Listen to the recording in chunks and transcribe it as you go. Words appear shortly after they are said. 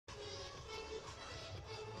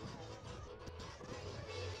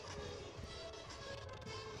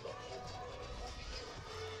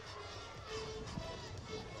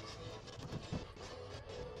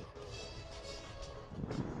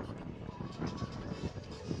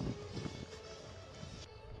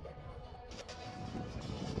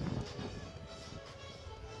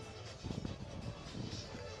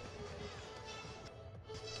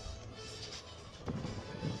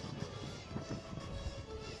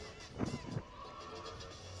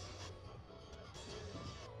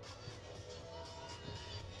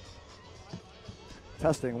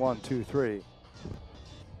Testing 1, 2, 3.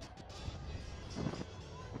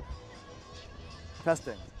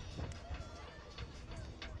 Testing.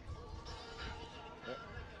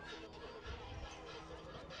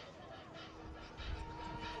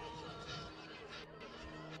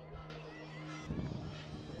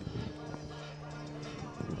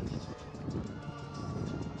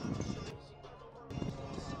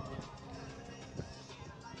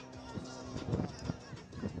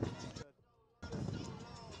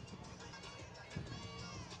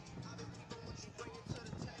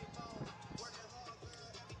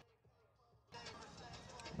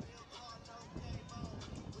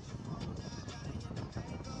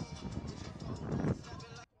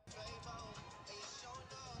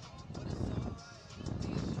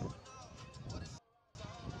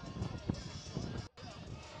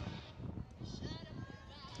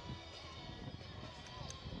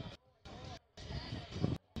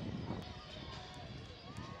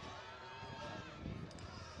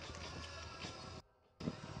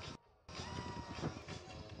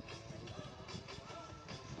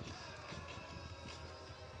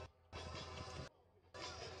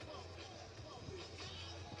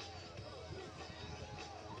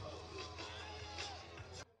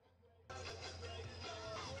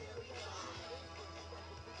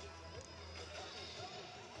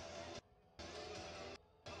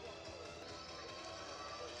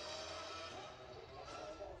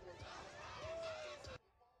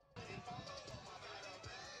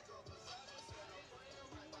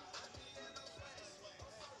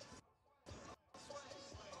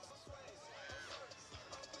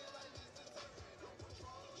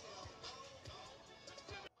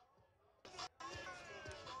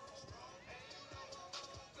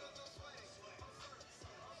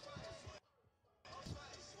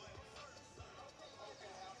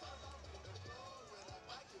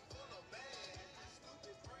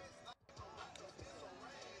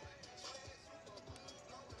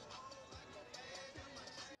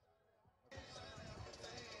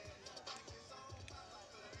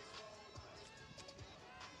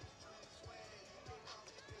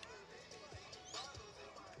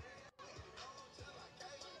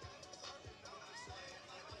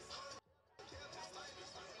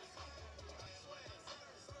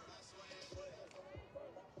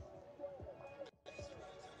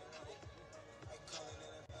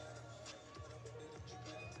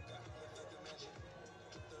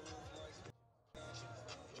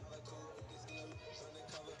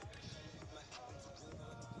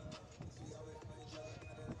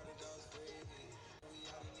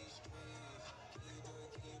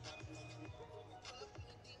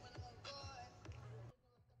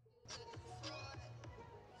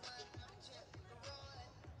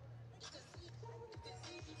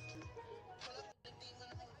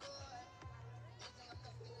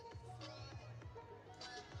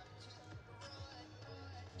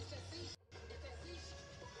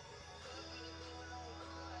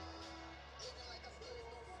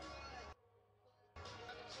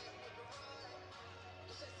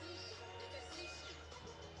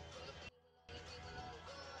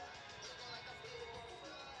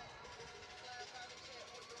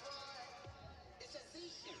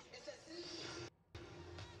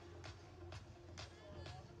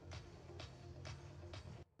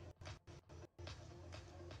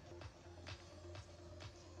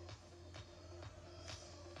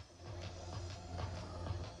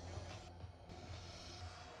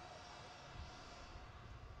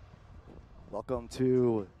 Welcome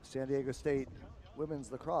to San Diego State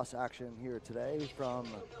women's lacrosse action here today from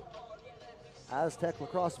Aztec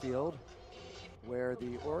Lacrosse Field, where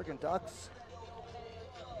the Oregon Ducks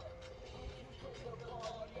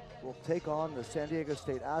will take on the San Diego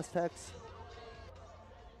State Aztecs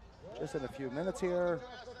just in a few minutes here.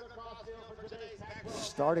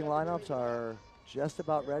 Starting lineups are just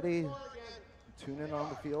about ready. Tune in on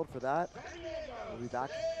the field for that. We'll be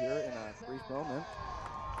back here in a brief moment.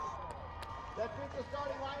 Let's meet the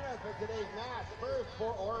starting lineup for today's match. First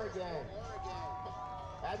for Oregon.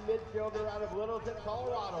 At midfielder out of Littleton,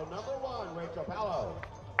 Colorado, number 1, Rachel Pallo.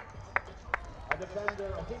 A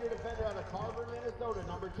senior defender out of Carver, Minnesota,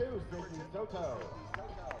 number 2, Sydney Soto.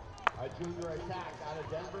 A junior attack out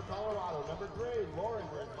of Denver, Colorado, number 3, Lauren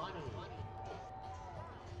Grismani.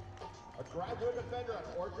 A graduate defender out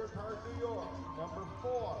of Orchard Park, New York, number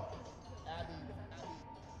 4, Abby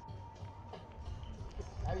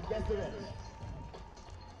Gessovich.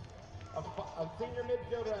 A senior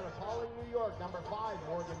midfielder out of Pawling, New York, number 5,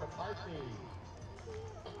 Morgan McCarthy.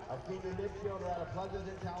 A senior midfielder out of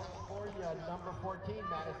Pleasanton, California, number 14,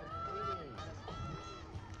 Madison Sweeney.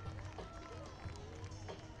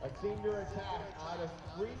 A senior attack out of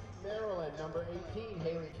Street, Maryland, number 18,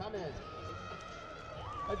 Haley Cummins.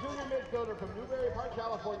 A junior midfielder from Newbury Park,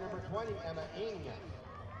 California, number 20, Emma Ing.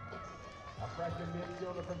 A freshman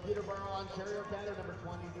midfielder from Peterborough, Ontario, Canada, number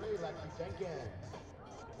 23, Lexi Jenkins.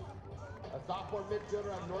 A sophomore midfielder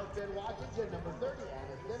of North Bend, Washington, number 30,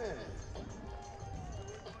 Anna Simmons.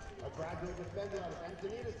 A graduate defender out of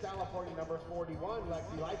Encinitas, California, number 41,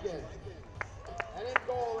 Lexi Likens. And in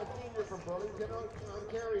goal, a senior from Burlington,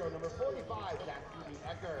 Ontario, number 45, Jackie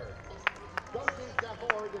Ecker. Coaching staff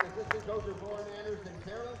for Oregon, assistant coaches Lauren Anderson,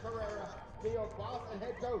 Carolyn Carrera, Theo Kloss, and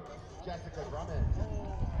head coach Jessica Drummond.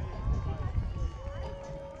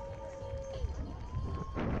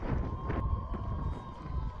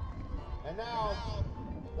 And now,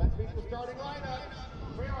 let's meet the starting lineup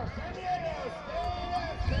for your San Diego State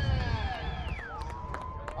FC.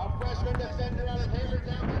 A freshman defender out of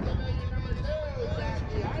Havertown, Pennsylvania, number 2,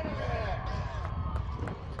 Jackie Heinrich.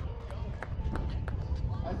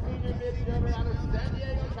 A senior midfielder out of San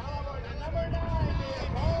Diego, California, number 9, Mia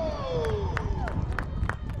Cole.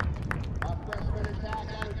 A freshman attack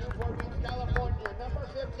out of Newport Beach, California, number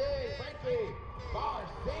 15, Frankie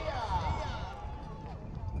Garcia.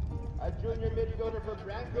 A junior midfielder from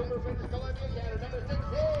Vancouver, British Columbia, Canada, number 16,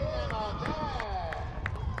 Emma Beck.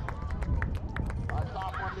 A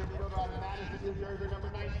sophomore midfielder out of Madison, New Jersey, number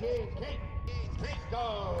 19, Kate Prisco.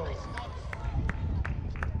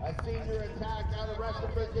 A senior attack out of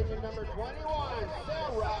Western Virginia, number 21,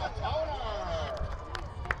 Sarah Toner.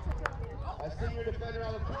 A senior defender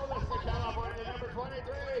out of Chula Vista, California, number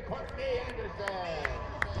 23, Courtney Anderson.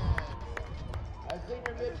 A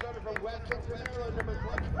senior midfielder from Westchester, Maryland, number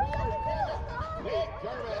 24, Nick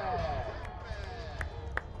Gervais.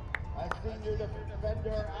 A senior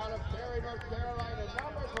defender out of Cary, North Carolina,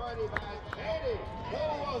 number 25, Katie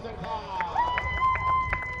Rosenthal.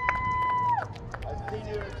 A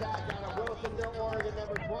senior attack out of Wilsonville, Oregon,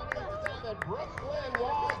 number 27, Brooklyn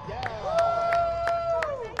Waddell.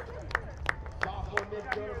 Sophomore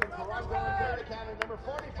midfielder from Toronto, Ontario, Canada, number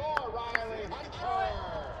 44, Riley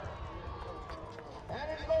Hunter. And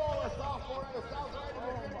in goal, a sophomore out of South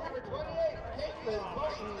Riding, number 28, Caitlin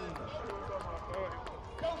Bolton.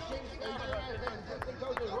 Coaching staff as assistant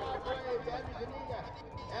coaches Rob Ray, Gabby Zuniga,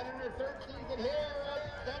 and in her third season here at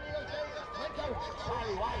San Diego State, head coach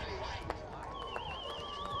Charlie White.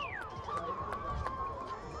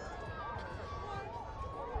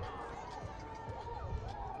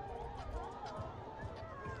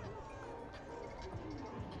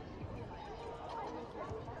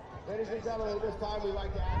 Ladies and gentlemen, at this time we'd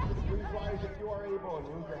like to ask you to please rise if you are able and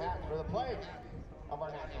remove your hats for the pledge of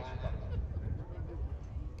our national anthem.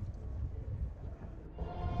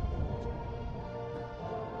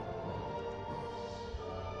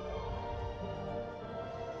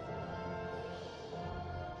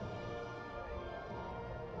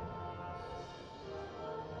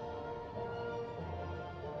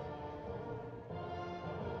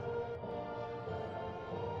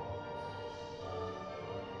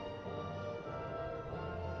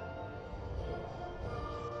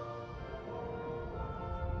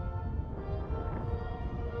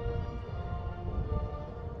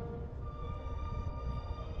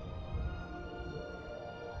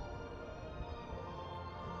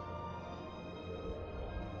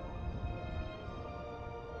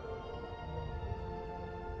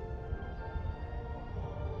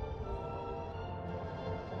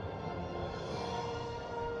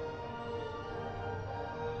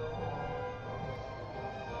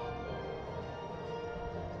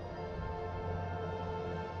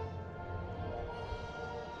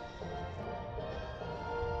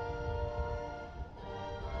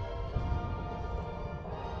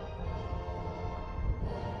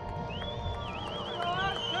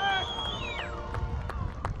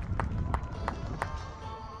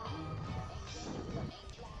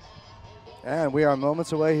 And we are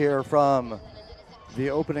moments away here from the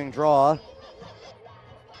opening draw.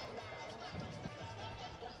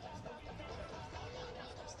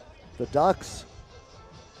 The Ducks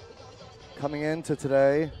coming into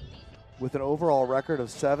today with an overall record of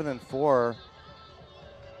 7-4.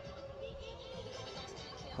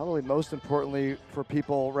 Probably most importantly for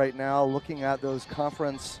people right now looking at those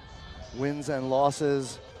conference wins and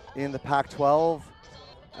losses in the Pac-12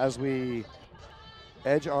 as we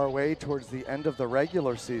edge our way towards the end of the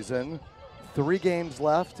regular season. 3 games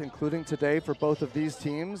left, including today for both of these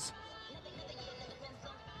teams.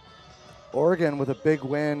 Oregon with a big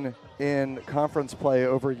win in conference play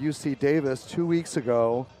over UC Davis 2 weeks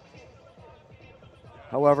ago.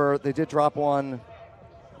 However, they did drop one.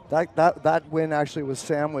 That win actually was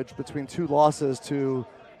sandwiched between 2 losses to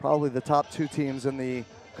probably the top 2 teams in the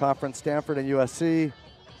Conference, Stanford and USC.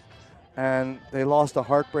 And they lost a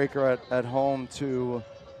heartbreaker at home to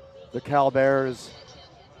the Cal Bears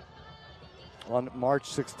on March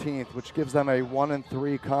 16th, which gives them a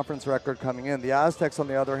 1-3 conference record coming in. The Aztecs, on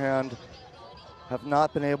the other hand, have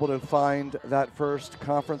not been able to find that first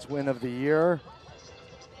conference win of the year.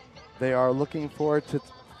 They are looking for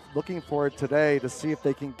it today to see if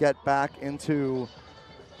they can get back into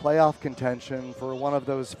playoff contention for one of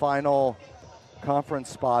those final conference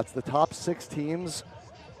spots. The top 6 teams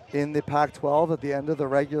in the Pac-12 at the end of the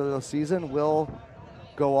regular season will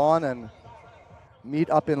go on and meet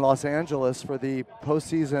up in Los Angeles for the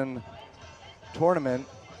postseason tournament.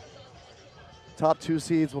 Top 2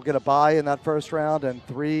 seeds will get a bye in that first round, and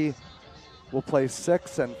 3 will play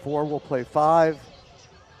 6 and 4 will play 5.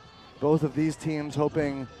 Both of these teams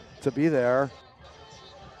hoping to be there.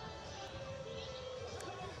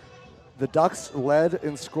 The Ducks led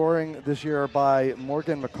in scoring this year by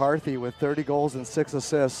Morgan McCarthy with 30 goals and 6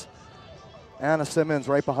 assists. Anna Simmons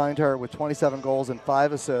right behind her with 27 goals and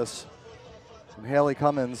 5 assists. And Haley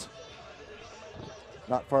Cummins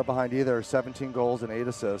not far behind either, 17 goals and 8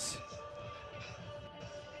 assists.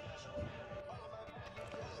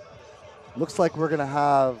 Looks like we're gonna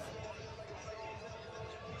have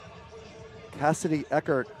Cassidy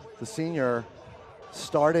Eckert, the senior,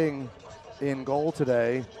 starting in goal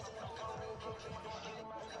today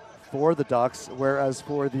for the Ducks, whereas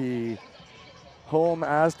for the home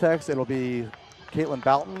Aztecs, it'll be Caitlin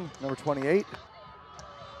Boughton, number 28.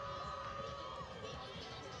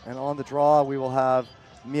 And on the draw, we will have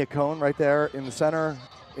Mia Cohn right there in the center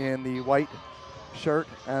in the white shirt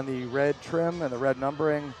and the red trim and the red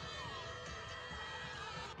numbering.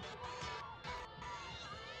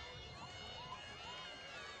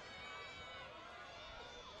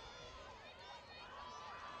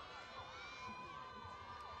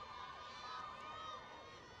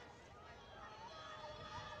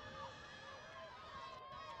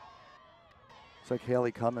 Looks like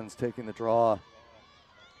Haley Cummins taking the draw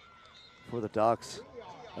for the Ducks.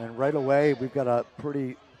 And right away, we've got a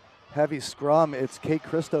pretty heavy scrum. It's Kate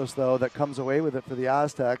Christos, though, that comes away with it for the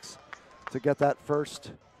Aztecs to get that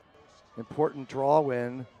first important draw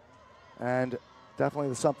win. And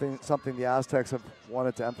definitely something the Aztecs have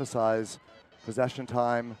wanted to emphasize, possession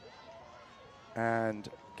time and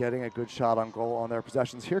getting a good shot on goal on their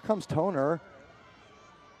possessions. Here comes Toner.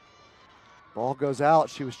 Ball goes out.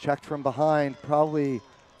 She was checked from behind. Probably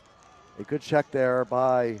a good check there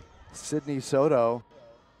by Sydney Soto.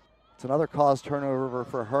 It's another caused turnover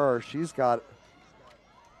for her. She's got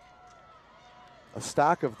a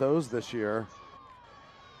stack of those this year.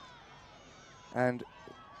 And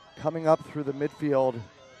coming up through the midfield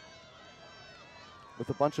with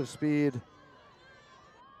a bunch of speed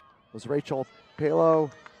was Rachel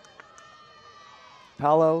Rachel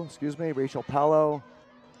Palo.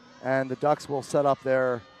 And the Ducks will set up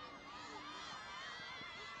their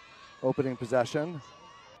opening possession.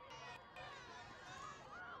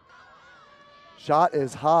 Shot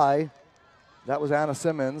is high. That was Anna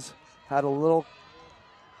Simmons. Had a little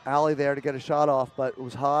alley there to get a shot off, but it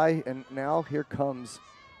was high. And now here comes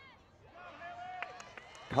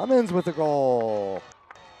Cummins with the goal.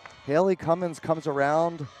 Haley Cummins comes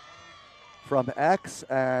around from X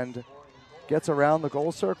and gets around the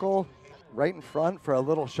goal circle right in front for a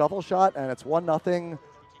little shovel shot, and it's 1-0.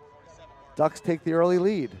 Ducks take the early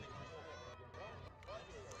lead.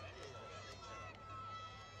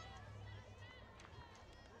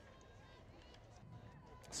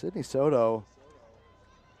 Sydney Soto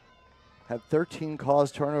had 13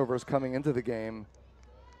 caused turnovers coming into the game.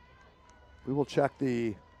 We will check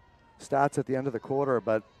the stats at the end of the quarter,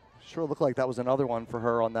 but sure looked like that was another one for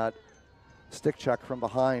her on that stick check from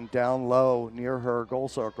behind, down low near her goal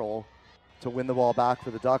circle to win the ball back for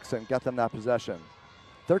the Ducks and get them that possession.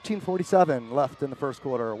 13:47 left in the first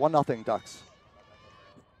quarter, 1-0 Ducks.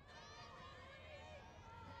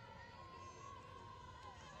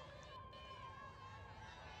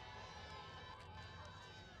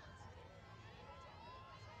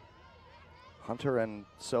 Hunter and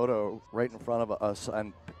Soto right in front of us,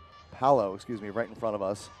 and Palo, right in front of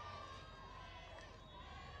us.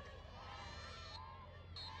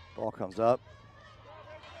 Ball comes up.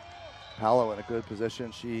 Palo in a good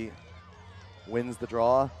position. She wins the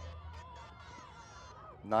draw.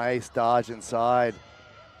 Nice dodge inside.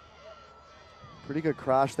 Pretty good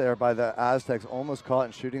crash there by the Aztecs, almost caught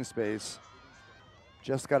in shooting space.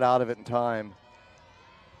 Just got out of it in time.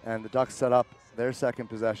 And the Ducks set up their second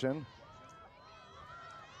possession.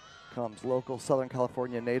 Comes local Southern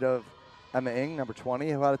California native Emma Ng, number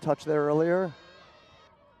 20, who had a touch there earlier.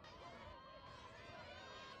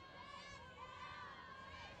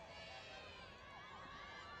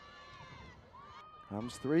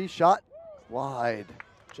 Comes three, shot wide,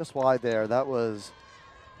 just wide there. That was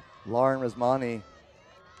Lauren Rizmani. A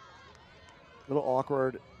little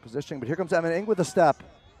awkward positioning, but here comes Emma Ng with a step.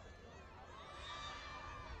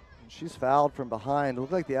 And she's fouled from behind. It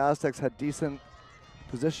looked like the Aztecs had decent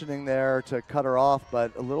positioning there to cut her off,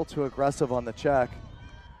 but a little too aggressive on the check.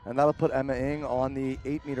 And that'll put Emma Ng on the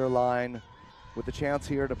 8-meter line with the chance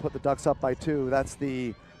here to put the Ducks up by 2. That's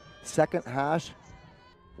the second hash.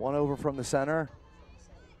 One over from the center.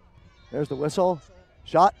 There's the whistle.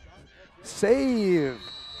 Shot. Save.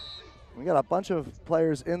 We got a bunch of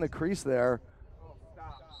players in the crease there.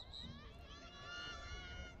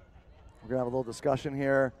 We're going to have a little discussion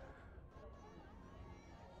here.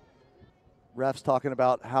 Refs talking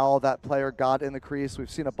about how that player got in the crease.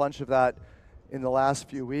 We've seen a bunch of that in the last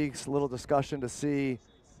few weeks. A little discussion to see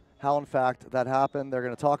how, in fact, that happened. They're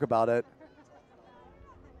going to talk about it.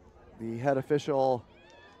 The head official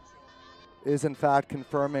is, in fact,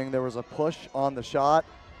 confirming there was a push on the shot,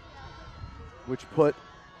 which put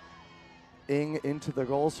Ng into the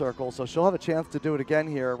goal circle. So she'll have a chance to do it again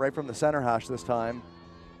here, right from the center hash this time.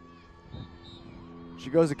 She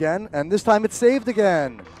goes again, and this time it's saved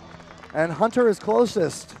again. And Hunter is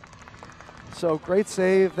closest. So great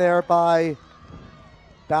save there by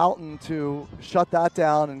Boughton to shut that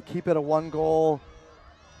down and keep it a 1-goal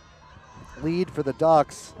lead for the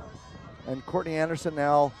Ducks. And Courtney Anderson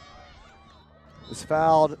now is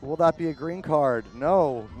fouled. Will that be a green card?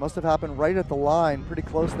 No, must have happened right at the line, pretty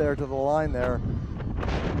close there to the line there.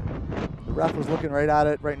 The ref was looking right at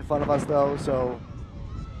it, right in front of us though, so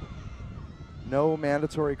no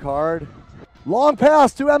mandatory card. Long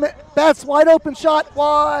pass to Emmett. Betts, wide open shot,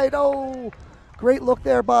 wide. Oh, great look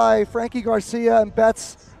there by Frankie Garcia, and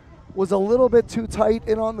Betts was a little bit too tight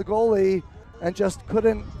in on the goalie and just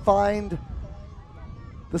couldn't find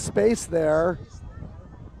the space there.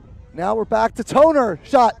 Now we're back to Toner.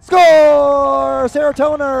 Shot, score! Sarah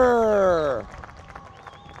Toner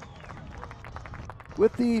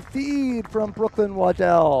with the feed from Brooklyn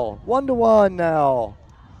Waddell. 1-1 now.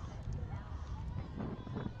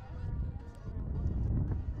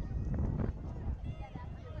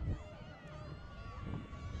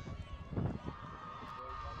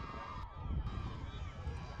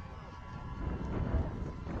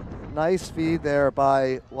 Nice feed there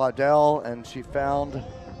by Waddell, and she found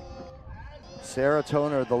Sarah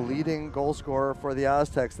Toner, the leading goal scorer for the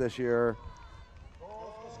Aztecs this year.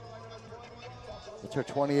 It's her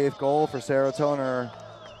 28th goal for Sarah Toner.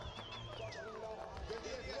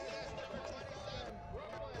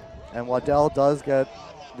 And Waddell does get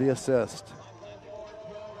the assist.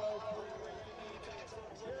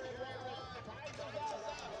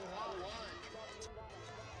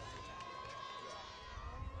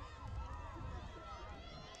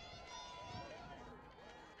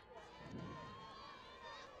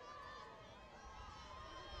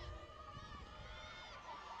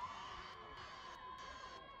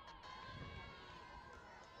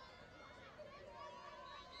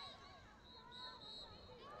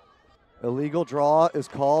 Illegal draw is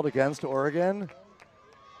called against Oregon.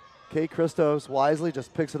 Kate Christos wisely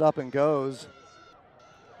just picks it up and goes.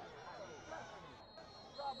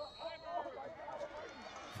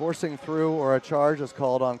 Forcing through or a charge is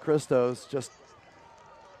called on Christos. Just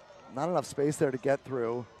not enough space there to get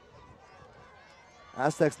through.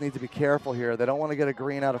 Aztecs need to be careful here. They don't want to get a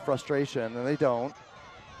green out of frustration, and they don't.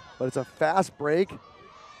 But it's a fast break.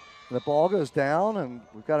 The ball goes down, and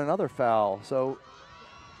we've got another foul. So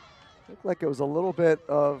looked like it was a little bit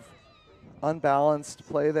of unbalanced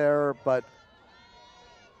play there, but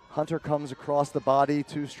Hunter comes across the body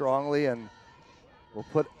too strongly, and we'll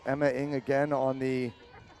put Emma Ng again on the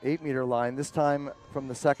 8-meter line, this time from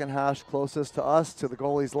the second hash closest to us, to the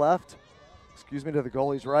goalie's left, to the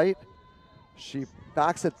goalie's right. She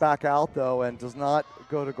backs it back out though and does not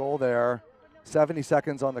go to goal there. 70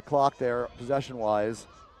 seconds on the clock there, possession-wise.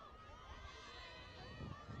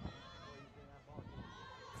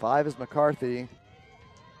 5 is McCarthy.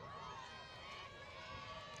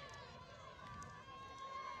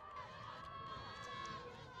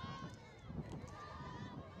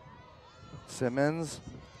 Simmons.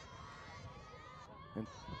 And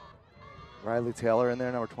Riley Taylor in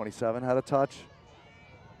there, number 27, had a touch.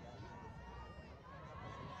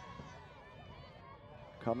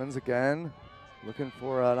 Cummins again, looking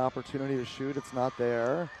for an opportunity to shoot. It's not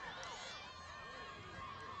there.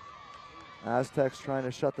 Aztecs trying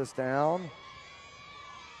to shut this down.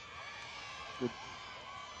 Good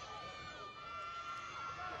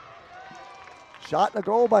shot and a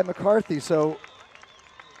goal by McCarthy. So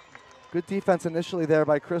good defense initially there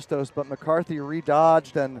by Christos, but McCarthy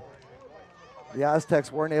redodged, and the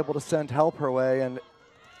Aztecs weren't able to send help her way, and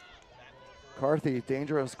McCarthy,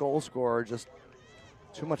 dangerous goal scorer, just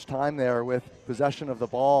too much time there with possession of the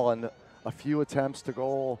ball and a few attempts to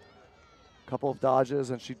goal, a couple of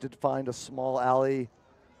dodges, and she did find a small alley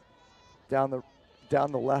down the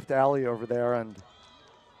left alley over there, and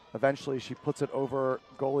eventually she puts it over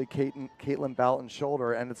goalie Caitlin Boughton's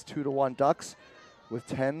shoulder, and it's 2-1 Ducks with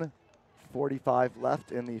 10:45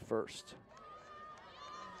 left in the first.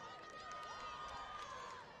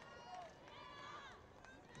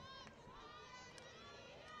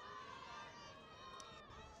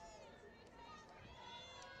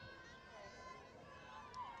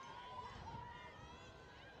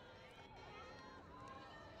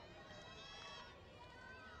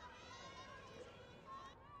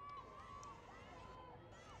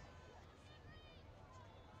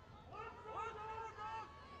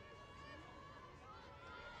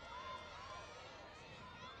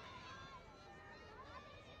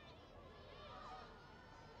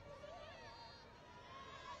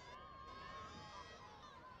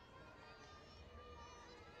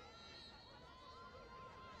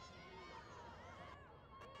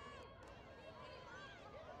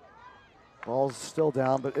 Ball's still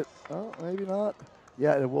down, but oh, maybe not.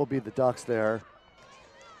 Yeah, it will be the Ducks there.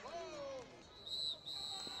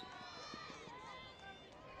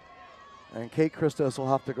 And Kate Christos will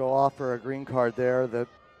have to go off for a green card there. The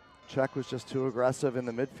check was just too aggressive in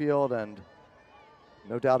the midfield, and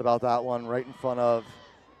no doubt about that one, right in front of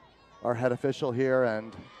our head official here,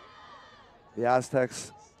 and the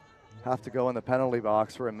Aztecs have to go in the penalty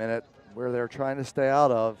box for a minute where they're trying to stay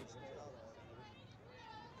out of.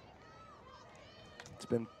 It's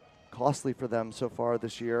been costly for them so far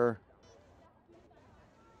this year.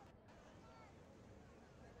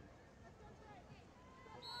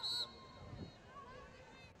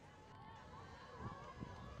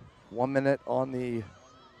 One minute on the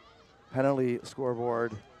penalty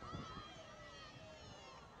scoreboard.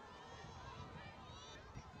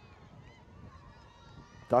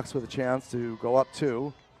 Ducks with a chance to go up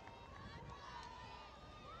 2.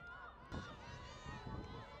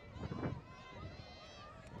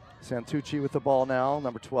 Santucci with the ball now,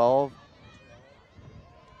 number 12.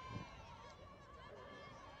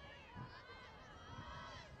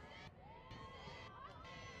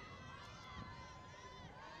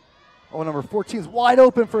 Oh, number 14 is wide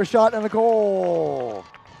open for a shot and a goal.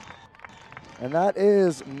 And that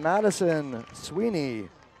is Madison Sweeney.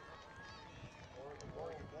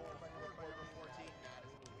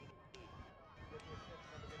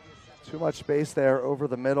 Too much space there over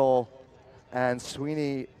the middle, and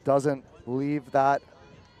Sweeney doesn't leave that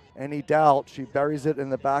any doubt. She buries it in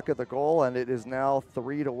the back of the goal, and it is now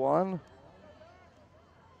 3-1.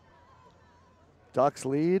 Ducks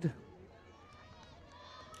lead,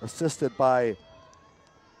 assisted by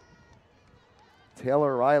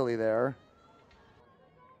Taylor Riley there.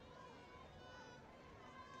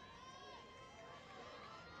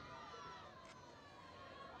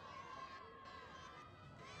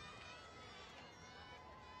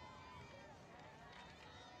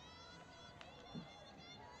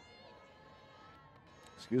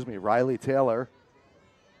 Excuse me, Riley Taylor.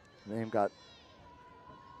 Name got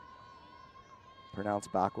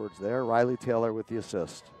pronounced backwards there. Riley Taylor with the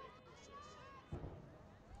assist.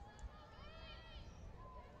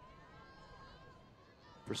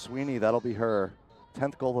 For Sweeney, that'll be her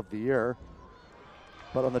 10th goal of the year.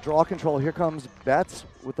 But on the draw control, here comes Betts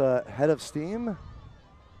with a head of steam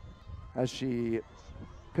as she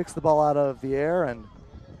picks the ball out of the air, and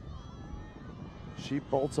she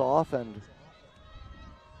bolts off and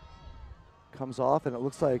comes off, and it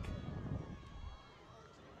looks like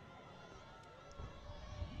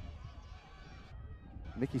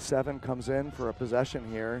Nikki Seven comes in for a possession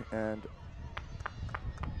here, and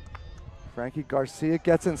Frankie Garcia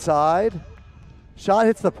gets inside. Shot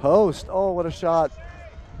hits the post. Oh, what a shot.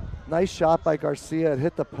 Nice shot by Garcia. It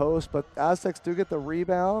hit the post, but Aztecs do get the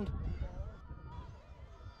rebound.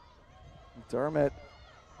 Dermott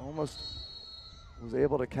almost was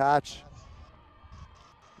able to catch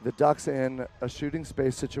the Ducks in a shooting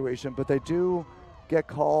space situation, but they do get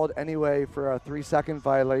called anyway for a 3-second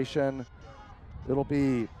violation. It'll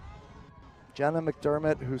be Jenna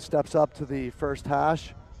McDermott who steps up to the first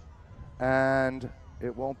hash, and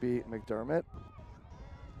it won't be McDermott.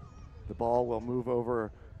 The ball will move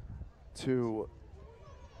over to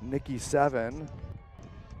Nikki Seven,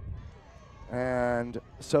 and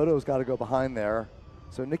Soto's got to go behind there.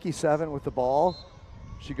 So Nikki Seven with the ball.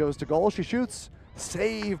 She goes to goal, she shoots,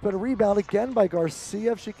 save, but a rebound again by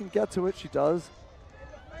Garcia. If she can get to it, she does.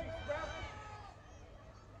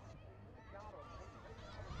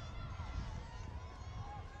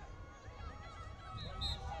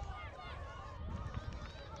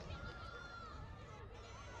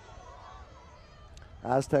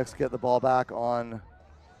 Aztecs get the ball back on a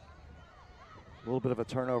little bit of a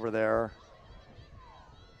turnover there.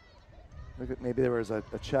 Maybe there was a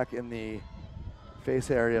check in the face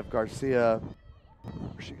area of Garcia.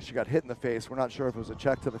 She got hit in the face. We're not sure if it was a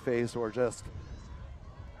check to the face or just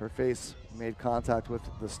her face made contact with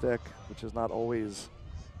the stick, which is not always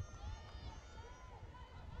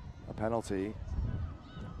a penalty.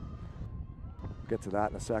 We'll get to that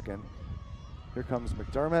in a second. Here comes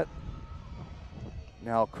McDermott.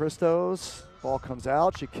 Now Christos, ball comes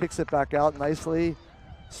out. She kicks it back out nicely,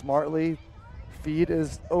 smartly. Feed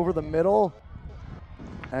is over the middle.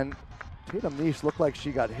 And Tatum Niche looked like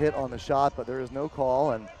she got hit on the shot, but there is no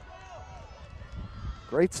call. And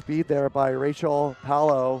great speed there by Rachel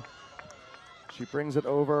Palo. She brings it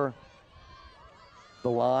over the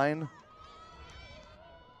line.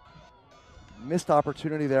 Missed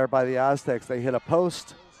opportunity there by the Aztecs. They hit a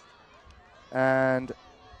post, and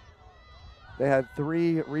they had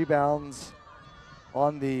 3 rebounds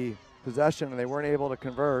on the possession, and they weren't able to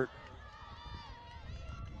convert.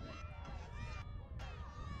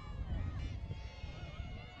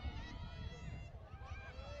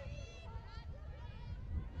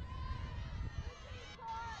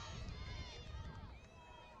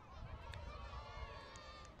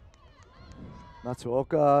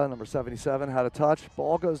 Matsuoka, number 77, had a touch.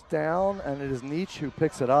 Ball goes down, and it is Nietzsche who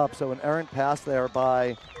picks it up. So an errant pass there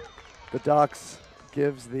by the Ducks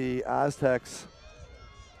gives the Aztecs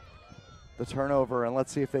the turnover, and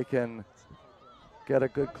let's see if they can get a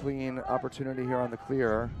good, clean opportunity here on the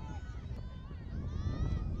clear.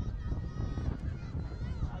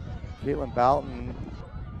 Caitlin Boughton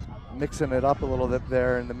mixing it up a little bit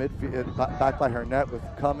there in the midfield, back by her net with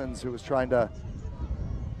Cummins, who was trying to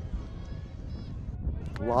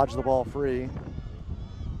lodge the ball free.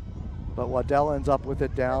 But Waddell ends up with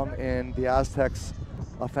it down in the Aztecs'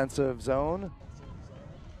 offensive zone.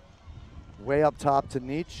 Way up top to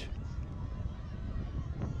Nietzsche.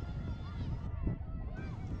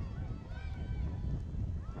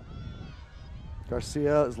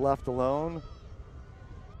 Garcia is left alone.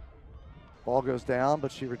 Ball goes down,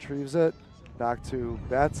 but she retrieves it. Back to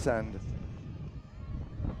Betts, and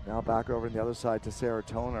now back over on the other side to Sarah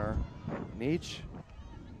Toner. Nietzsche.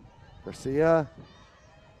 Garcia,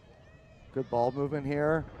 good ball movement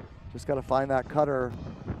here. Just got to find that cutter,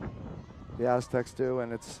 the Aztecs do,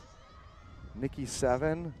 and it's Nikki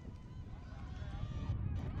 7.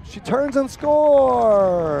 She turns and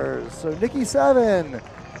scores! So Nikki 7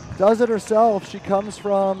 does it herself. She comes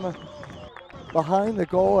from behind the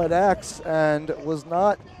goal at X and was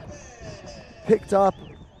not picked up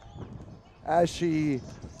as she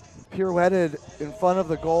pirouetted in front of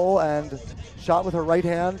the goal and shot with her right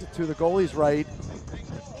hand to the goalie's right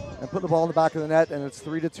and put the ball in the back of the net, and it's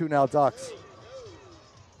 3-2 now Ducks.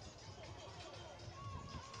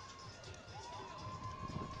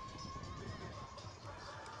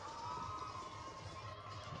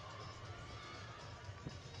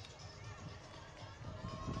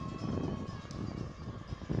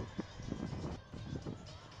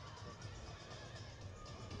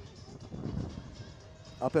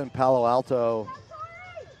 Up in Palo Alto,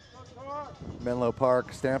 Menlo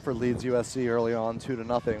Park, Stanford leads USC early on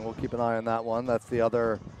 2-0. We'll keep an eye on that one. That's the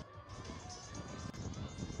other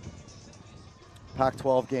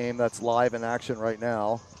Pac-12 game that's live in action right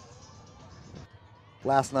now.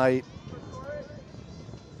 Last night,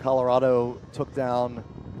 Colorado took down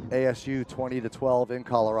ASU 20-12 in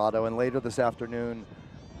Colorado, and later this afternoon,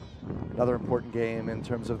 another important game in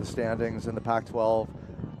terms of the standings in the Pac-12.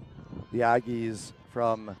 The Aggies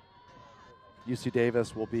from UC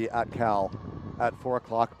Davis will be at Cal at 4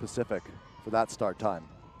 o'clock Pacific for that start time.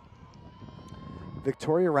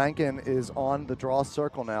 Victoria Rankin is on the draw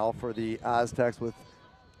circle now for the Aztecs with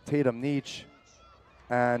Tatum Nietzsche,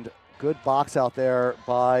 and good box out there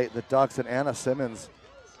by the Ducks, and Anna Simmons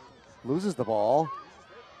loses the ball.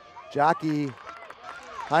 Jackie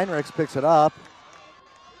Heinrichs picks it up.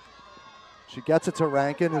 She gets it to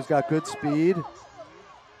Rankin, who's got good speed.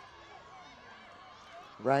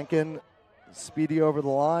 Rankin speedy over the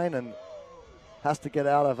line and has to get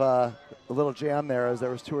out of a little jam there, as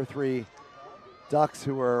there was 2 or 3 Ducks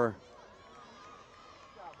who were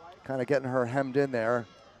kind of getting her hemmed in there.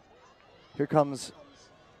 Here comes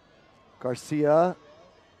Garcia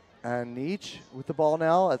and Nietzsche with the ball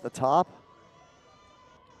now at the top.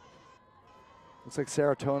 Looks like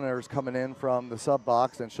Sarah Toner is coming in from the sub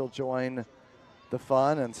box, and she'll join the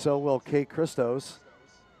fun, and so will Kate Christos.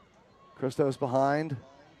 Christos behind.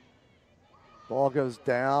 Ball goes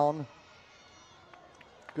down.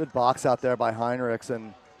 Good box out there by Heinrichs,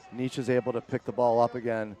 and Nietzsche is able to pick the ball up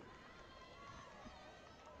again.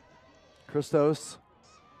 Christos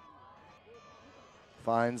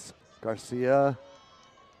finds Garcia.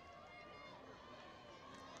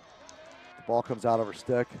 The ball comes out of her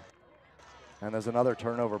stick. And there's another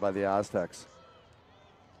turnover by the Aztecs.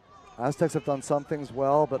 Aztecs have done some things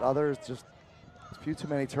well, but others just a few too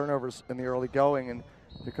many turnovers in the early going, and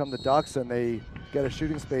here come the Ducks, and they get a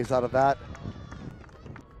shooting space out of that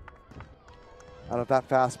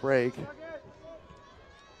fast break.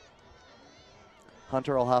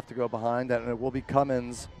 Hunter will have to go behind that, and it will be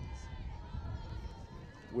Cummins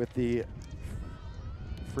with the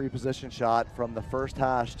free position shot from the first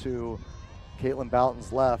hash to Caitlin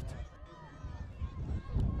Boughton's left.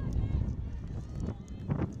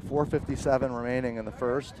 4:57 remaining in the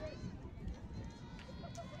first.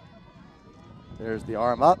 There's the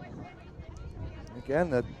arm up. Again,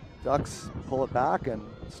 the Ducks pull it back and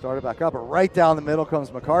start it back up. But right down the middle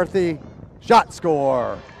comes McCarthy. Shot,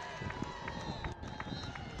 score.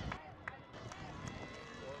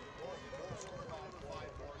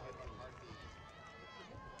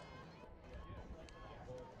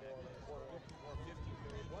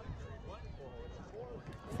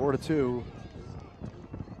 Four to 2.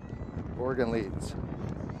 Oregon leads.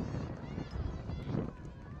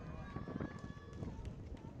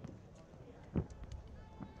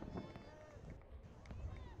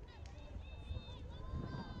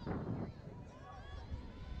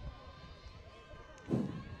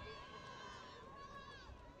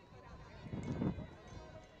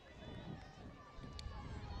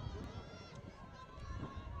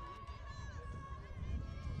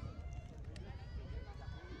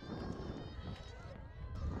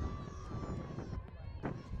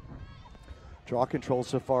 Draw controls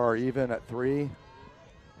so far are even at 3.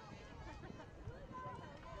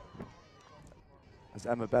 As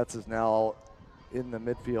Emma Betts is now in the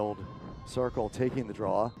midfield circle taking the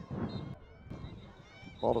draw.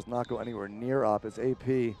 Ball does not go anywhere near up. It's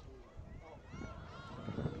AP.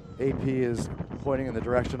 AP is pointing in the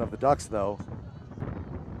direction of the Ducks though.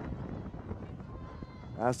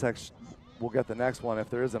 Aztecs will get the next one if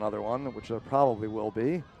there is another one, which there probably will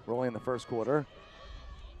be. We're only in the first quarter.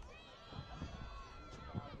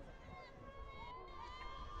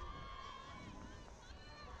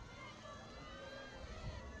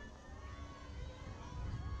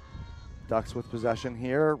 Ducks with possession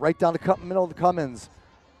here, right down the middle of the Cummins.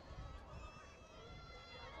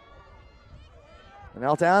 And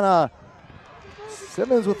out to Anna.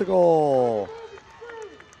 Simmons with the goal.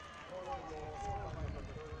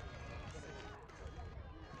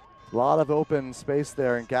 A lot of open space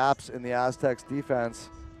there and gaps in the Aztecs defense.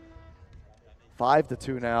 5 to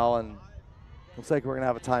 2 now, and looks like we're gonna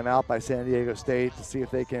have a timeout by San Diego State to see if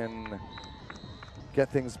they can get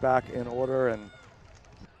things back in order and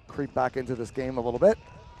creep back into this game a little bit.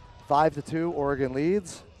 5 to 2, Oregon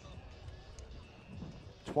leads.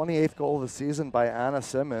 28th goal of the season by Anna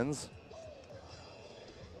Simmons.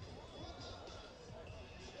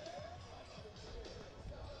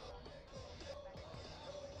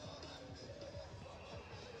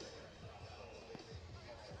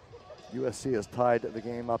 USC has tied the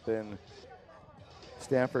game up in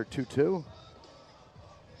Stanford 2-2.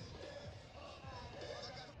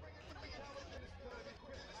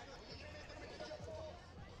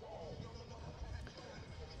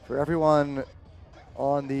 For everyone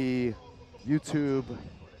on the YouTube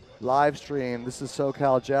live stream, this is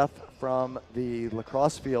SoCal Jeff from the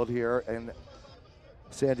lacrosse field here in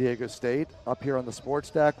San Diego State, up here on the sports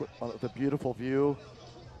deck with a beautiful view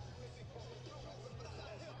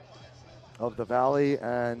of the valley,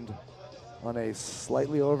 and on a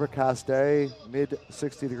slightly overcast day, mid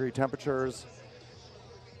 60-degree temperatures.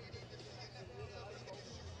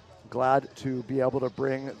 Glad to be able to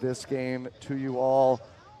bring this game to you all.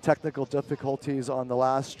 Technical difficulties on the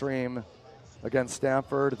last stream against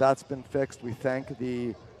Stanford. That's been fixed. We thank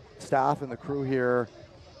the staff and the crew here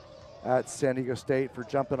at San Diego State for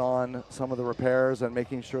jumping on some of the repairs and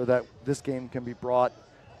making sure that this game can be brought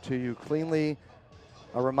to you cleanly.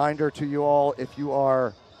 A reminder to you all, if you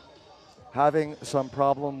are having some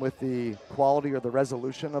problem with the quality or the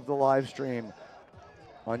resolution of the live stream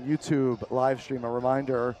on YouTube live stream, a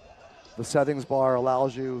reminder, the settings bar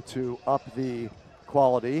allows you to up the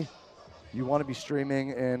quality. You want to be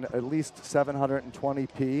streaming in at least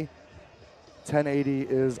 720p. 1080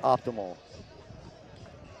 is optimal.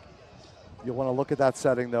 You'll want to look at that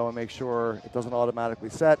setting though and make sure it doesn't automatically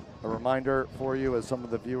set. A reminder for you, as some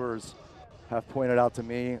of the viewers have pointed out to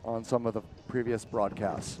me on some of the previous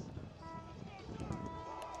broadcasts.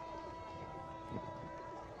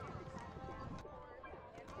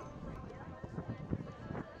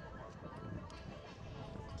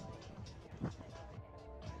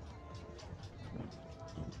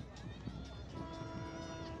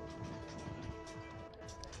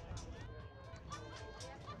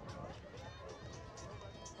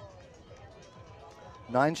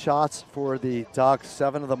 9 shots for the Ducks,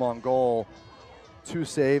 7 of them on goal. 2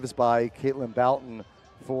 saves by Caitlin Boughton.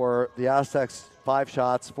 For the Aztecs, 5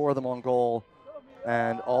 shots, 4 of them on goal,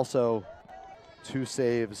 and also 2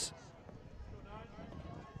 saves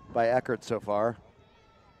by Eckert so far.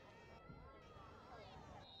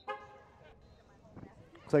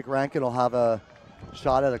 Looks like Rankin will have a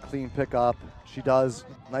shot at a clean pickup. She does.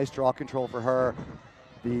 Nice draw control for her.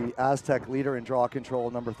 The Aztec leader in draw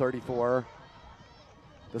control, number 34,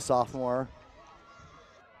 the sophomore,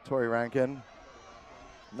 Tori Rankin.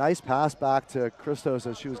 Nice pass back to Christos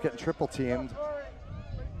as she was getting triple teamed.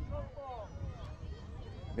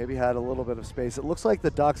 Maybe had a little bit of space. It looks like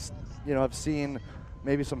the Ducks, have seen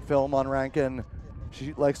maybe some film on Rankin.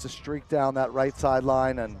 She likes to streak down that right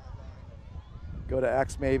sideline and go to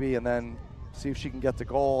X maybe, and then see if she can get the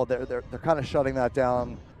goal. They're kind of shutting that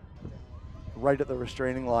down right at the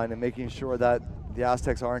restraining line and making sure that the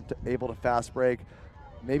Aztecs aren't able to fast break.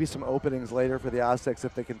 Maybe some openings later for the Aztecs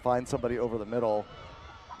if they can find somebody over the middle.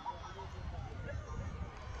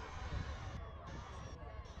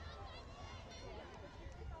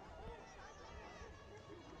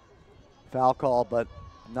 Foul call, but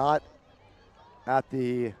not at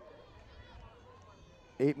the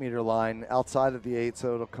 8-meter line, outside of the 8,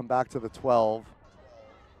 so it'll come back to the 12.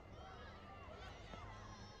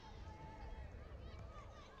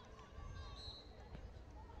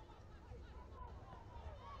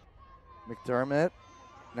 McDermott,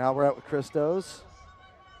 now we're out with Christos.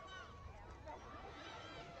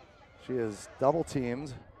 She is double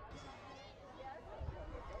teamed.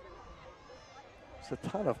 There's a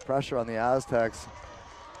ton of pressure on the Aztecs.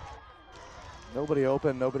 Nobody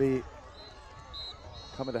open, nobody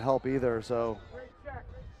coming to help either, so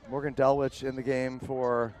Morgan Delwich in the game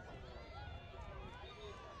for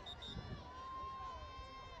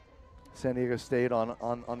San Diego State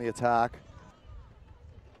on the attack.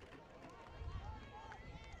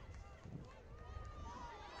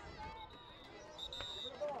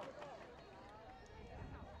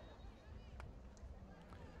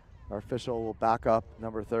 Our official will back up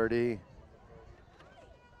number 30,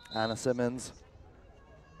 Anna Simmons.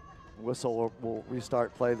 Whistle will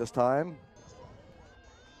restart play this time.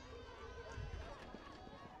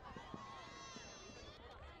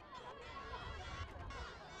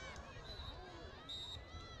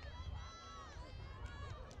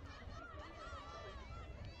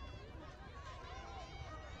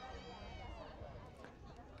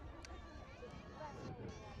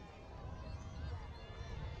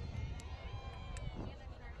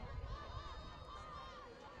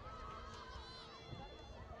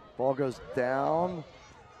 Ball goes down.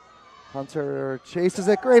 Hunter chases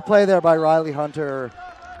it. Great play there by Riley Hunter.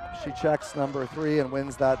 She checks number 3 and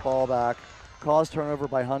wins that ball back. Caused turnover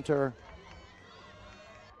by Hunter.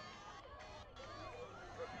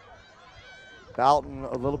 Boughton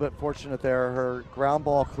a little bit fortunate there. Her ground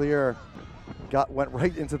ball clear went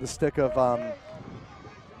right into the stick of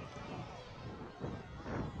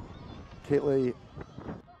Katie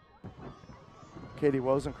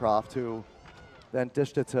Wozencroft, who then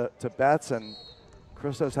dished it to Betts, and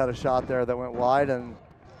Christos had a shot there that went wide, and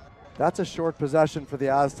that's a short possession for the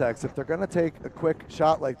Aztecs. If they're going to take a quick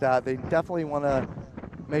shot like that, they definitely want to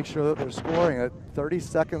make sure that they're scoring. At 30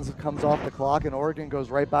 seconds comes off the clock, and Oregon goes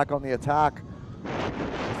right back on the attack.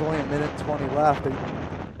 There's only 1:20 left. They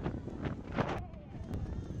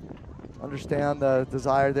understand the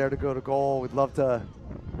desire there to go to goal. We'd love to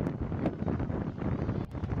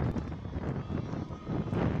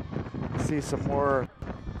see some more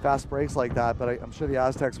fast breaks like that, but I'm sure the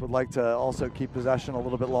Aztecs would like to also keep possession a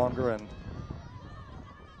little bit longer and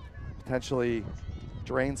potentially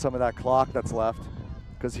drain some of that clock that's left,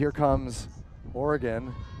 because here comes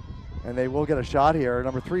Oregon, and they will get a shot here.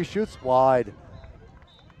 Number 3 shoots wide.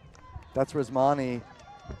 That's Rizmani.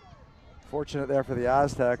 Fortunate there for the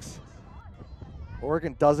Aztecs.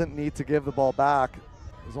 Oregon doesn't need to give the ball back.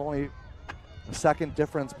 There's only a second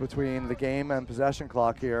difference between the game and possession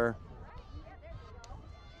clock here.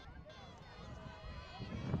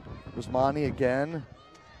 Rizmani again.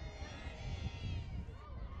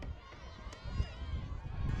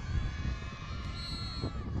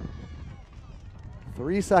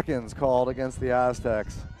 Three seconds called against the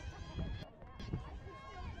Aztecs.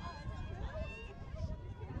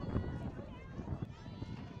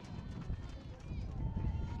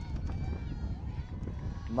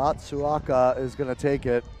 Matsuoka is going to take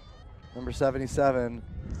it. Number 77,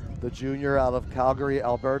 the junior out of Calgary,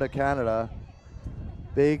 Alberta, Canada.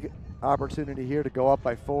 Big opportunity here to go up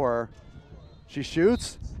by 4. She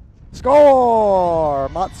shoots. Score!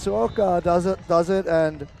 Matsuoka does it,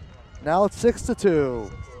 and now it's 6-2.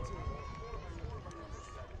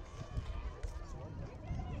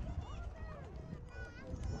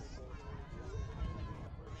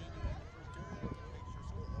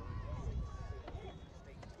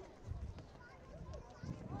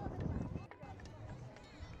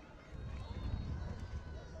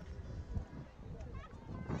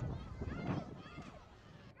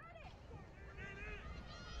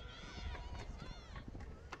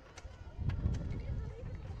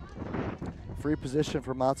 free position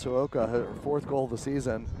for Matsuoka, her fourth goal of the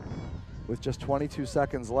season, with just 22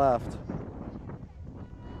 seconds left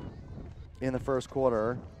in the first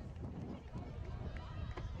quarter.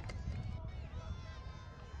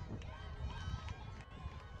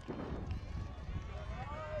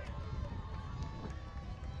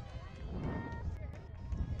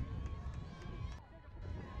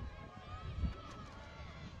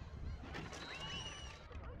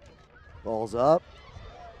 Ball's up.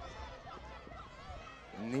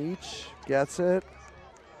 Nietzsche gets it.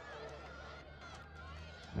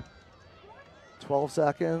 12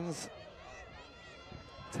 seconds.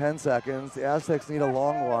 10 seconds. The Aztecs need a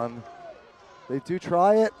long one. They do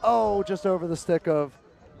try it. Oh, just over the stick of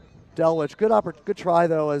Delwich. Good try,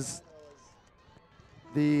 though, as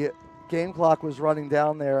the game clock was running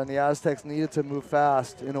down there, and the Aztecs needed to move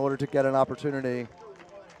fast in order to get an opportunity.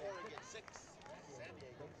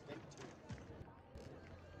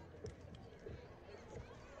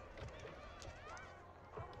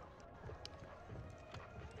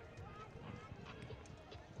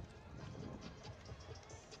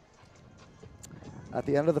 At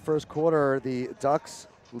the end of the first quarter, the Ducks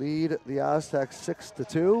lead the Aztecs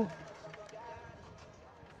 6-2.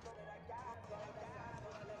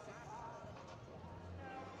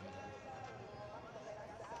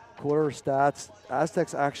 Quarter stats,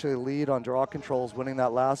 Aztecs actually lead on draw controls, winning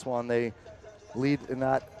that last one. They lead in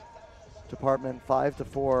that department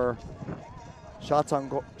 5-4. Shots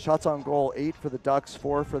on goal, 8 for the Ducks,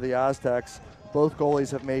 4 for the Aztecs. Both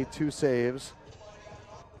goalies have made 2 saves.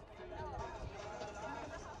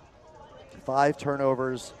 5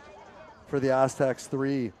 turnovers for the Aztecs,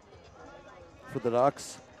 3 for the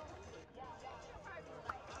Ducks.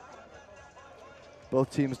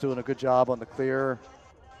 Both teams doing a good job on the clear.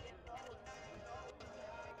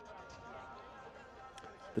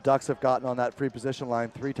 The Ducks have gotten on that free position line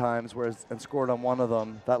 3 times and scored on one of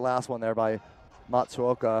them. That last one there by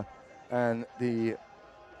Matsuoka. And the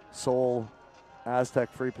sole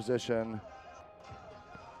Aztec free position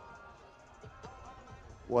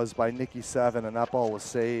was by Nikki Seven, and that ball was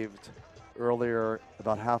saved earlier,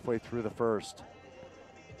 about halfway through the first.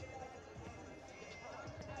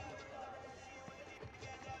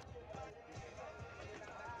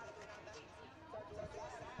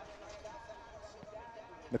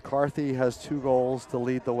 McCarthy has 2 goals to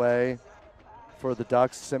lead the way for the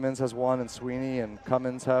Ducks. Simmons has 1, and Sweeney and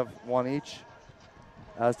Cummins have 1 each,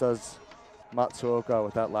 as does Matsuoka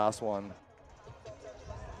with that last one.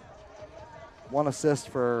 1 assist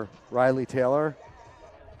for Riley Taylor.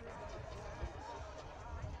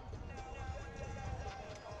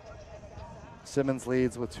 Simmons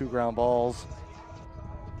leads with 2 ground balls.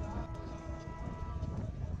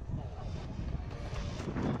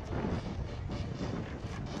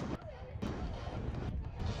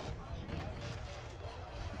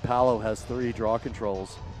 Palo has 3 draw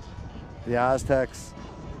controls. The Aztecs,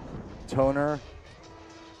 Toner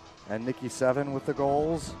and Nikki Seven with the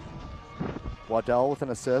goals. Waddell with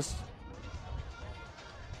an assist.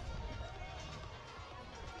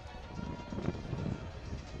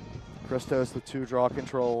 Christos with 2 draw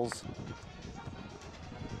controls.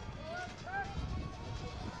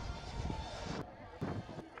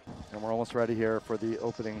 And we're almost ready here for the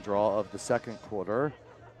opening draw of the second quarter.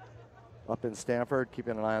 Up in Stanford,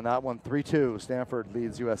 keeping an eye on that one. 3-2, Stanford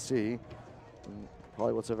leads USC. And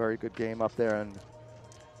probably what's a very good game up there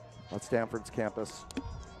at Stanford's campus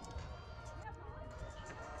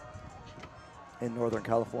in Northern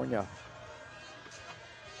California.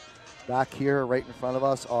 Back here, right in front of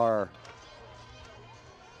us, are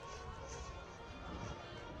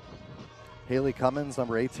Haley Cummins,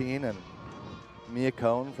 number 18, and Mia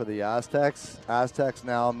Cohn for the Aztecs. Aztecs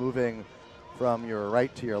now moving from your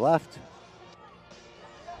right to your left.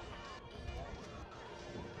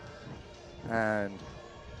 And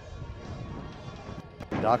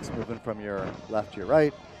Ducks moving from your left to your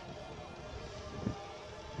right.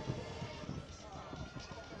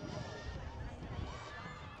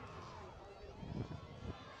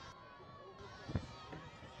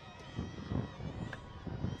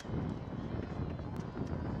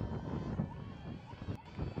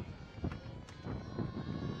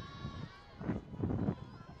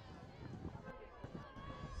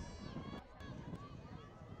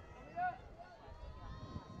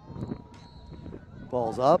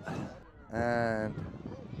 Ball's up, and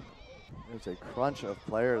there's a crunch of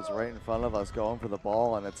players right in front of us going for the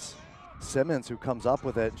ball, and it's Simmons who comes up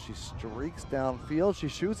with it. She streaks downfield, she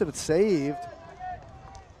shoots it, it's saved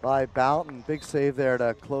by Boughton. Big save there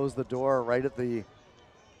to close the door right off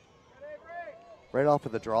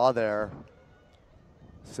of the draw there.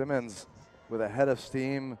 Simmons with a head of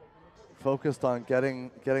steam focused on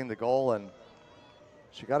getting the goal, and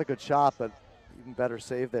she got a good shot, but even better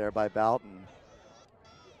save there by Boughton.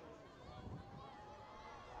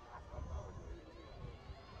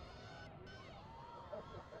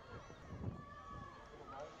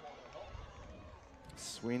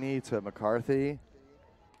 Sweeney to McCarthy.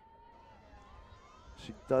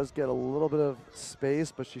 She does get a little bit of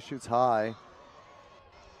space, but she shoots high.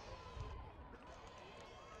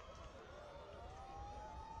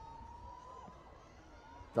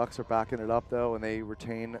 Ducks are backing it up though, and they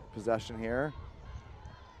retain possession here.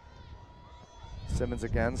 Simmons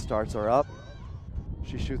again starts her up.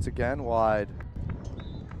 She shoots again wide.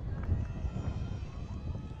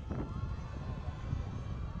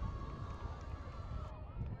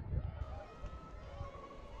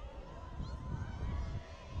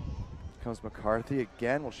 Comes McCarthy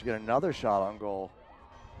again. Will she get another shot on goal?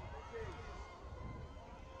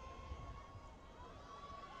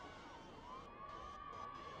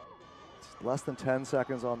 It's less than 10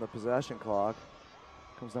 seconds on the possession clock.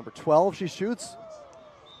 Comes number 12. She shoots.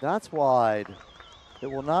 That's wide. It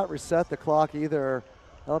will not reset the clock either.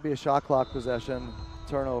 That'll be a shot clock possession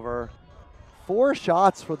turnover. 4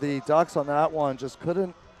 shots for the Ducks on that one. Just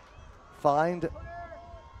couldn't find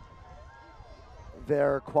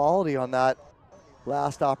their quality on that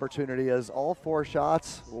last opportunity, as all 4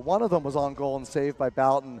 shots, well, one of them was on goal and saved by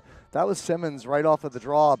Boughton. That was Simmons right off of the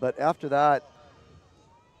draw, but after that,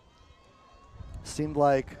 seemed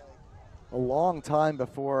like a long time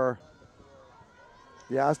before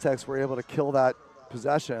the Aztecs were able to kill that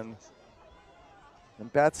possession.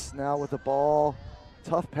 And Betts now with the ball.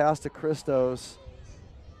 Tough pass to Christos.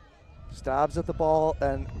 Stabs at the ball,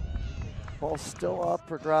 and ball still up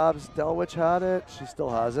for grabs. Delwich had it. She still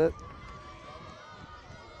has it.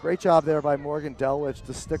 Great job there by Morgan Delwich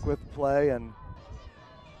to stick with play and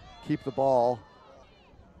keep the ball.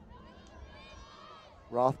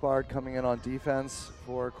 Rothbard coming in on defense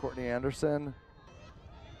for Courtney Anderson.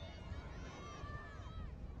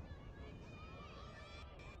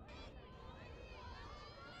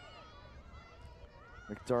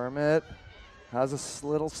 McDermott has a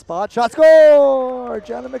little spot. Shot, score!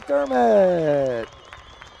 Jenna McDermott.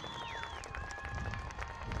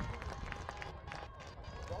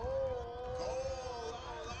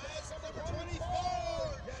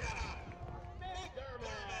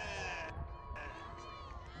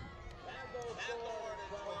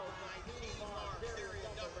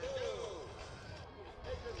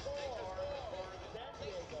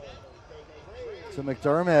 So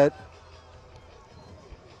McDermott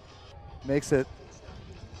makes it,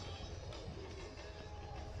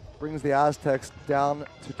 brings the Aztecs down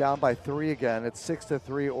by 3 again. It's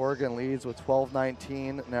 6-3. Oregon leads with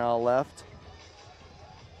 12:19 now left.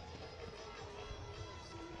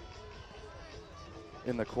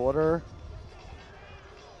 In the quarter.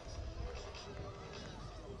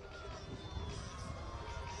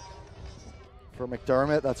 For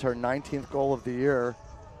McDermott, that's her 19th goal of the year.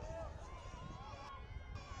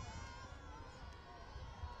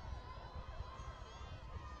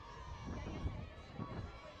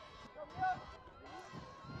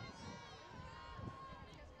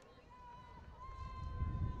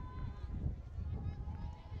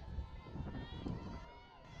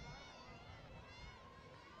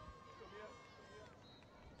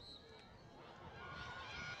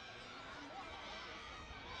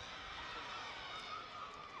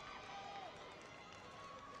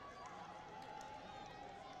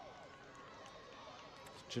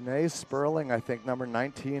 Janae Sperling, I think, number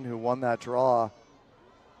 19, who won that draw.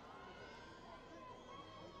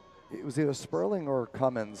 It was either Sperling or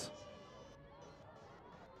Cummins.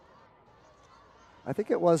 I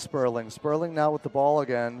think it was Sperling. Sperling now with the ball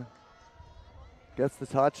again. Gets the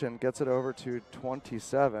touch and gets it over to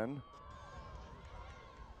 27.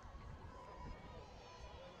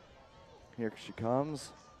 Here she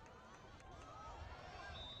comes.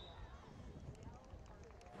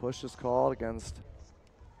 Push is called against.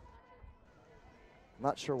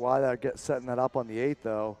 Not sure why that gets setting that up on the 8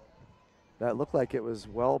 though. That looked like it was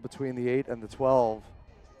well between the 8 and the 12.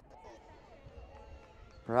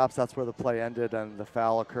 Perhaps that's where the play ended and the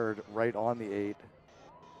foul occurred right on the 8.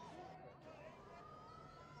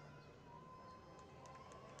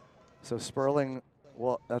 So Sperling,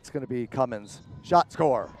 well, that's going to be Cummins. Shot,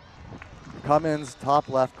 score. Cummins, top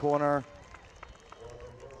left corner.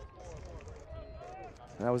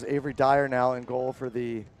 And that was Avery Dyer now in goal for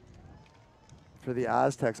the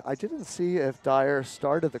Aztecs. I didn't see if Dyer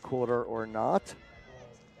started the quarter or not.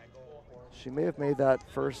 She may have made that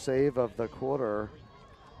first save of the quarter.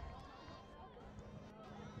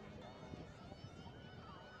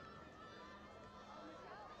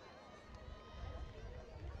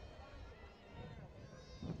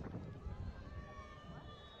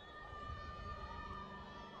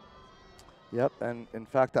 Yep, and in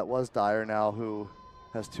fact, that was Dyer now, who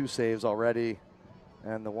has 2 saves already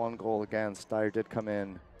and the 1 goal against. Dyer did come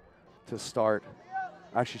in to start.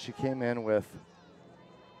 Actually, she came in with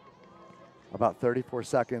about 34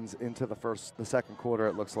 seconds into the second quarter,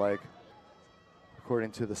 it looks like,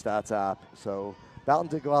 according to the stats app. So Boughton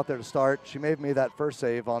did go out there to start. She may have made that first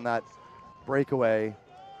save on that breakaway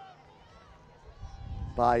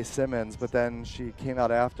by Simmons, but then she came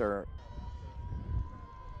out after.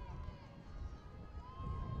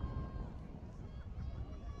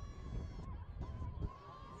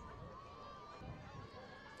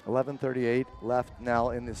 .38 left now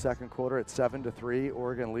in the second quarter. It's 7-3,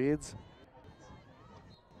 Oregon leads.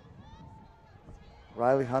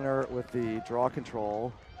 Riley Hunter with the draw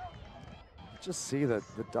control. Just see that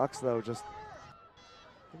the Ducks, though, just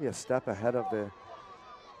maybe a step ahead of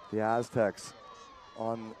the Aztecs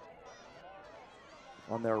on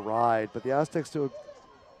their ride. But the Aztecs do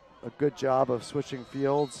a good job of switching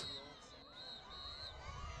fields.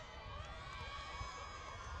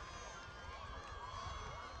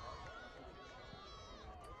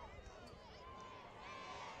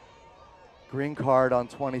 Green card on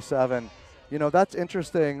 27. You know, that's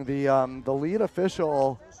interesting. The lead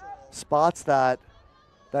official spots that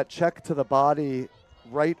check to the body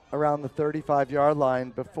right around the 35-yard line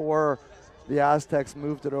before the Aztecs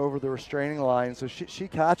moved it over the restraining line. So she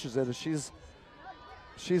catches it as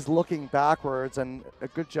she's looking backwards, and a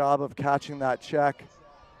good job of catching that check.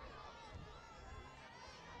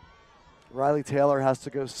 Riley Taylor has to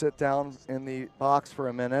go sit down in the box for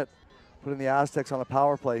a minute, putting the Aztecs on a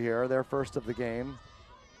power play here, their first of the game.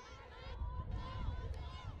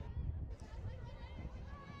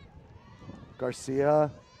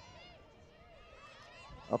 Garcia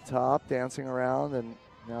up top, dancing around, and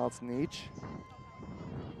now it's Nietzsche.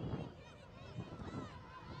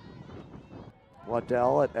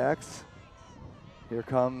 Waddell at X. Here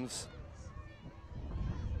comes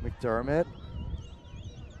McDermott.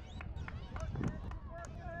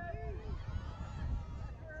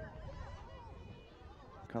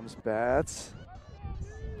 Comes Betts.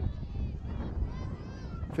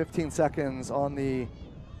 15 seconds on the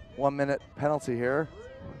 1-minute penalty here.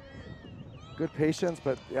 Good patience,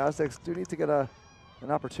 but the Aztecs do need to get an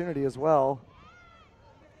opportunity as well.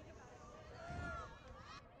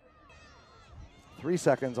 3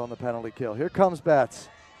 seconds on the penalty kill. Here comes Betts.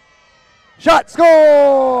 Shot, score!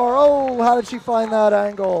 Oh, how did she find that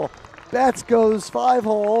angle? Betts goes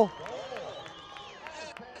 5-hole.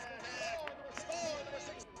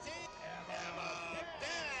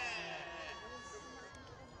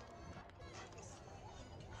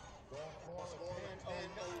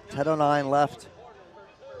 .10:09 left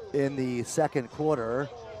in the second quarter.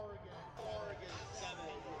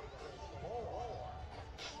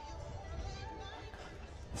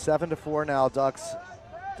 Seven to 4 now, Ducks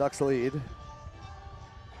lead.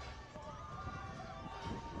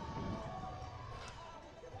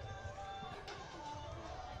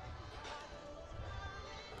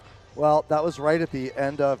 Well, that was right at the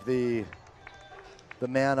end of the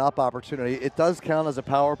man-up opportunity. It does count as a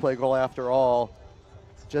power play goal after all,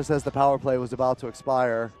 just as the power play was about to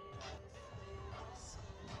expire.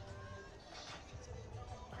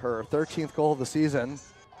 Her 13th goal of the season.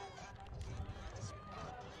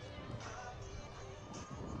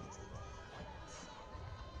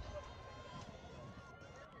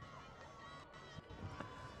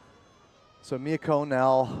 So Mia Cohn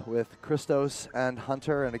now with Christos and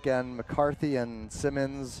Hunter, and again McCarthy and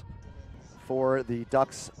Simmons for the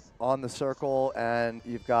Ducks on the circle, and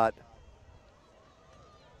you've got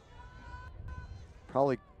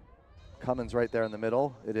probably Cummins right there in the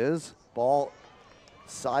middle. It is. Ball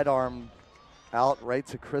sidearm out right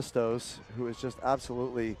to Christos, who is just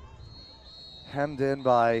absolutely hemmed in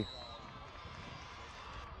by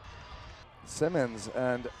Simmons,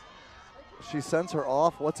 and she sends her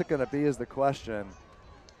off. What's it going to be is the question.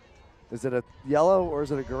 Is it a yellow or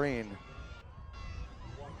is it a green?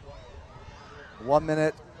 1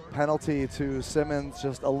 minute penalty to Simmons.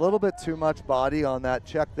 Just a little bit too much body on that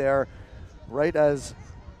check there, right as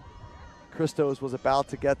Christos was about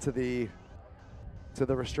to get to the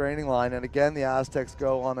restraining line. And again, the Aztecs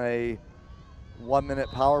go on a 1 minute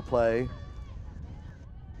power play.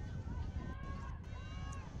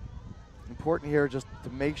 Important here just to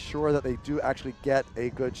make sure that they do actually get a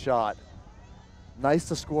good shot. Nice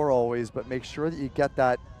to score always, but make sure that you get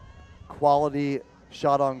that quality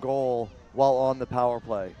shot on goal while on the power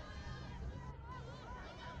play.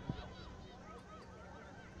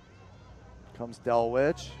 Comes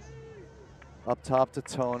Delwich. Up top to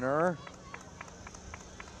Toner.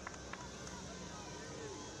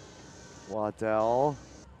 Waddell.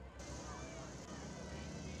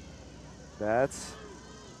 That's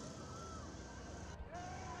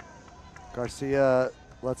Garcia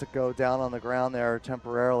lets it go down on the ground there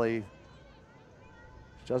temporarily.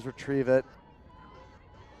 She does retrieve it.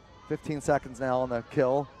 15 seconds now on the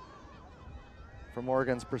kill from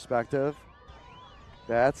Oregon's perspective.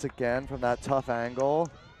 That's again from that tough angle.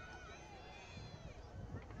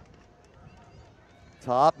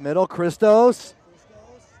 Top, middle, Christos.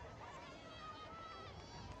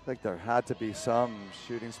 I think there had to be some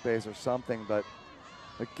shooting space or something, but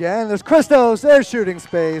again, there's Christos, there's shooting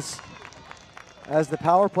space. As the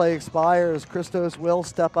power play expires, Christos will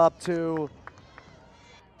step up to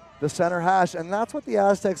the center hash, and that's what the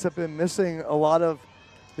Aztecs have been missing a lot of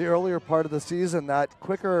the earlier part of the season, that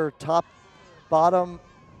quicker top, bottom,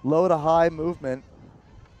 low to high movement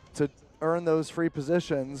to earn those free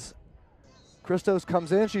positions. Christos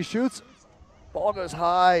comes in, she shoots, ball goes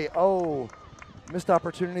high. Oh, missed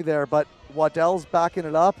opportunity there, but Waddell's backing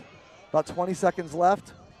it up. About 20 seconds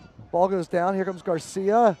left. Ball goes down, here comes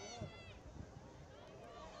Garcia.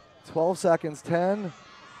 12 seconds, 10,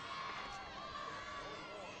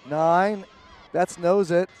 9, Betts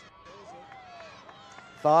knows it.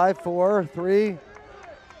 5, 4, 3.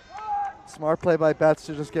 Smart play by Betts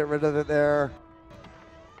to just get rid of it there.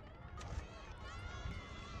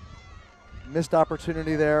 Missed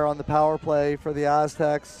opportunity there on the power play for the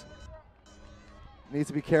Aztecs. Needs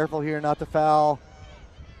to be careful here not to foul.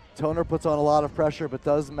 Toner puts on a lot of pressure but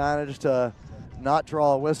does manage to not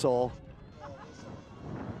draw a whistle.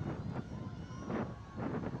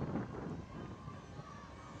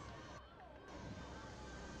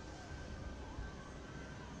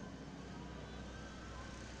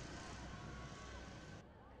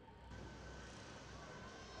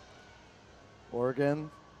 Oregon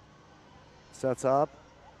sets up.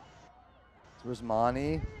 It's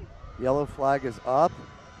Rizmani. Yellow flag is up.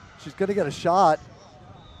 She's going to get a shot.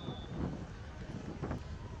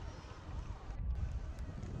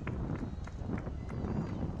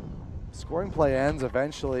 Scoring play ends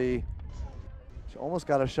eventually. She almost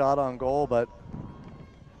got a shot on goal, but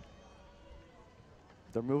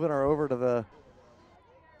they're moving her over to the,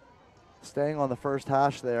 staying on the first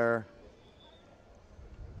hash there.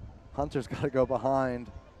 Hunter's got to go behind.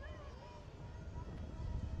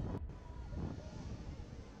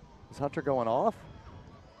 Is Hunter going off?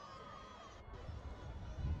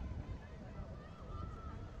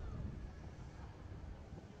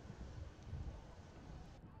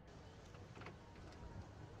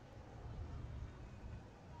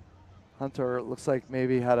 Hunter looks like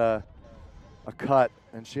maybe had a cut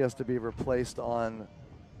and she has to be replaced on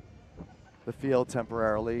the field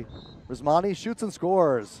temporarily. Rizmani shoots and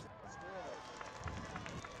scores.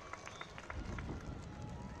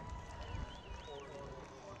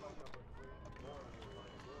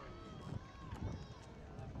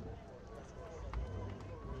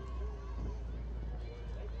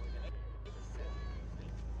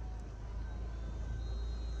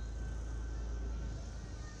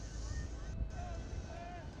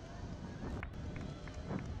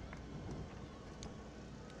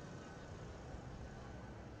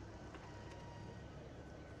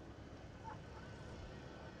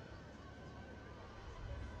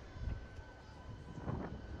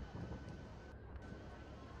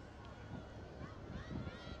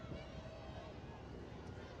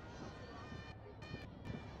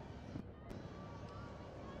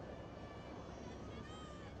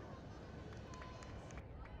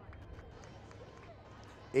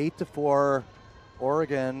 Eight to 4,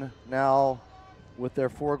 Oregon now with their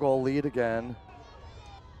 4-goal lead again,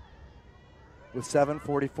 with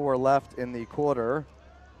 7:44 left in the quarter.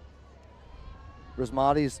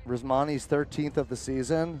 Rizmani's 13th of the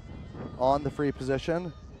season on the free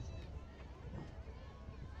position.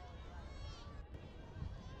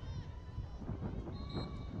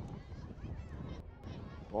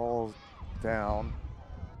 Ball down.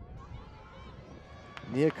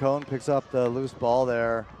 Nia Cohn picks up the loose ball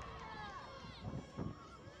there.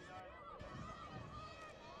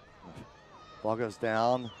 Ball goes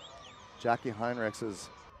down. Jackie Heinrichs is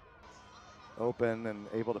open and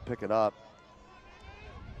able to pick it up.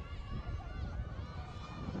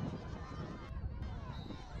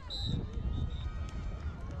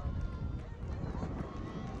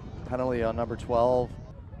 Penalty on number 12,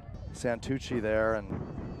 Santucci there, and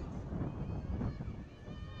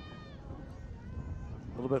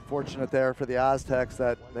a little bit fortunate there for the Aztecs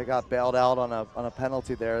that they got bailed out on a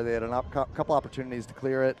penalty there. They had a couple opportunities to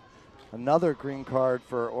clear it. Another green card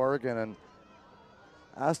for Oregon, and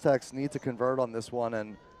Aztecs need to convert on this one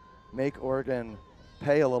and make Oregon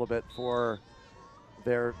pay a little bit for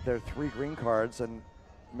their 3 green cards. And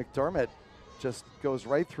McDermott just goes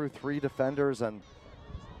right through 3 defenders and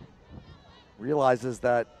realizes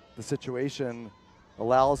that the situation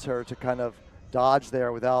allows her to kind of dodge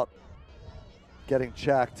there without getting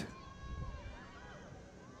checked.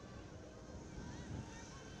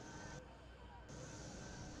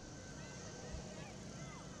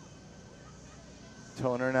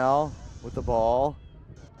 Toner now with the ball.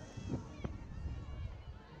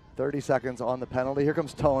 30 seconds on the penalty. Here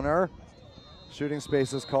comes Toner. Shooting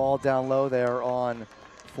space is called down low there on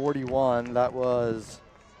 41. That was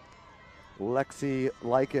Lexi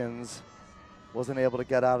Likens. Wasn't able to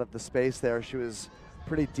get out of the space there. She was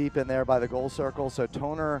pretty deep in there by the goal circle. So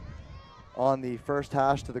Toner on the first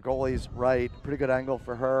hash to the goalie's right. Pretty good angle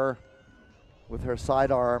for her with her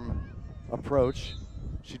sidearm approach.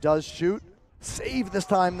 She does shoot. Save this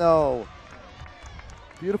time though.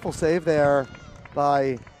 Beautiful save there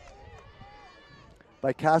by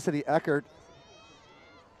Cassidy Eckert.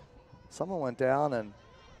 Someone went down and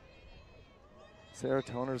Sarah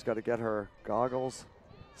Toner's got to get her goggles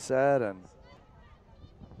set, and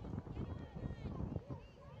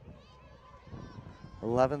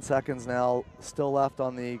 .11 seconds now still left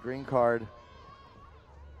on the green card.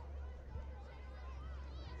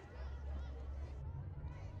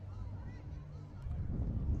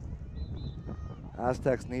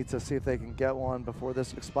 Aztecs need to see if they can get one before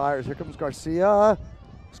this expires. Here comes Garcia.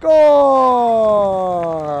 Score!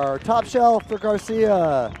 Top shelf for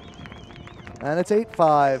Garcia. And it's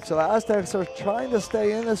 8-5. So the Aztecs are trying to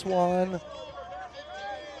stay in this one.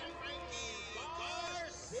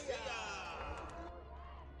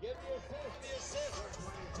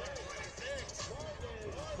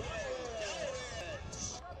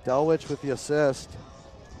 Delwich with the assist.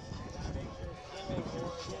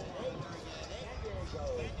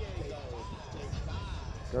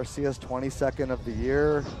 Garcia's 22nd of the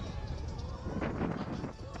year.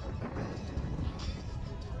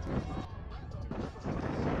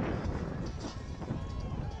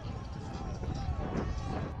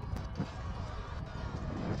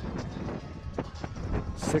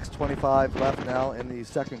 .625 left now in the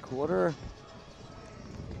second quarter.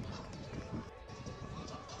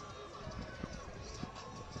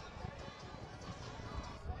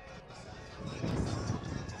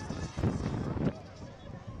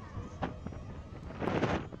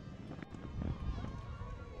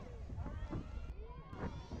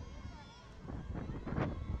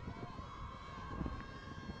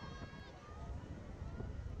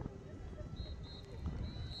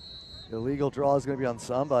 Illegal draw is going to be on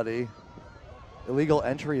somebody. Illegal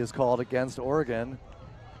entry is called against Oregon.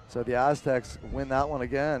 So the Aztecs win that one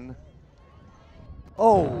again.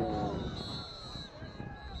 Oh!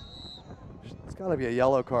 There's got to be a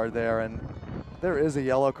yellow card there, and there is a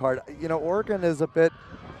yellow card. You know, Oregon is a bit,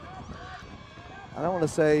 I don't want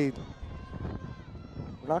to say,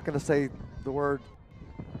 I'm not going to say the word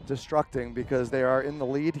destructing because they are in the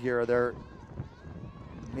lead here. They're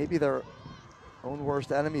maybe their own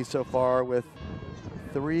worst enemy so far with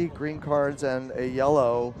 3 green cards and a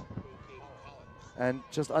yellow, and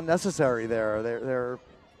just unnecessary there.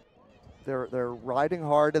 They're riding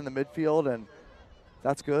hard in the midfield, and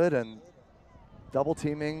that's good. And double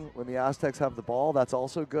teaming when the Aztecs have the ball, that's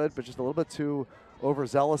also good, but just a little bit too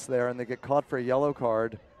overzealous there, and they get caught for a yellow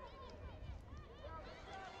card.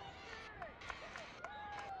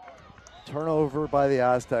 Turnover by the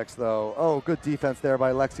Aztecs though. Oh, good defense there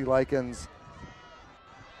by Lexi Likens.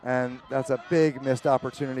 And that's a big missed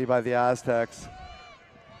opportunity by the Aztecs.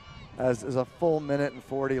 As is a full minute and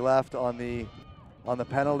 40 left on the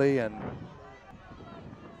penalty, and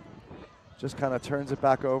just kind of turns it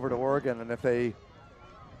back over to Oregon. And if they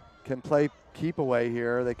can play keep away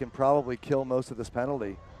here, they can probably kill most of this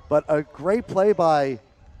penalty. But a great play by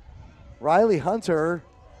Riley Hunter.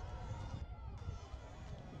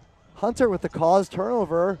 Hunter with the caused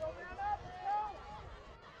turnover.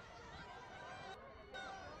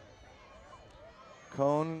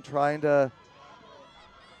 Cone trying to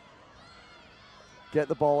get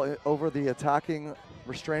the ball over the attacking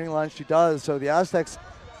restraining line. She does. So the Aztecs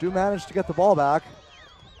do manage to get the ball back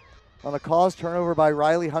on a caused turnover by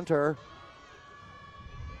Riley Hunter.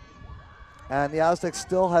 And the Aztecs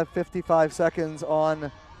still have 55 seconds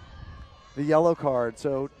on the yellow card.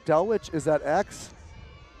 So Delwich is at X.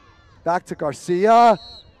 Back to Garcia.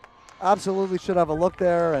 Absolutely should have a look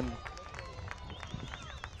there, and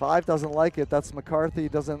 5 doesn't like it. That's McCarthy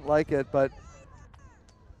doesn't like it, but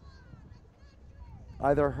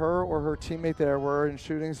either her or her teammate there were in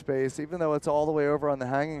shooting space, even though it's all the way over on the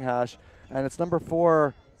hanging hash. And it's number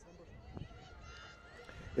 4.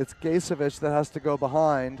 It's Gasevich that has to go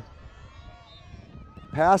behind.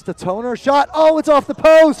 Pass to Toner, shot, oh, it's off the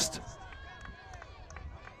post!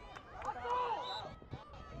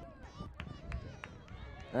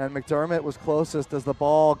 And McDermott was closest as the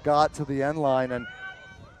ball got to the end line, and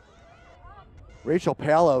Rachel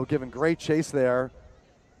Palo giving great chase there.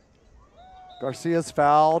 Garcia's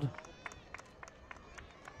fouled.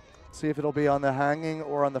 See if it'll be on the hanging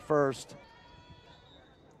or on the first.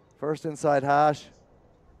 First inside hash.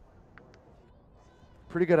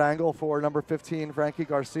 Pretty good angle for number 15, Frankie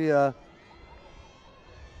Garcia.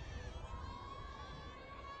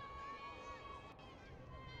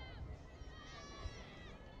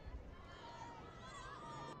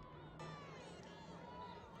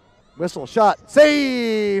 Whistle, shot,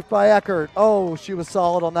 save by Eckert. Oh, she was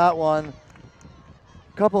solid on that one.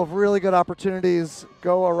 A couple of really good opportunities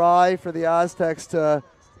go awry for the Aztecs to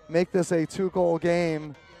make this a 2-goal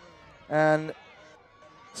game. And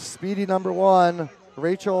speedy number 1,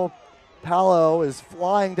 Rachel Palo, is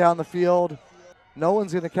flying down the field. No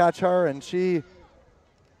one's going to catch her, and she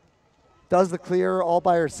does the clear all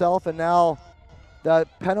by herself. And now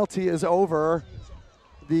that penalty is over.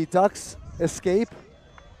 The Ducks escape.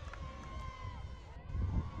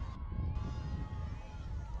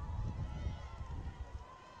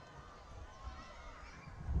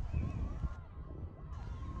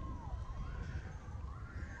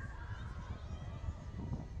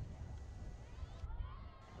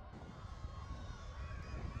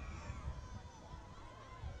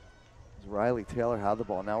 Riley Taylor had the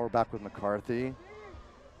ball. Now we're back with McCarthy.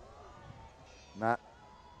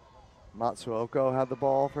 Matsuoko had the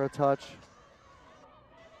ball for a touch.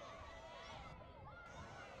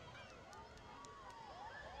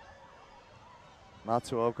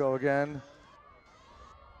 Matsuoko again.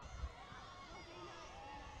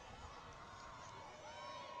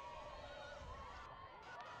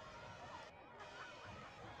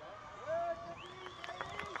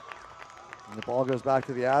 And the ball goes back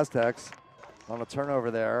to the Aztecs on a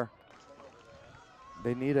turnover there.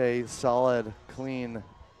 They need a solid, clean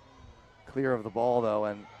clear of the ball, though,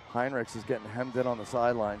 and Heinrichs is getting hemmed in on the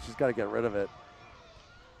sideline. She's got to get rid of it.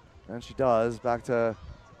 And she does. Back to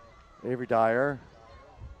Avery Dyer.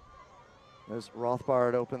 There's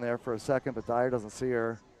Rothbard open there for a second, but Dyer doesn't see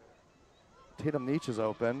her. Tatum Neach is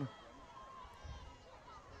open.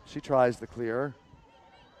 She tries the clear.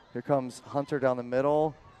 Here comes Hunter down the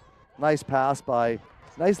middle. Nice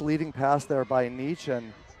leading pass there by Neach,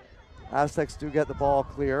 and Aztecs do get the ball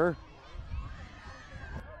clear.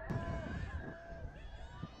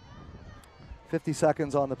 50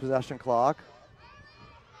 seconds on the possession clock.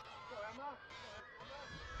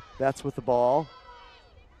 Betts with the ball.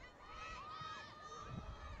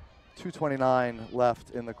 2:29 left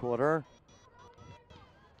in the quarter.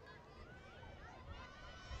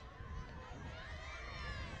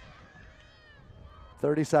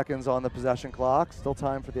 .30 seconds on the possession clock. Still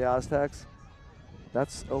time for the Aztecs.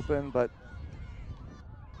 That's open, but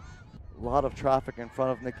a lot of traffic in front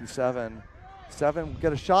of Nikki Seven. Seven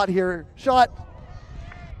get a shot here. Shot!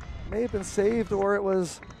 May have been saved, or it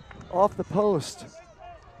was off the post.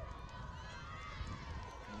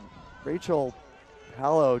 Rachel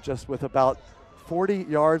Hallow just with about 40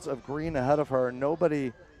 yards of green ahead of her.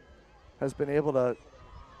 Nobody has been able to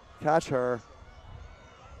catch her.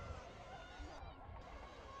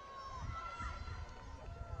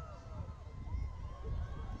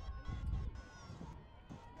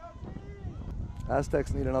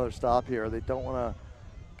 Aztecs need another stop here. They don't want to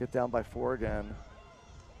get down by 4 again.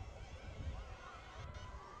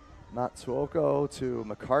 Matsuoko to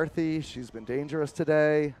McCarthy. She's been dangerous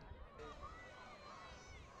today.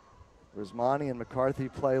 Rizmani and McCarthy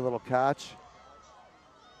play a little catch.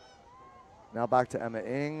 Now back to Emma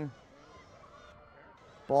Ing.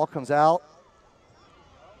 Ball comes out.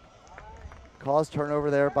 Caused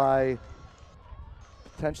turnover there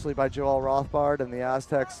potentially by Joelle Rothbard, and the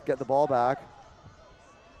Aztecs get the ball back.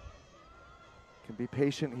 Can be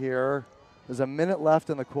patient here. There's a minute left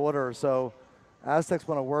in the quarter, so Aztecs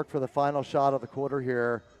want to work for the final shot of the quarter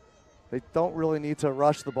here. They don't really need to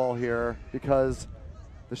rush the ball here because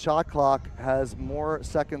the shot clock has more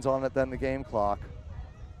seconds on it than the game clock.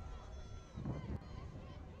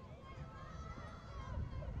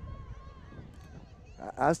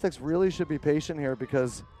 Aztecs really should be patient here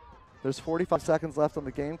because there's 45 seconds left on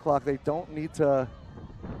the game clock. They don't need to.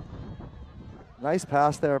 Nice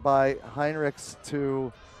pass there by Heinrichs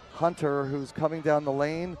to Hunter, who's coming down the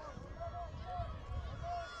lane.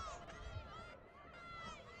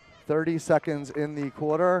 30 seconds in the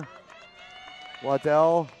quarter.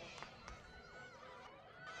 Waddell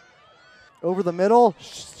over the middle,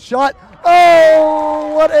 shot.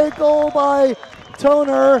 Oh, what a goal by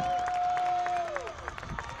Toner.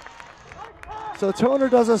 So Toner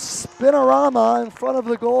does a spinorama in front of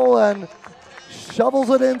the goal and shovels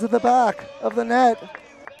it into the back of the net.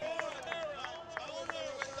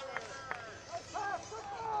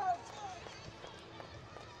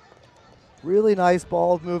 Really nice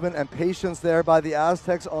ball movement and patience there by the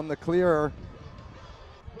Aztecs on the clear.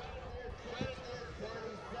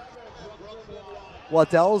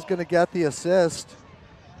 Waddell's going to get the assist.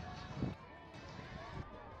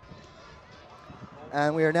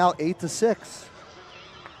 And we are now 8-6.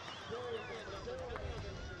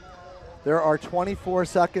 There are 24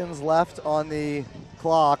 seconds left on the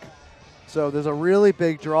clock. So there's a really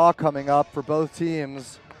big draw coming up for both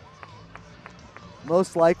teams.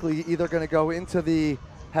 Most likely either going to go into the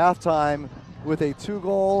halftime with a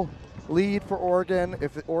 2-goal lead for Oregon.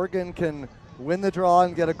 If Oregon can win the draw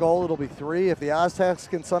and get a goal, it'll be 3. If the Aztecs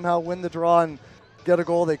can somehow win the draw and get a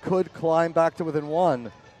goal, they could climb back to within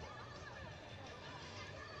 1.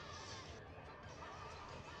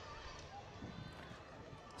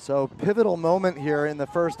 So pivotal moment here in the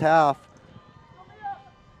first half.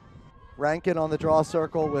 Rankin on the draw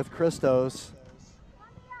circle with Christos.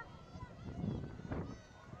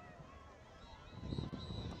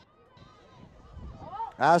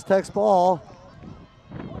 Aztecs ball.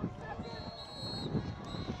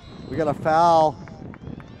 We got a foul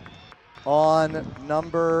on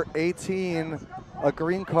number 18. A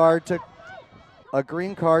green card to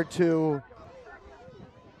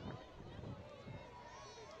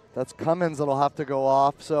that's Cummins that'll have to go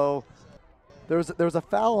off. So there's a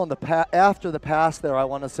foul on the after the pass there, I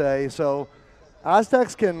want to say. So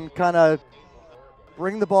Aztecs can kind of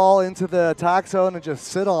bring the ball into the attack zone and just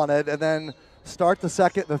sit on it, and then start the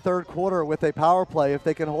third quarter with a power play if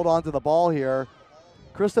they can hold on to the ball here.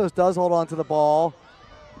 Christos does hold on to the ball.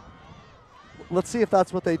 Let's see if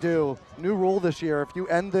that's what they do. New rule this year: if you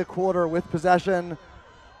end the quarter with possession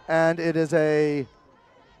and it is a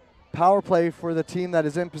power play for the team that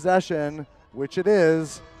is in possession, which it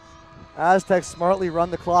is, Aztecs smartly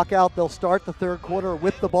run the clock out. They'll start the third quarter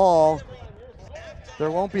with the ball.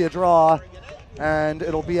 There won't be a draw, and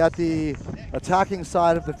it'll be at the attacking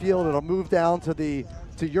side of the field. It'll move down to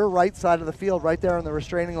your right side of the field, right there on the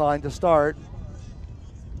restraining line to start.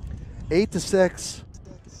 8-6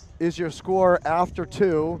 is your score after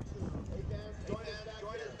 2.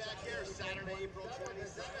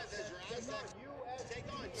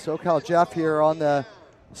 SoCal Jeff here on the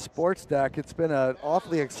sports deck. It's been an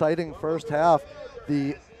awfully exciting first half.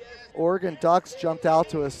 The Oregon Ducks jumped out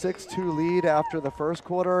to a 6-2 lead after the first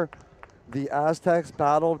quarter. The Aztecs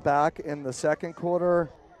battled back in the second quarter.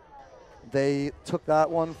 They took that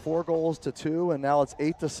one 4-2, and now it's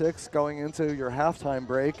 8-6 going into your halftime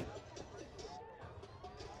break.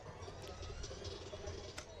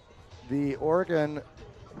 The Oregon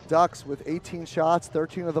Ducks with 18 shots,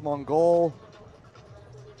 13 of them on goal.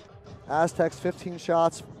 Aztecs 15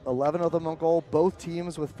 shots, 11 of them on goal. Both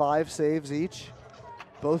teams with 5 saves each.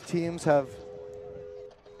 Both teams have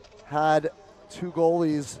had 2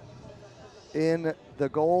 goalies in the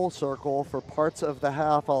goal circle for parts of the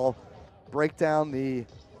half. I'll break down the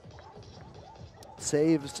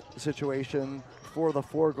saves situation for the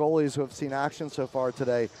 4 goalies who have seen action so far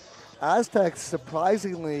today. Aztecs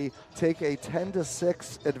surprisingly take a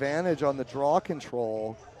 10-6 advantage on the draw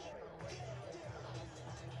control.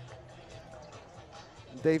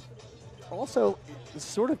 They've also,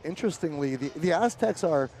 sort of interestingly, the Aztecs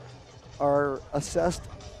are assessed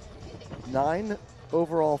 9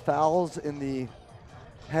 overall fouls in the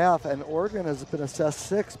half, and Oregon has been assessed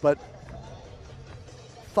 6, but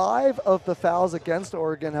 5 of the fouls against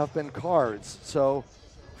Oregon have been cards. So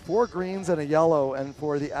 4 greens and a yellow, and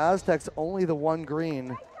for the Aztecs, only the 1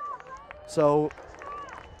 green. So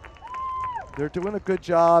they're doing a good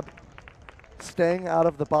job staying out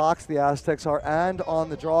of the box, the Aztecs are, and on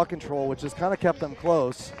the draw control, which has kind of kept them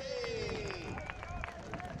close.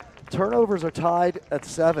 Turnovers are tied at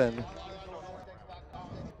 7.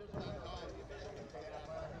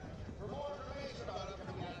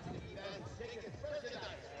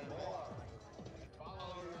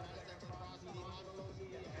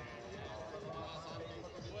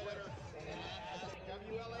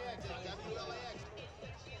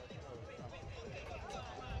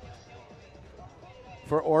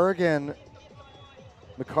 For Oregon,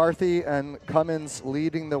 McCarthy and Cummins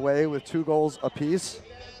leading the way with 2 goals apiece.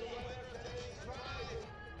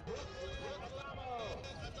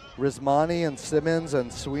 Rizmani and Simmons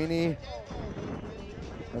and Sweeney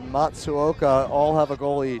and Matsuoka all have a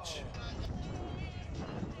goal each.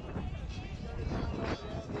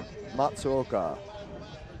 Matsuoka.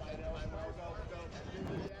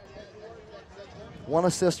 1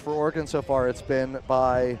 assist for Oregon so far. It's been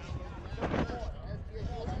by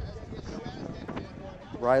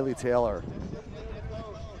Riley Taylor.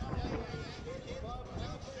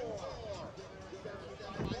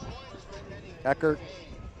 Eckert,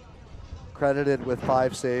 credited with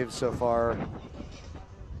 5 saves so far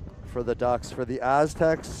for the Ducks. For the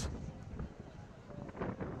Aztecs,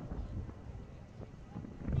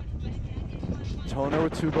 Toner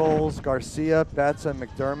with 2 goals, Garcia, Betts, and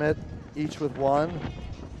McDermott each with 1.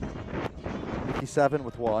 Nikki 7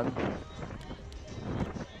 with 1.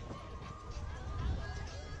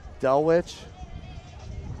 Delwich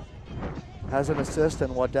has an assist,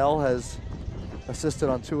 and Waddell has assisted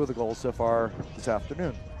on 2 of the goals so far this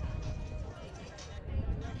afternoon.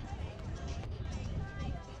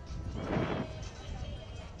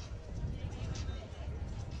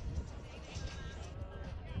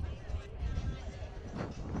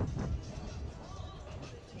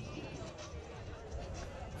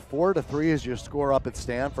 Four to 3 is your score up at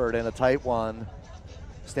Stanford, in a tight one.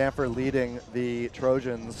 Stanford leading the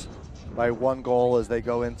Trojans by 1 goal as they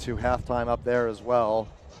go into halftime up there as well.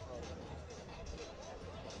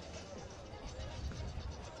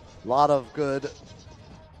 A lot of good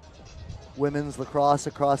women's lacrosse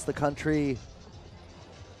across the country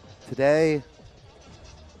today.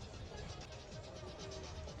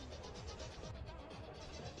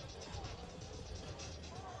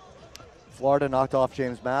 Florida knocked off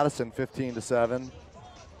James Madison 15-7.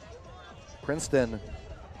 Princeton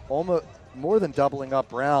almost more than doubling up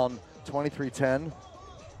Brown 23-10.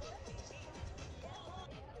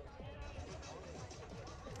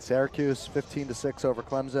 Syracuse 15-6 over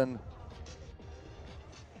Clemson.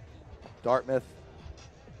 Dartmouth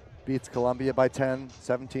beats Columbia by 10,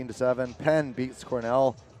 17-7. Penn beats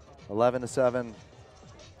Cornell 11-7.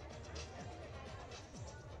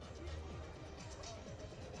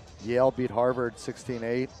 Yale beat Harvard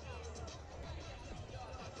 16-8.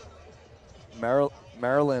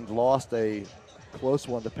 Maryland lost a close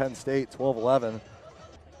one to Penn State 12-11.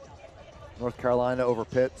 North Carolina over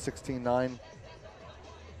Pitt 16-9.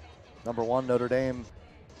 Number 1 Notre Dame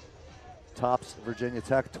tops Virginia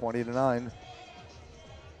Tech 20-9.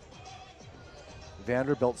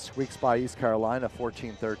 Vanderbilt squeaks by East Carolina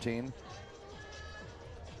 14-13.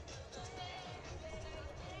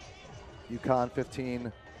 UConn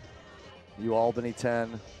 15. UAlbany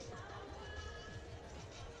 10.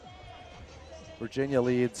 Virginia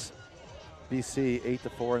leads BC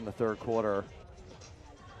 8-4 in the 3rd quarter.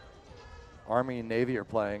 Army and Navy are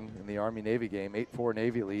playing in the Army-Navy game. 8-4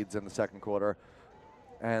 Navy leads in the 2nd quarter.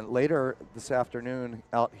 And later this afternoon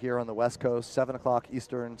out here on the West Coast, 7 o'clock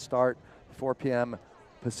Eastern start, 4 p.m.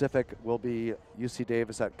 Pacific will be UC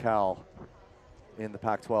Davis at Cal in the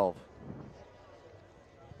Pac-12.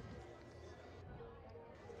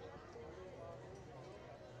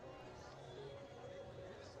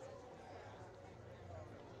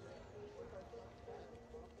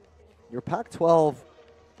 Your Pac-12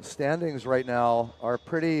 standings right now are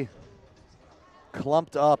pretty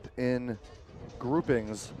clumped up in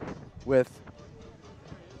groupings, with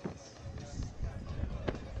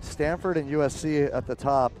Stanford and USC at the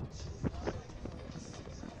top.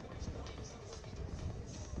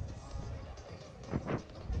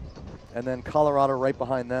 And then Colorado right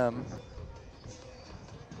behind them.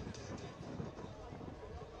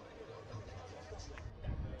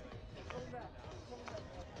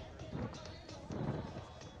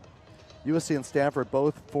 USC and Stanford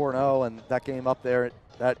both 4-0, and that game up there,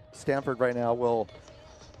 that Stanford right now will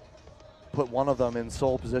put one of them in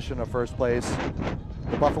sole position of first place.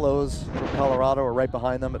 The Buffaloes from Colorado are right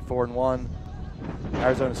behind them at 4-1.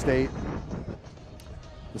 Arizona State,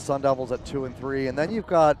 the Sun Devils at 2-3, and then you've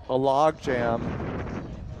got a logjam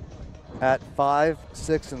at 5,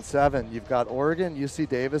 6, and 7. You've got Oregon, UC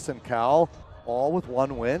Davis, and Cal, all with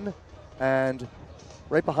 1 win, and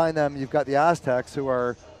right behind them you've got the Aztecs, who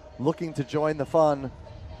are looking to join the fun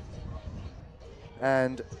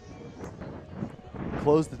and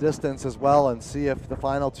close the distance as well, and see if the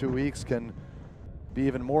final 2 weeks can be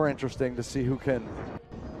even more interesting to see who can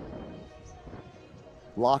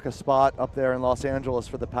lock a spot up there in Los Angeles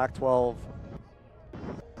for the Pac-12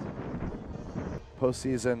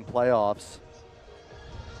 postseason playoffs.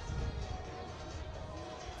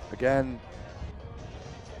 Again,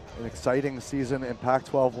 an exciting season in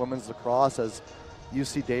Pac-12 women's lacrosse as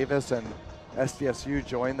UC Davis and SDSU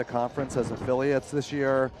joined the conference as affiliates this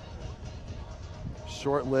year.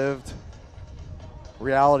 Short-lived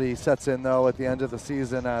reality sets in, though, at the end of the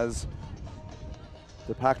season as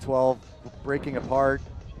the Pac-12 breaking apart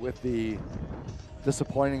with the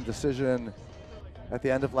disappointing decision at the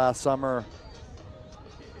end of last summer,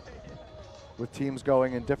 with teams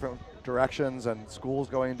going in different directions and schools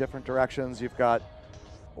going in different directions. You've got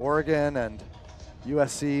Oregon and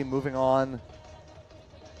USC moving on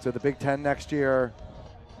to the Big Ten next year.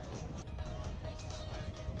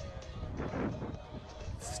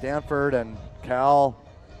 Stanford and Cal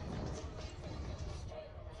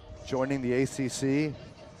joining the ACC.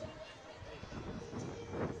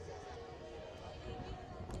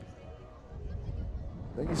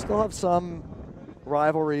 Then you still have some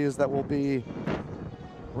rivalries that will be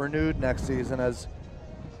renewed next season as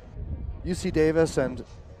UC Davis and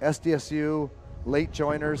SDSU, late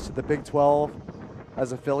joiners to the Big 12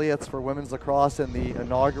 as affiliates for women's lacrosse in the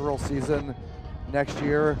inaugural season next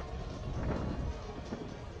year.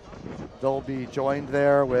 They'll be joined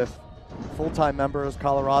there with full-time members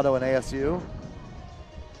Colorado and ASU,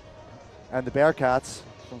 and the Bearcats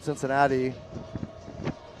from Cincinnati,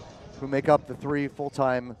 who make up the 3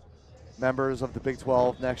 full-time members of the Big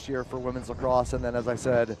 12 next year for women's lacrosse. And then, as I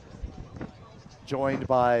said, joined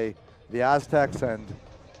by the Aztecs and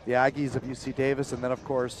the Aggies of UC Davis, and then of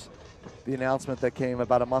course the announcement that came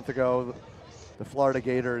about a month ago, the Florida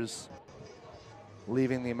Gators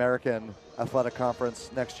leaving the American Athletic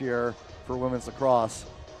Conference next year for women's lacrosse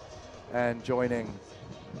and joining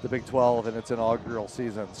the Big 12 in its inaugural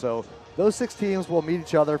season. So those 6 teams will meet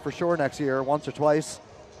each other for sure next year, once or twice,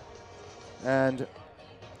 and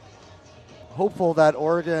hopeful that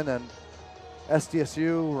Oregon and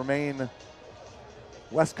SDSU remain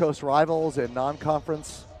West Coast rivals in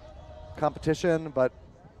non-conference competition, but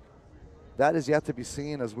that is yet to be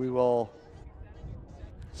seen as we will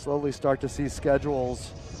slowly start to see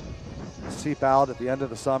schedules seep out at the end of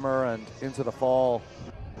the summer and into the fall,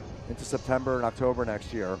 into September and October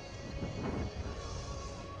next year.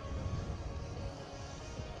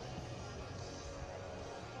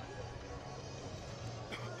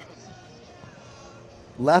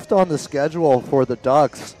 Left on the schedule for the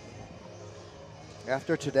Ducks,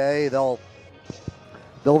 after today, they'll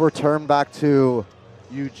return back to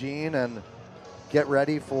Eugene and get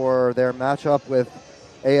ready for their matchup with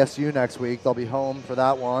ASU next week. They'll be home for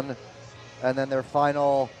that one. And then their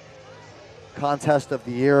final contest of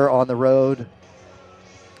the year on the road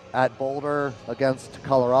at Boulder against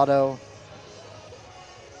Colorado.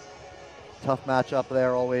 Tough matchup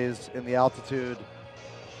there always in the altitude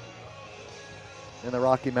in the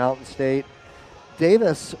Rocky Mountain State.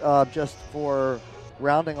 Davis, just for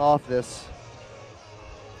rounding off this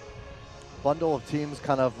bundle of teams,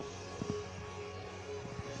 kind of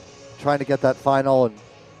trying to get that final and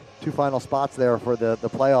 2 final spots there for the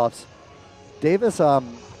playoffs. Davis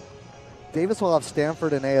will have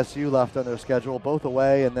Stanford and ASU left on their schedule, both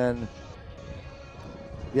away, and then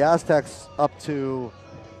the Aztecs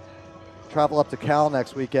travel up to Cal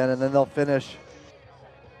next weekend, and then they'll finish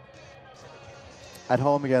at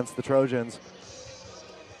home against the Trojans.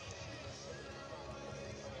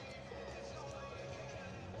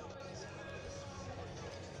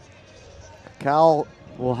 Cal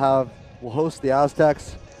will host the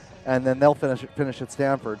Aztecs, and then they'll finish at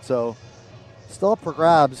Stanford. So still up for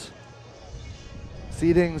grabs.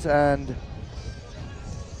 Seedings and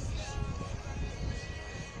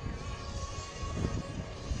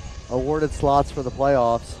awarded slots for the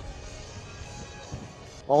playoffs.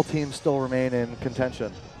 All teams still remain in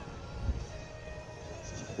contention.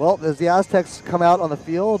 Well, as the Aztecs come out on the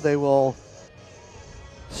field, they will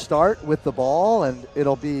start with the ball, and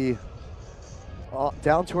it'll be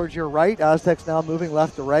down towards your right. Aztecs now moving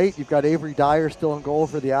left to right. You've got Avery Dyer still in goal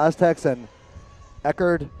for the Aztecs, and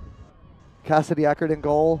Cassidy Eckert in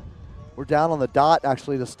goal. We're down on the dot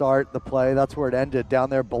actually to start the play. That's where it ended, down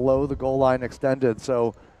there below the goal line extended.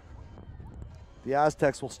 So the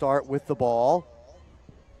Aztecs will start with the ball.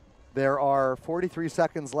 There are 43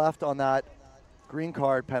 seconds left on that green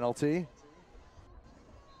card penalty.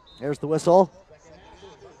 Here's the whistle.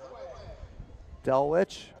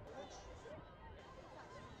 Delwich.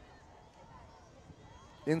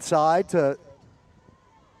 Inside to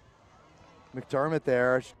McDermott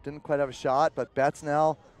there. Didn't quite have a shot, but Betts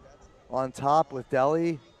now on top with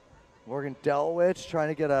Deli. Morgan Delwich trying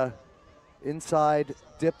to get a inside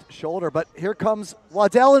dipped shoulder, but here comes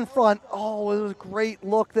Waddell in front. Oh, it was a great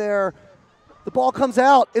look there. The ball comes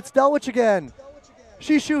out. It's Delwich again.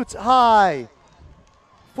 She shoots high.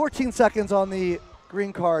 14 seconds on the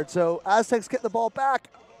green card, so Aztecs get the ball back.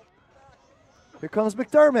 Here comes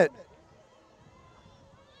McDermott.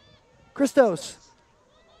 Christos.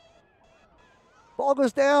 Ball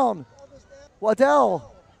goes down.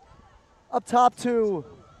 Waddell up top to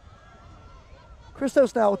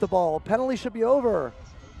Christos now with the ball. Penalty should be over.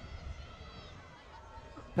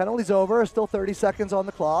 Penalty's over. Still 30 seconds on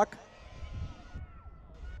the clock.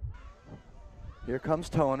 Here comes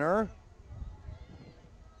Toner.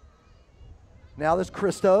 Now there's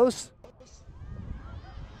Christos.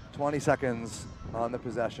 20 seconds on the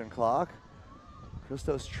possession clock.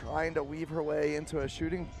 Christos trying to weave her way into a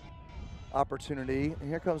shooting opportunity. And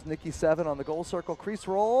here comes Nikki 7 on the goal circle, crease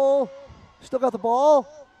roll. Still got the ball.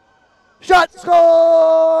 Shot,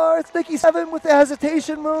 score! It's Nikki 7 with the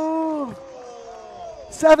hesitation move.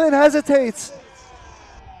 7 hesitates.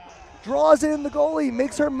 Draws in the goalie,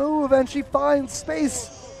 makes her move, and she finds space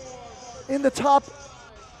in the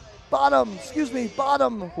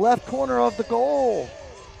bottom left corner of the goal.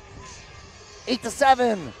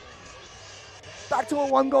 8-7. Back to a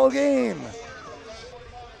 1-goal game.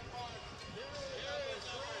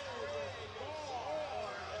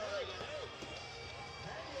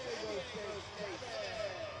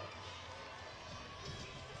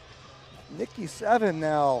 Nikki 7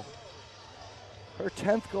 now. Her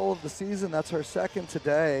 10th goal of the season. That's her second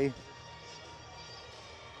today.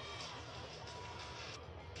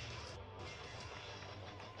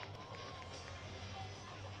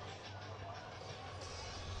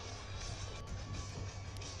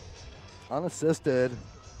 Unassisted.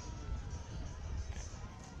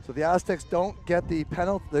 So the Aztecs don't get the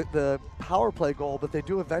penalty, the power play goal, but they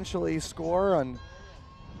do eventually score and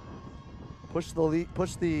push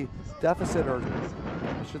the deficit, or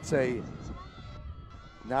I should say,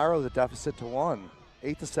 narrow the deficit to 1.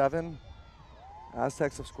 8-7.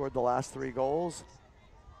 Aztecs have scored the last 3 goals.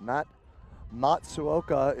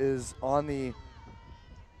 Matsuoka is on the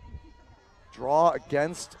draw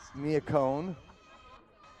against Mia Cohn.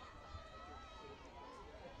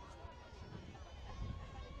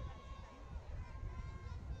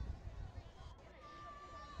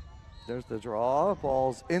 There's the draw,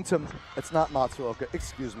 balls into, it's not Matsuoka,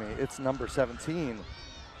 excuse me, it's number 17.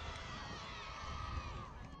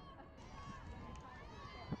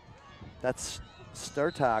 That's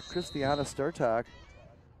Sturtak, Christiana Sturtak.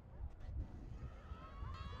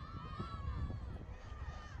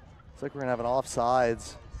 Looks like we're gonna have an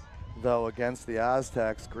offsides, though, against the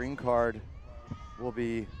Aztecs. Green card will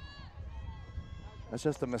be, that's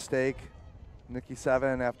just a mistake. Nikki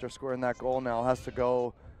 7, after scoring that goal, now has to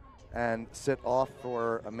go and sit off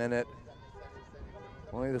for a minute.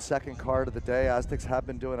 Only the second card of the day. Aztecs have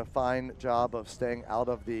been doing a fine job of staying out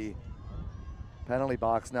of the penalty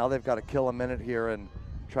box. Now they've got to kill a minute here and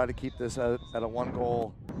try to keep this at a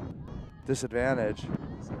 1-goal disadvantage.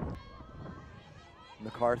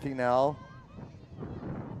 McCarthy now.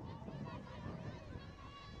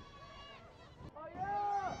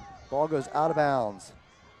 Ball goes out of bounds.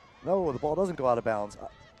 No, the ball doesn't go out of bounds.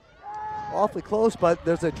 Awfully close, but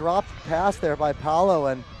there's a dropped pass there by Paolo,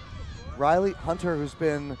 and Riley Hunter, who's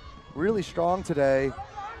been really strong today,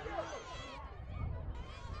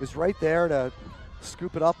 is right there to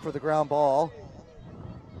scoop it up for the ground ball.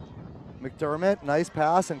 McDermott, nice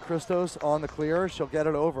pass, and Christos on the clear. She'll get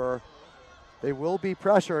it over. They will be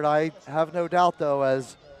pressured, I have no doubt, though,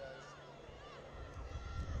 as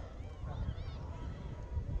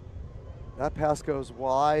that pass goes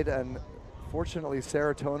wide, and fortunately,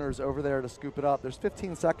 Sarah Toner's over there to scoop it up. There's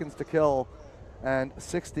 15 seconds to kill, and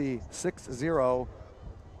 6-0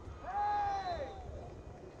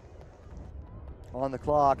 on the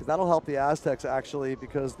clock. That'll help the Aztecs, actually,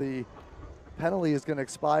 because the penalty is going to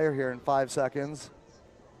expire here in 5 seconds.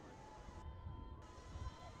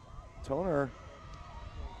 Toner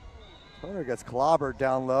gets clobbered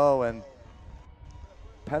down low, and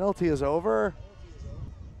penalty is over.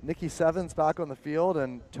 Nikki 7's back on the field,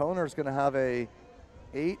 and Toner's going to have a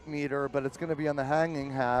 8-meter, but it's going to be on the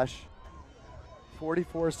hanging hash.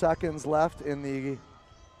 44 seconds left in the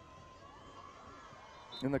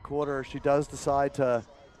quarter. She does decide to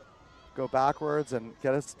go backwards and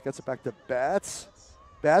gets it back to Betts.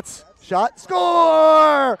 Betts, shot,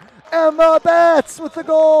 score! Emma Betts with the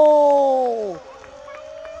goal!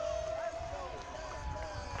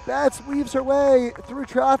 Betts weaves her way through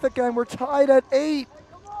traffic, and we're tied at 8.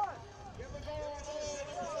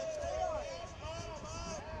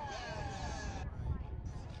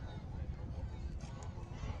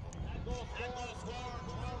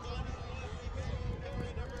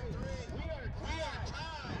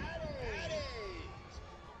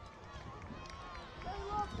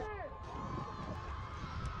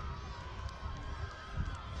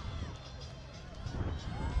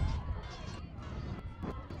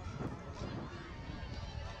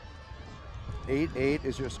 Eight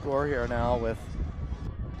is your score here now with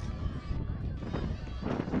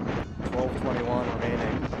 12:21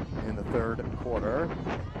 remaining in the third quarter.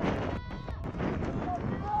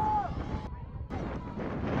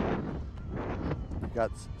 You've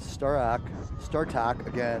got Sturtak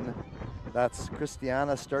again. That's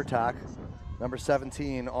Christiana Sturtak, number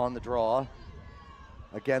 17 on the draw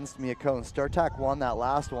against Mia Cohn. Sturtak won that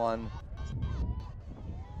last one.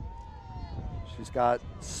 She's got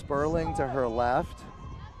Sperling to her left.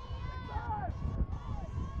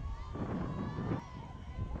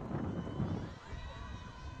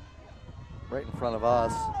 right in front of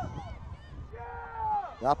us.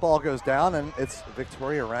 That ball goes down, and it's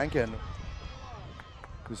Victoria Rankin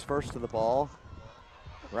who's first to the ball.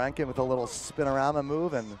 Rankin with a little spinorama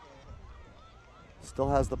move and still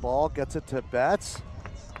has the ball, gets it to Betts.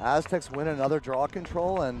 Aztecs win another draw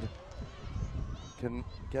control and can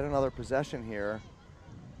get another possession here.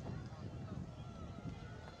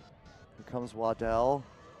 Here comes Waddell.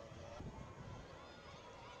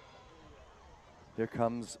 Here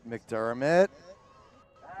comes McDermott.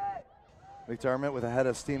 McDermott with a head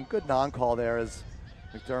of steam. Good non-call there as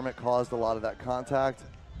McDermott caused a lot of that contact.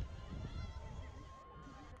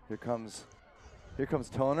 Here comes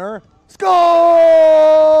Toner.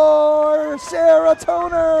 Score! Sarah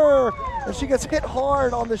Toner! And she gets hit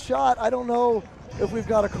hard on the shot. I don't know if we've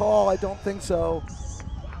got a call. I don't think so.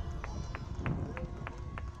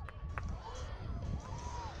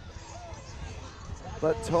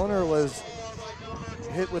 But Toner was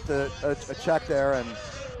hit with a check there, and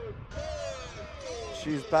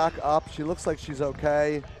she's back up. She looks like she's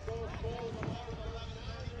okay.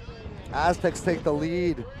 Aztecs take the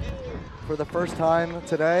lead for the first time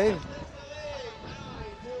today.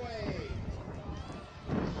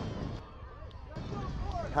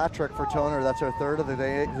 Hat trick for Toner. That's her third of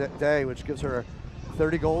the day, which gives her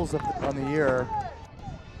 30 goals on the year.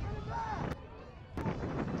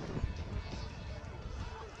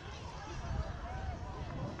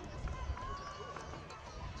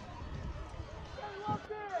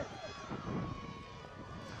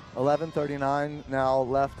 .11:39 now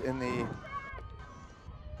left in the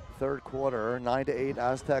third quarter. 9-8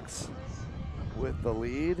 Aztecs with the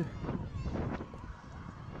lead.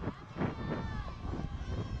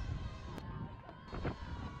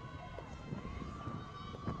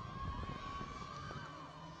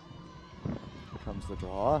 Here comes the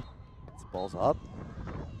draw. This ball's up.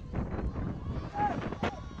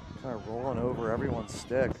 Kind of rolling over everyone's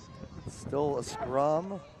stick. Still a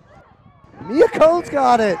scrum. Mia Coates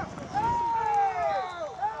got it.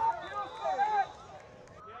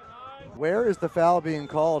 Where is the foul being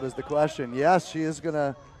called is the question. Yes, she is going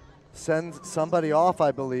to send somebody off,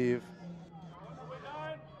 I believe.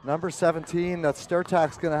 Number 17, that's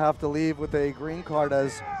Sturtak's going to have to leave with a green card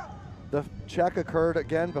as the check occurred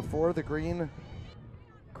again before the green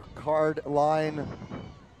card line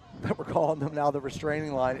that we're calling them now the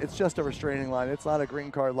restraining line. It's just a restraining line. It's not a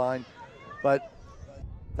green card line, but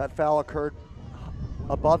that foul occurred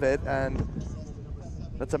above it, and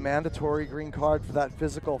that's a mandatory green card for that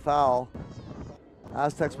physical foul.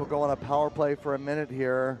 Aztecs will go on a power play for a minute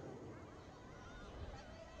here.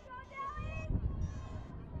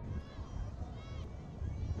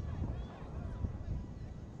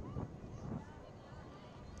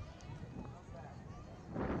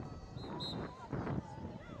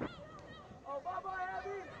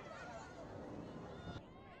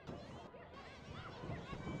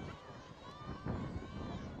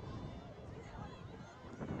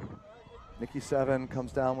 Nikki Seven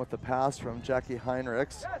comes down with the pass from Jackie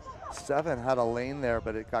Heinrichs. Seven had a lane there,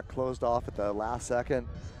 but it got closed off at the last second.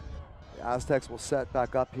 The Aztecs will set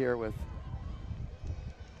back up here with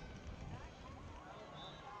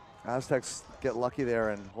Aztecs get lucky there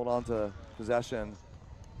and hold on to possession.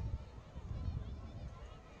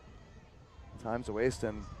 Time's a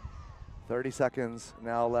wasting. 30 seconds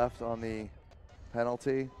now left on the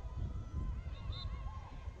penalty.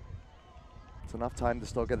 It's enough time to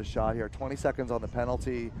still get a shot here. 20 seconds on the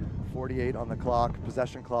penalty, 48 on the clock,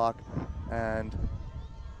 possession clock, and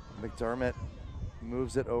McDermott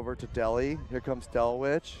moves it over to Deli. Here comes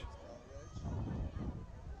Delwich.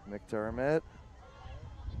 McDermott.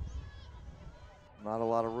 Not a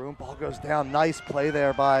lot of room. Ball goes down. Nice play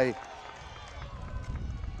there by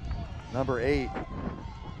number 8.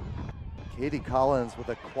 Katie Collins with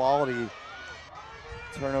a quality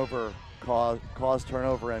turnover, cause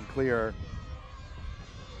turnover and clear.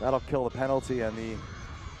 That'll kill the penalty, and the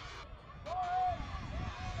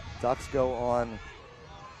Ducks go on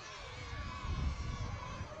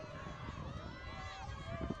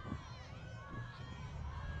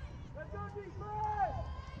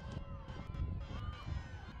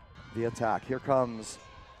the attack. Here comes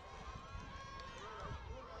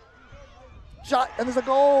shot, and there's a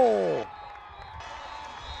goal.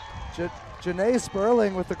 Janae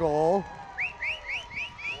Sperling with the goal.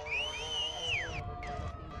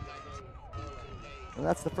 And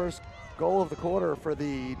that's the first goal of the quarter for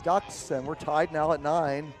the Ducks, and we're tied now at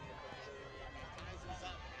 9.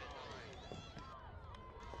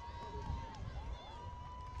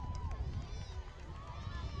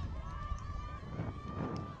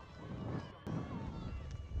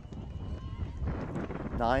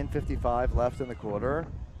 .9:55 left in the quarter.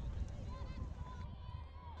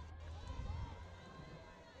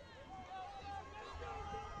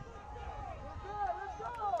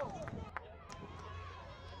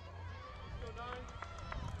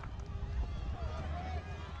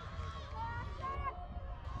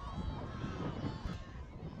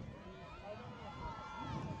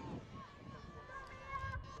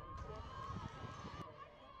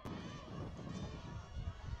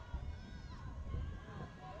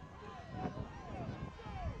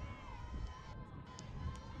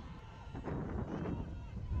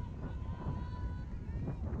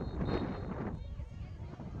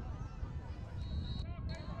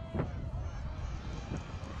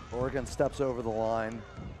 Oregon steps over the line,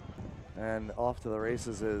 and off to the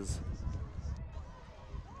races is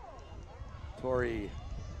Tori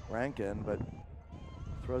Rankin, but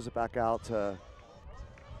throws it back out to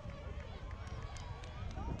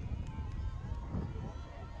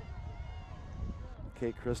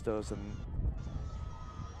Kate Christos, and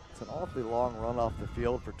it's an awfully long run off the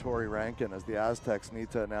field for Tori Rankin as the Aztecs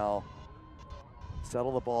need to now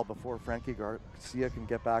settle the ball before Frankie Garcia can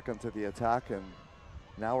get back into the attack, and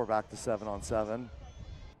now we're back to 7-on-7.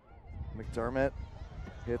 McDermott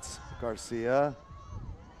hits Garcia.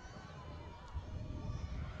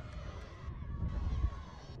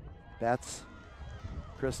 Betts,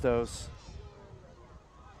 Christos.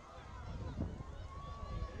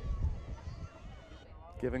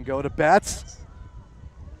 Give and go to Betts.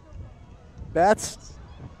 Betts.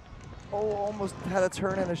 Oh, almost had a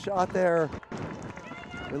turn and a shot there.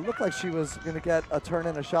 It looked like she was going to get a turn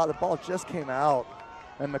and a shot. The ball just came out.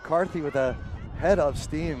 And McCarthy with a head of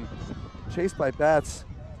steam, chased by Betts.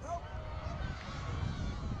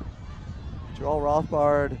 Joel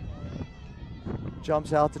Rothbard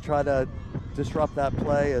jumps out to try to disrupt that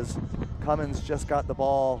play as Cummins just got the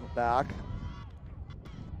ball back.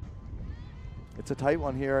 It's a tight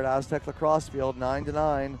one here at Aztec Lacrosse Field,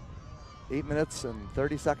 9-9. 8 minutes and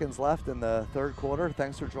 30 seconds left in the third quarter.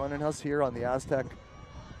 Thanks for joining us here on the Aztec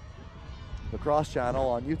Lacrosse channel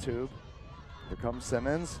on YouTube. Here comes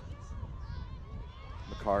Simmons.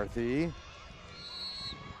 McCarthy.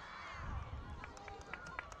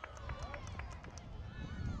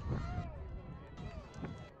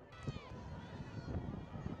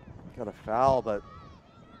 Got a foul, but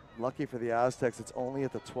lucky for the Aztecs, it's only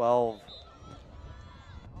at the 12.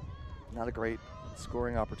 Not a great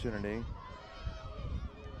scoring opportunity.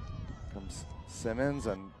 Comes Simmons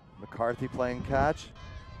and McCarthy playing catch.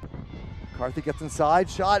 McCarthy gets inside,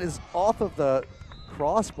 shot is off of the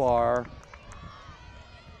crossbar.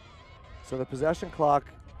 So the possession clock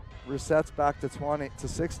resets back to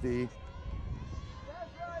 60.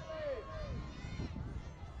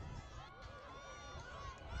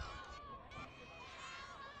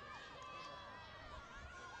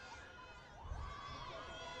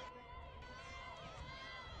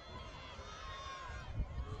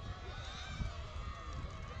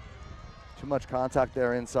 Too much contact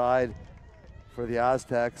there inside for the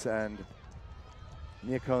Aztecs, and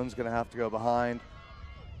Nia Cohn's gonna have to go behind.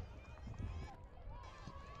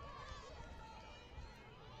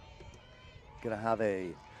 Gonna have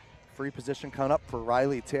a free position coming up for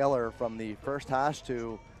Riley Taylor from the first hash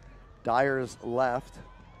to Dyer's left.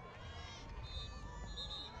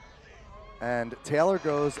 And Taylor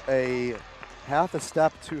goes a half a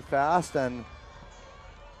step too fast, and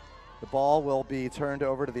the ball will be turned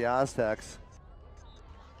over to the Aztecs.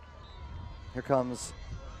 Here comes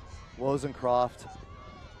Wozencroft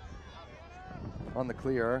on the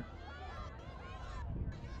clear.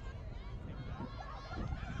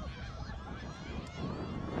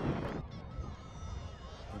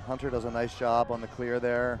 And Hunter does a nice job on the clear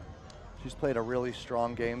there. She's played a really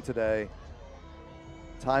strong game today.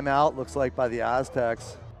 Timeout looks like by the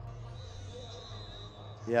Aztecs.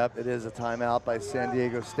 Yep, it is a timeout by San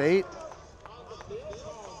Diego State.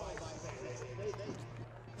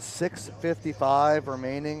 6:55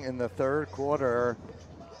 remaining in the third quarter.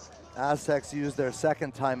 Aztecs used their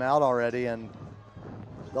second timeout already, and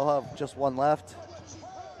they'll have just one left.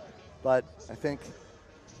 But I think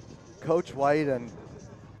Coach White and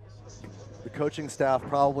the coaching staff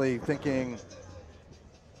probably thinking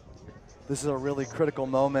this is a really critical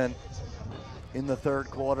moment in the third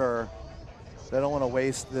quarter. They don't want to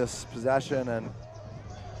waste this possession and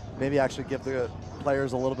maybe actually give the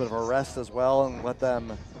players a little bit of a rest as well and let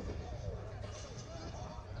them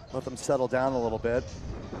settle down a little bit.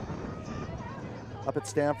 Up at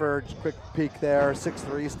Stanford, quick peek there,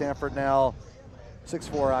 6-3 Stanford now,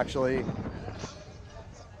 6-4 actually,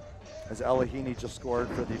 as Ella Heaney just scored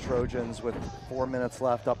for the Trojans with 4 minutes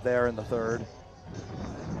left up there in the third.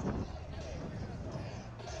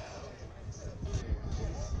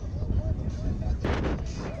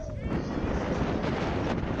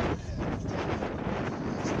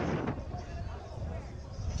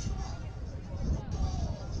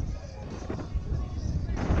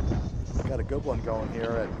 Got a good one going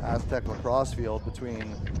here at Aztec Lacrosse Field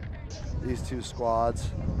between these two squads.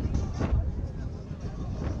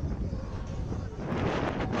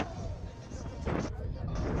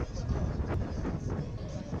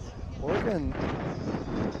 Oregon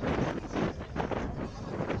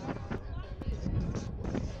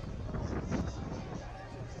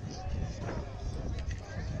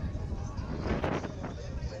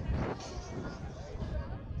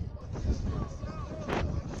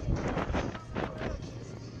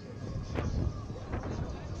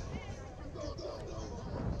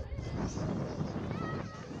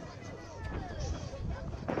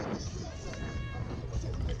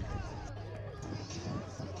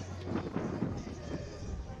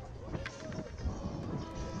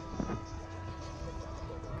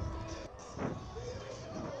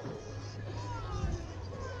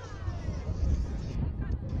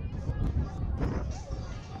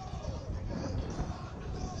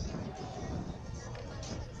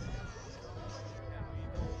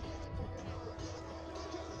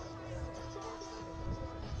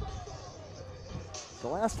The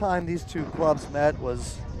last time these two clubs met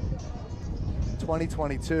was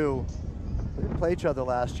 2022. They didn't play each other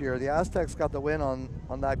last year. The Aztecs got the win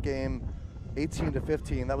on that game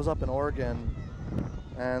 18-15. That was up in Oregon.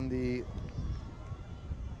 And the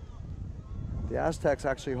Aztecs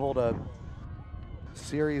actually hold a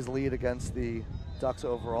series lead against the Ducks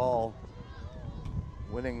overall,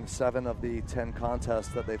 winning 7 of the 10 contests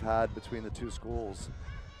that they've had between the two schools.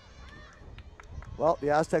 Well, the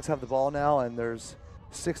Aztecs have the ball now, and there's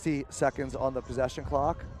 60 seconds on the possession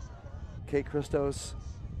clock. Kate Christos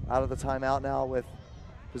out of the timeout now with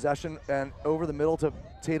possession, and over the middle to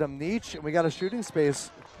Tatum Neach. And we got a shooting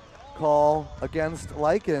space call against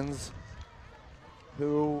Likens,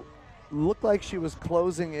 who looked like she was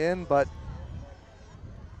closing in, but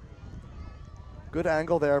good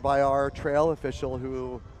angle there by our trail official,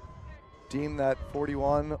 who deemed that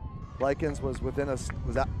 41 Likens was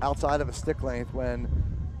outside of a stick length when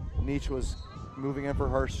Neach was moving in for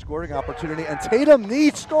her scoring opportunity. And Tatum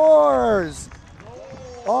Neach scores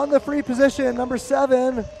on the free position, number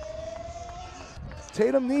 7.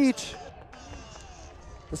 Tatum Neach,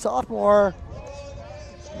 the sophomore.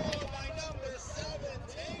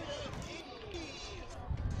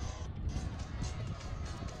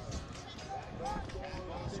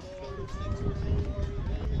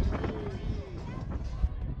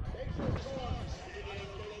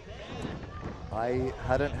 I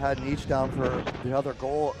hadn't had Neach down for the other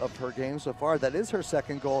goal of her game so far. That is her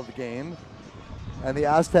second goal of the game. And the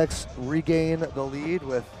Aztecs regain the lead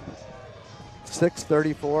with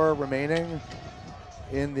 6:34 remaining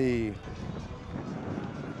in the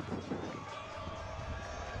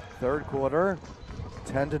third quarter.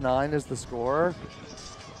 10-9 is the score.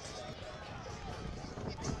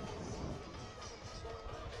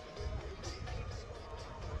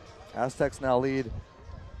 Aztecs now lead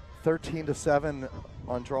 13-7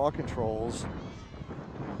 on draw controls.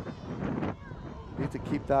 Need to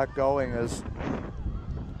keep that going, as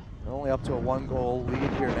they're only up to a 1-goal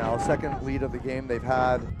lead here now. Second lead of the game they've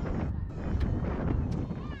had.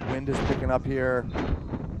 Wind is picking up here.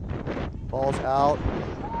 Ball's out.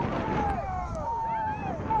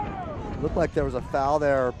 Looked like there was a foul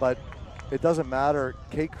there, but it doesn't matter.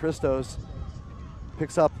 Kate Christos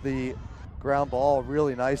picks up the ground ball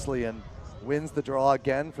really nicely and wins the draw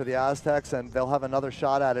again for the Aztecs, and they'll have another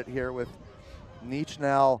shot at it here with Neach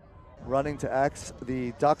now running to X.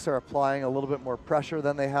 The Ducks are applying a little bit more pressure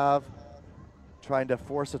than they have, trying to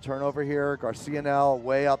force a turnover here. Garcia now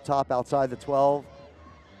way up top outside the 12.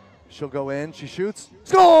 She'll go in, she shoots,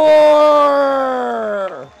 score!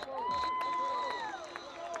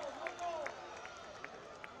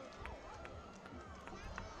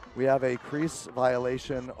 We have a crease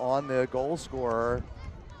violation on the goal scorer.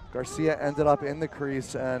 Garcia ended up in the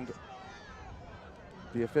crease, and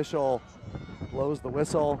the official blows the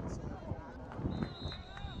whistle.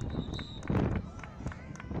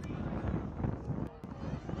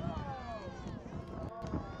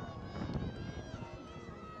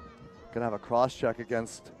 Gonna have a cross check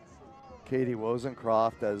against Katie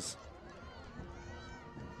Wozencroft, as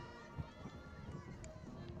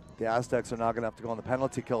the Aztecs are now gonna have to go on the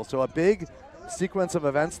penalty kill. So a big sequence of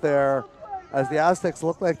events there, as the Aztecs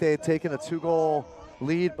looked like they had taken a 2-goal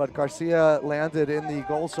lead, but Garcia landed in the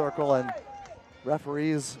goal circle, and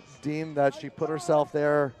referees deemed that she put herself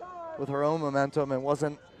there with her own momentum and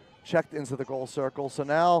wasn't checked into the goal circle. So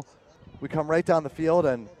now we come right down the field,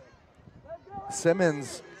 and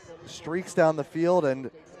Simmons streaks down the field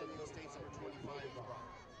and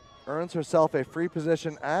earns herself a free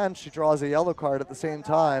position, and she draws a yellow card at the same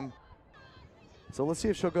time. So let's see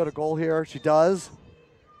if she'll go to goal here. She does.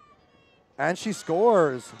 And she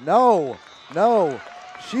scores. No,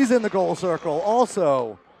 she's in the goal circle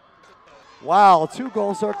also. Wow, 2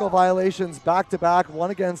 goal circle violations back to back, one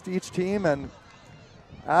against each team, and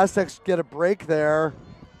Aztecs get a break there.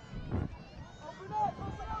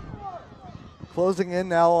 Closing in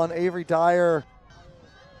now on Avery Dyer.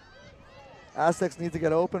 Aztecs need to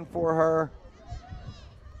get open for her.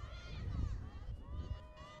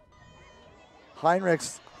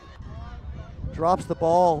 Heinrichs drops the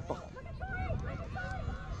ball.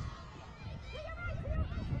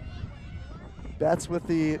 Betts with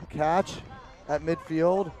the catch at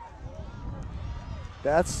midfield.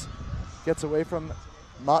 Betts gets away from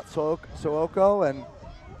Matsuoko, and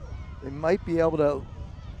they might be able to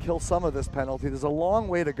kill some of this penalty. There's a long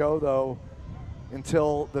way to go, though,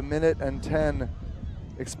 until the 1:10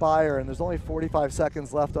 expire, and there's only 45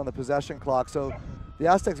 seconds left on the possession clock. So the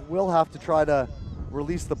Aztecs will have to try to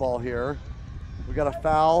release the ball here. We got a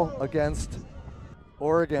foul against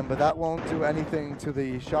Oregon, but that won't do anything to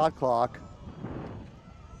the shot clock.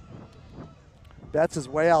 Betts is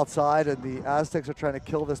way outside, and the Aztecs are trying to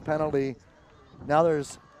kill this penalty. Now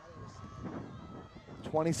there's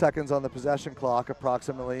 20 seconds on the possession clock,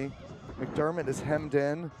 approximately. McDermott is hemmed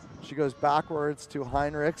in. She goes backwards to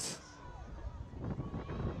Heinrichs.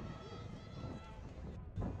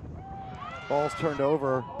 Ball's turned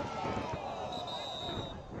over.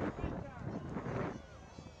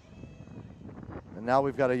 And now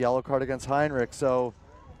we've got a yellow card against Heinrich. So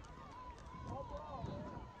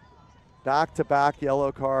back-to-back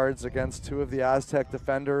yellow cards against two of the Aztec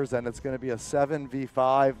defenders, and it's going to be a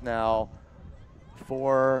 7v5 now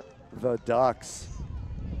for the Ducks.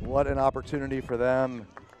 What an opportunity for them.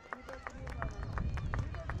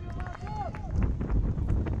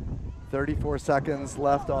 34 seconds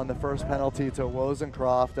left on the first penalty to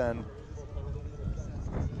Wozencroft, and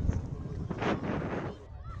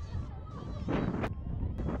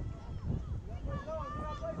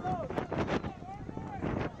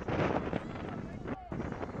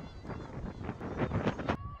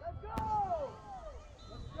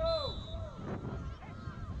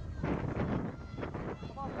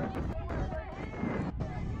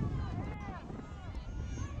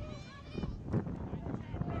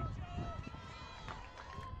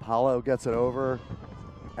Paulo gets it over,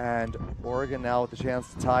 and Oregon now with the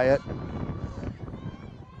chance to tie it.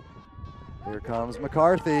 Here comes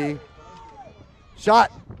McCarthy.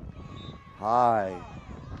 Shot. High.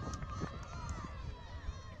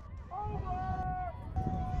 Over.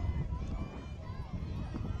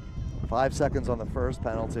 5 seconds on the first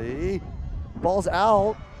penalty. Ball's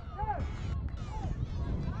out.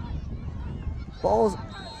 Ball's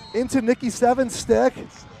into Nikki Seven's stick.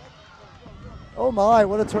 Oh my,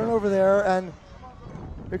 what a turnover there, and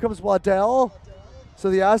here comes Waddell. So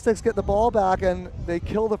the Aztecs get the ball back and they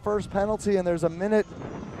kill the first penalty, and there's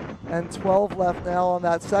 1:12 left now on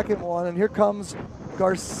that second one, and here comes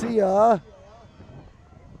Garcia.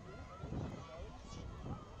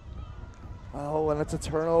 Oh, and it's a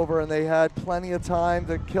turnover, and they had plenty of time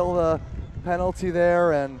to kill the penalty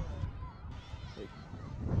there, and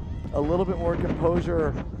a little bit more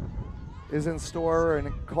composure is in store and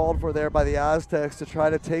called for there by the Aztecs to try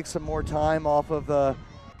to take some more time off of that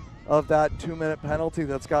 2-minute penalty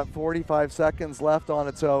that's got 45 seconds left on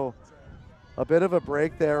it. So a bit of a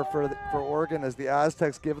break there for Oregon as the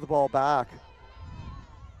Aztecs give the ball back.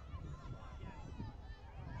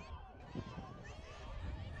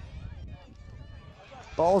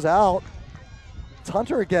 Ball's out. It's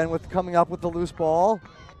Hunter again with coming up with the loose ball.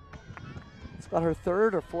 It's got her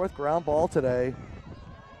 3rd or 4th ground ball today.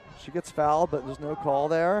 She gets fouled, but there's no call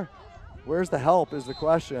there. Where's the help is the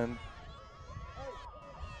question.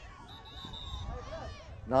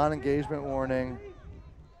 Non-engagement warning.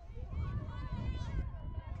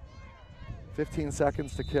 15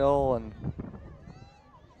 seconds to kill, and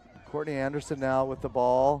Courtney Anderson now with the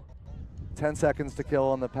ball. 10 seconds to kill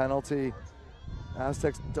on the penalty.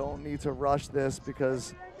 Aztecs don't need to rush this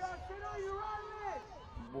because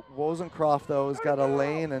Wozencroft, though, has got a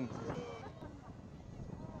lane, and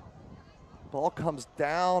ball comes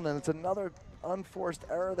down, and it's another unforced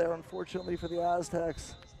error there, unfortunately, for the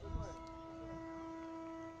Aztecs.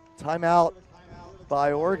 Timeout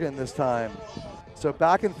by Oregon this time. So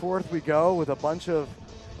back and forth we go with a bunch of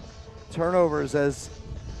turnovers as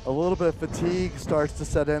a little bit of fatigue starts to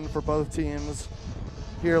set in for both teams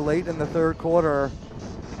here late in the 3rd quarter.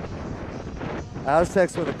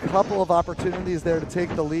 Aztecs with a couple of opportunities there to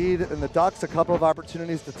take the lead, and the Ducks a couple of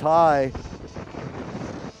opportunities to tie.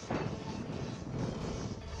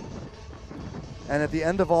 And at the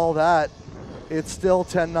end of all that, it's still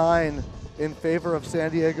 10-9 in favor of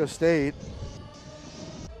San Diego State.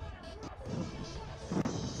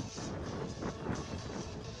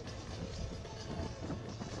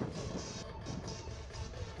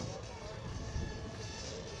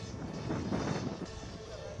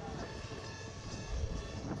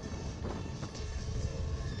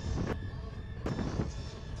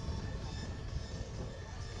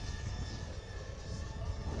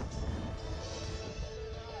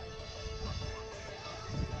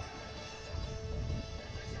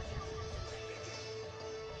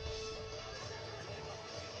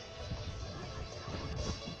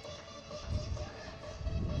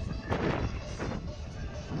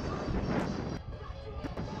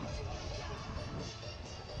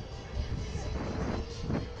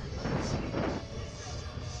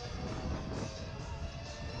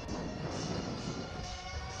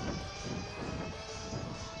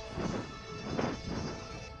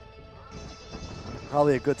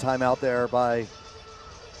 Probably a good timeout there by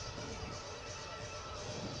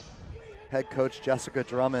head coach Jessica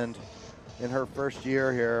Drummond in her first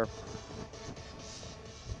year here.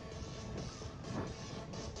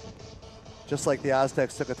 just like the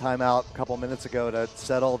Aztecs took a timeout a couple minutes ago to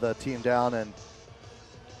settle the team down and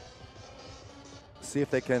see if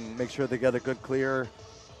they can make sure they get a good clear.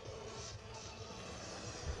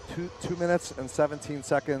 2 minutes and 17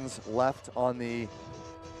 seconds left on the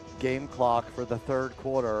game clock for the third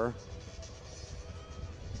quarter.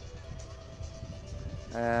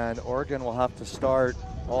 And Oregon will have to start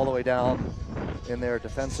all the way down in their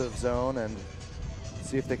defensive zone and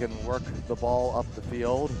see if they can work the ball up the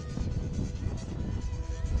field.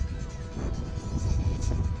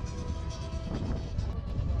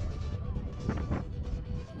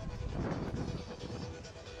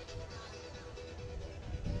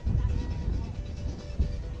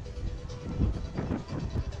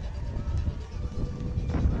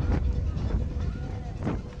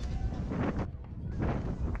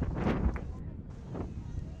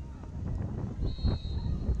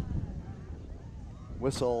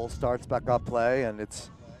 Whistle starts back up play, and it's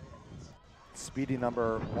speedy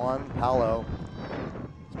number 1, Paolo.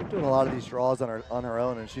 She's been doing a lot of these draws on her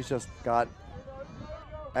own, and she's just got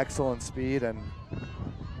excellent speed and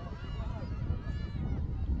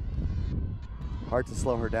hard to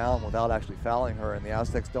slow her down without actually fouling her, and the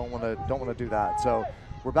Aztecs don't want to do that. So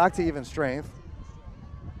we're back to even strength.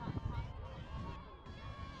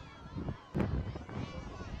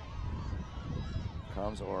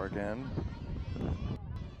 Comes Oregon.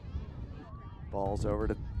 Ball's over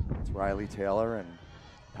to Riley Taylor and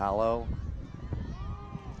Paolo.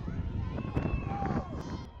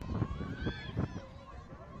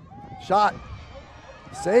 Shot.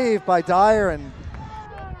 Saved by Dyer, and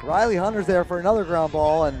Riley Hunter's there for another ground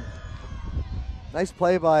ball, and nice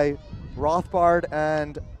play by Rothbard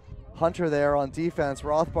and Hunter there on defense.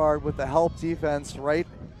 Rothbard with the help defense right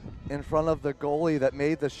in front of the goalie that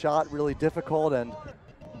made the shot really difficult, and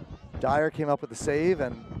Dyer came up with the save,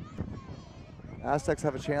 and Aztecs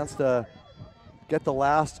have a chance to get the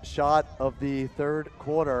last shot of the third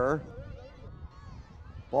quarter.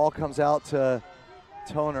 Ball comes out to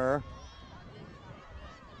Toner.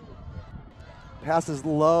 Passes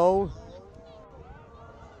low.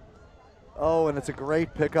 Oh, and it's a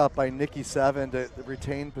great pickup by Nikki Seven to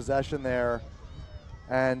retain possession there.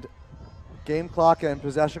 And game clock and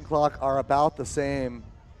possession clock are about the same.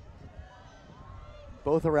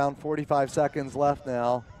 Both around 45 seconds left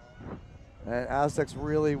now. And Aztecs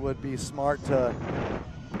really would be smart to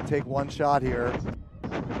take one shot here,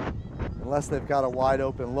 unless they've got a wide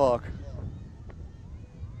open look.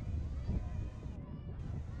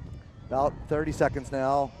 About 30 seconds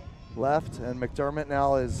now left, and McDermott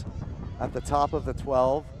now is at the top of the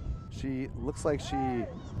 12. She looks like she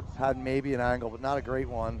had maybe an angle, but not a great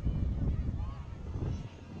one.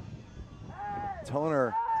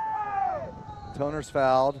 Toner's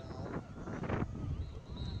fouled.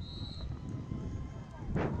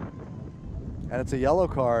 And it's a yellow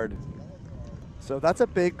card. So that's a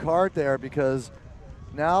big card there, because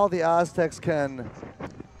now the Aztecs can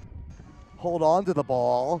hold on to the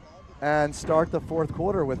ball and start the fourth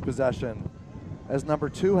quarter with possession, as number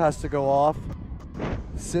 2 has to go off.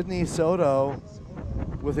 Sydney Soto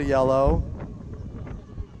with a yellow.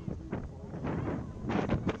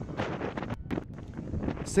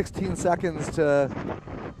 "16 seconds to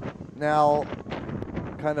now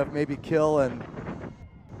kind of maybe kill and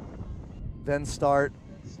then start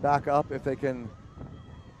back up if they can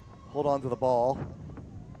hold on to the ball."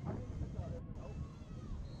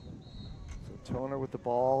 So Toner with the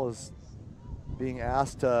ball is being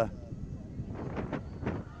asked to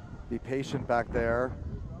be patient back there.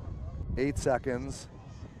 8 seconds.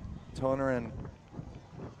 Toner and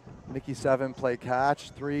Nikki Seven play catch.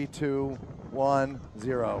 3, 2, 1,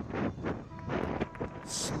 0.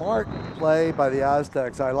 Smart play by the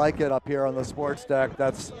Aztecs. I like it up here on the sports deck.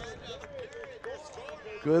 That's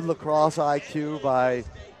good lacrosse IQ by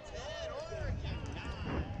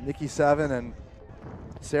Nikki Seven and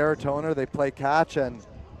Sarah Toner. They play catch and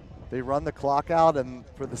they run the clock out, and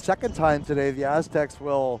for the second time today, the Aztecs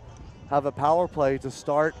will have a power play to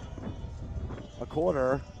start a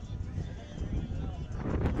quarter.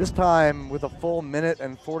 This time with a full minute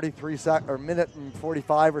and 45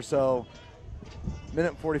 or so,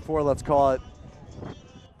 minute and 44, let's call it,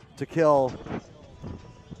 to kill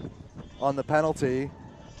on the penalty.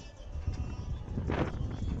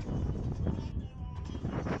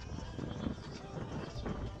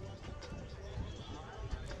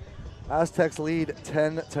 Aztecs lead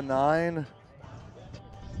 10-9.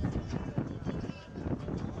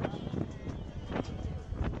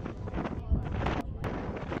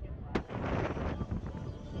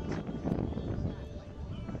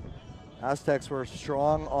 Aztecs were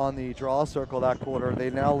strong on the draw circle that quarter.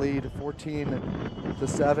 They now lead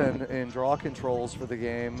 14-7 in draw controls for the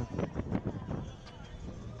game.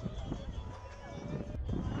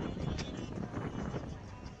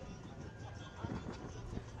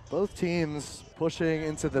 Both teams pushing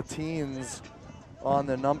into the teens on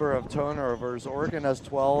the number of turnovers. Oregon has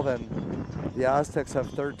 12 and the Aztecs have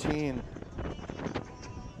 13.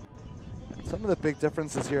 Some of the big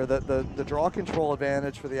differences here, that the draw control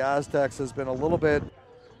advantage for the Aztecs has been a little bit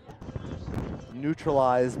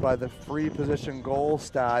neutralized by the free position goal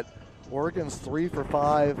stat. Oregon's 3 for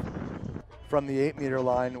 5 from the 8-meter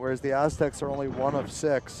line, whereas the Aztecs are only 1 of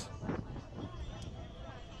 6.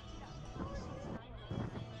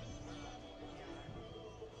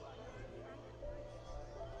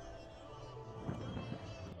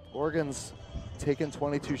 Oregon's taken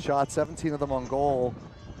 22 shots, 17 of them on goal.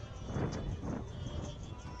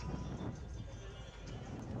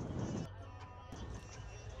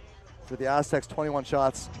 For the Aztecs, 21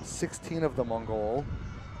 shots, 16 of them on goal.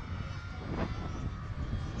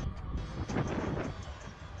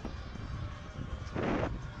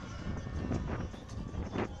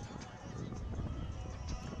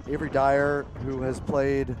 Avery Dyer, who has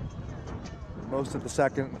played most of the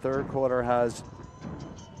second and third quarter, has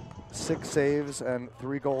 6 saves and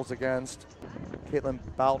 3 goals against. Caitlin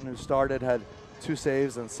Boughton, who started, had 2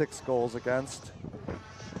 saves and 6 goals against.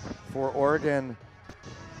 For Oregon,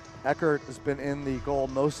 Eckert has been in the goal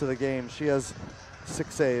most of the game. She has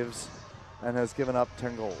 6 saves and has given up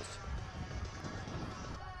 10 goals.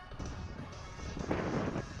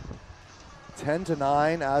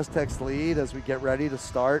 10-9, Aztecs lead as we get ready to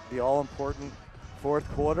start the all-important fourth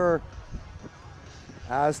quarter.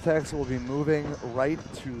 Aztecs will be moving right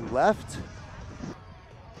to left.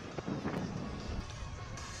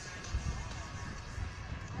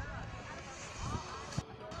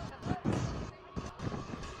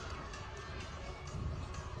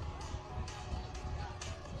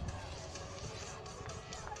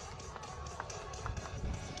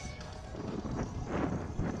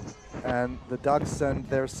 And the Ducks send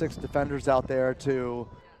their 6 defenders out there to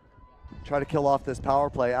try to kill off this power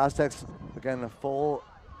play. Aztecs, again,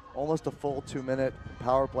 almost a full 2-minute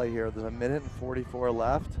power play here. There's 1:44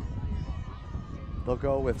 left. They'll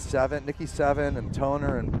go with 7, Nikki 7 and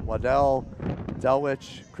Toner and Waddell,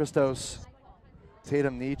 Delwich, Christos,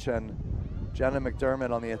 Tatum Neach, and Jenna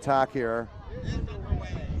McDermott on the attack here.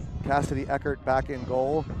 Cassidy Eckert back in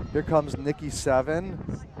goal. Here comes Nikki 7.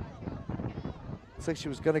 Looks like she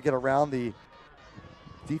was going to get around the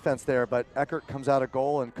defense there, but Eckert comes out of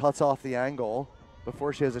goal and cuts off the angle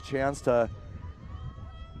before she has a chance to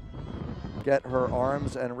get her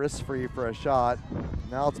arms and wrists free for a shot.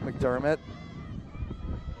 Now it's McDermott.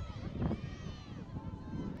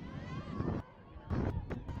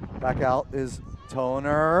 Back out is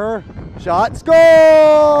Toner. Shot, score!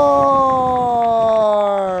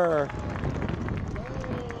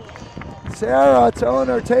 Sarah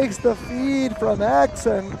Toner takes the feed from X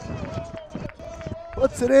and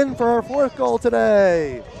puts it in for her 4th goal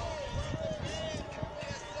today.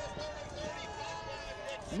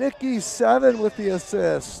 Nikki 7 with the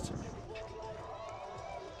assist.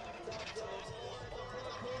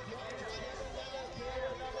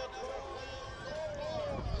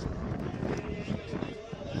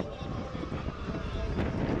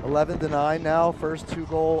 (11-9) now, first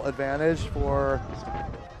 2-goal advantage for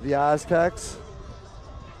the Aztecs.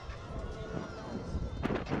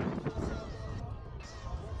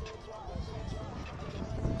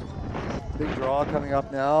 Big draw coming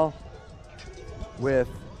up now with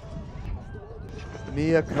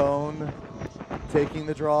Mia Cohn taking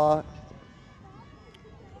the draw.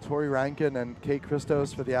 Tori Rankin and Kate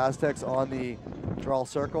Christos for the Aztecs on the draw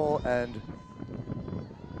circle, and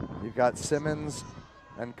you've got Simmons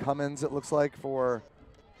and Cummins, it looks like, for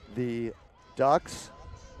the Ducks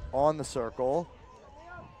on the circle.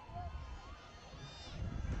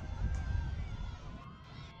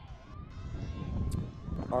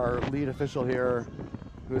 Our lead official here,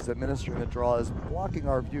 who is administering the draw, is blocking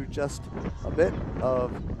our view just a bit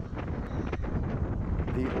of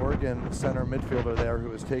the Oregon center midfielder there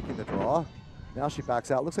who is taking the draw. Now she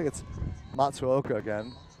backs out. Looks like it's Matsuoka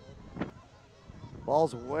again.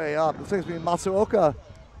 Ball's way up. Looks like it's being Matsuoka,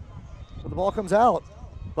 but the ball comes out.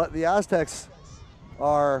 But the Aztecs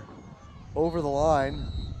are over the line.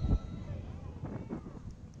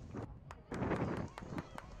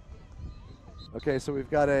 Okay, so we've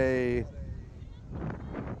got a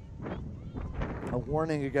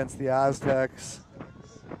warning against the Aztecs,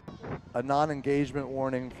 a non-engagement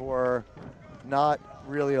warning for not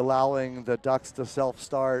really allowing the Ducks to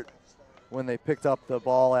self-start when they picked up the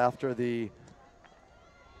ball after the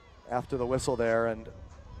whistle there, and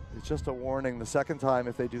it's just a warning. The second time,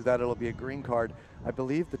 if they do that, it'll be a green card. I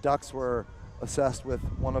believe the Ducks were assessed with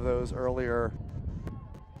one of those earlier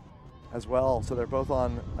as well, so they're both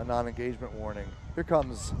on a non-engagement warning. Here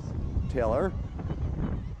comes Taylor.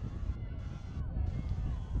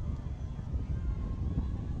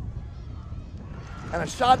 And a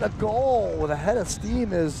shot and a goal with a head of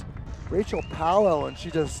steam is Rachel Palo, and she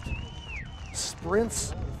just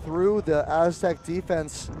sprints through the Aztec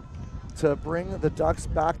defense to bring the Ducks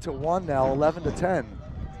back to 1 now, 11-10.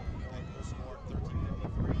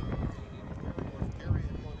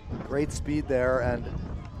 Great speed there and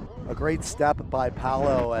a great step by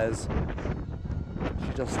Palo as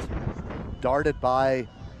she just darted by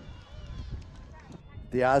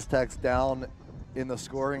the Aztecs down in the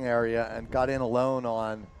scoring area and got in alone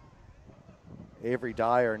on Avery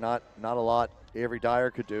Dyer. Not a lot Avery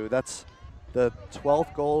Dyer could do. That's the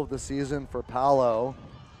 12th goal of the season for Palo.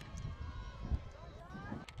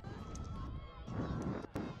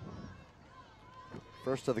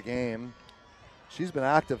 First of the game. She's been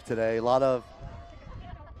active today. A lot of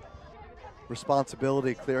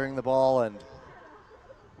responsibility clearing the ball and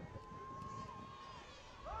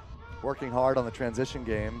working hard on the transition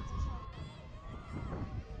game.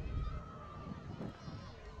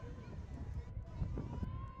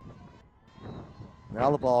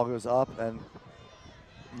 Now the ball goes up and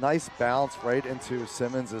nice bounce right into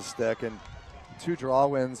Simmons' stick, and 2 draw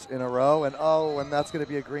wins in a row, and and that's going to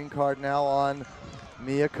be a green card now on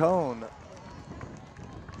Mia Cohn.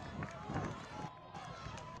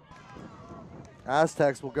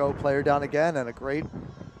 Aztecs will go player down again, and a great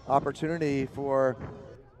opportunity for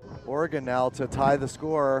Oregon now to tie the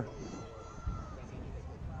score.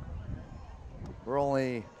 We're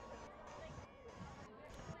only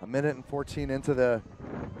a minute and 14 into the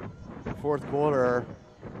 4th quarter.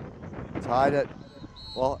 Tied at,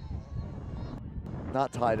 well,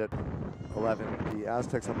 not tied at 11. The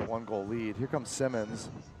Aztecs have a 1-goal lead. Here comes Simmons.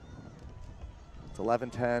 It's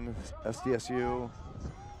 11-10, SDSU.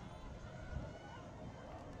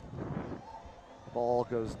 The ball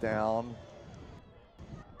goes down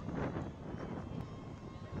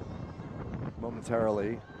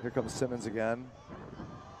momentarily. Here comes Simmons again.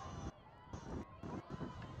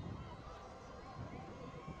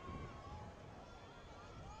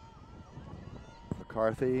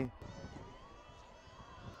 McCarthy.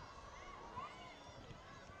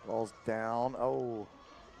 Ball's down. Oh.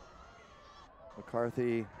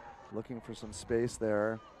 McCarthy looking for some space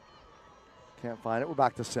there. Can't find it. We're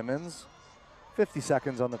back to Simmons. 50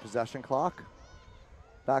 seconds on the possession clock.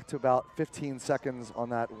 Back to about 15 seconds on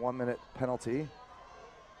that 1-minute penalty.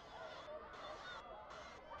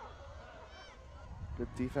 Good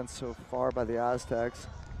defense so far by the Aztecs.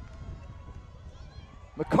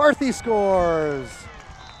 McCarthy scores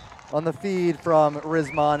on the feed from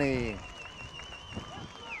Rizmani.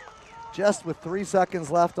 Just with 3 seconds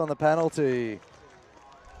left on the penalty.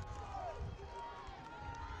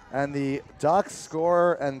 And the Ducks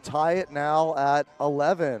score and tie it now at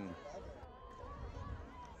 11.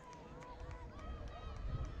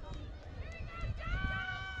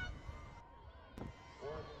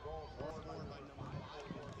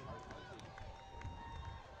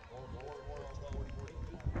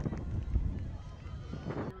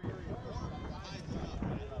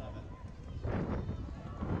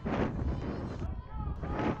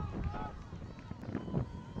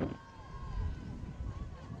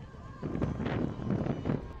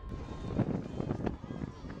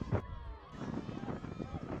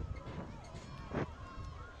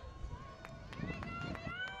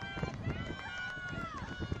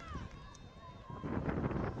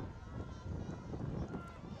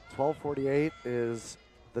 .48 is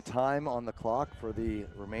the time on the clock for the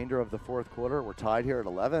remainder of the 4th quarter. We're tied here at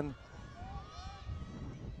 11.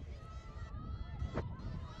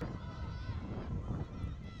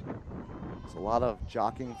 There's a lot of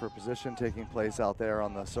jockeying for position taking place out there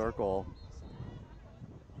on the circle.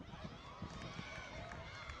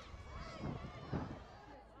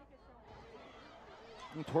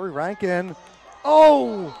 And Tori Rankin,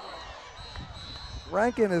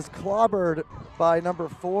 Rankin is clobbered by number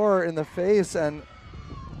 4 in the face, and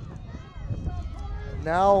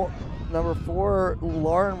now number 4,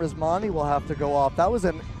 Lauren Rizmani, will have to go off. That was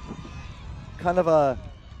kind of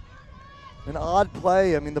an odd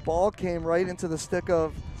play. I mean, the ball came right into the stick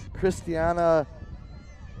of Christiana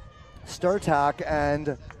Sturtak,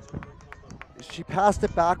 and she passed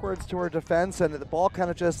it backwards to her defense, and the ball kind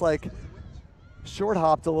of just like short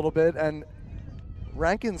hopped a little bit, and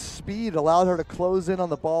Rankin's speed allowed her to close in on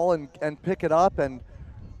the ball and pick it up, and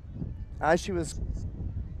as she was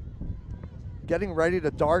getting ready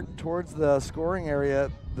to dart towards the scoring area,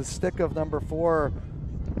 the stick of number 4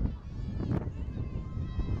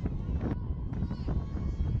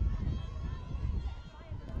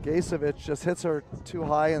 Gasovic just hits her too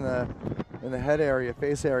high in the head area,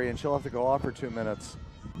 face area, and she'll have to go off for 2 minutes.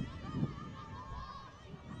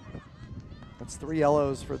 That's 3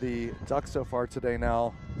 yellows for the Ducks so far today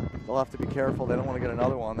now. They'll have to be careful. They don't want to get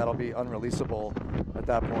another one. That'll be unreleasable at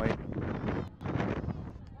that point.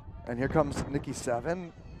 And here comes Nikki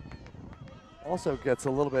 7. Also gets a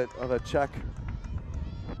little bit of a check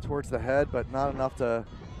towards the head, but not enough to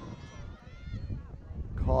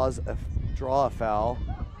draw a foul.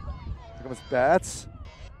 Here comes Betts.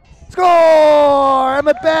 Score!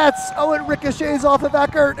 Emma Betts! Oh, it ricochets off of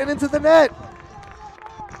Eckert and into the net.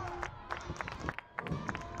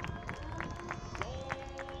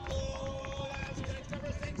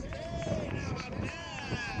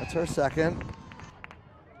 That's her second.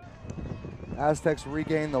 Aztecs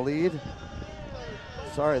regain the lead.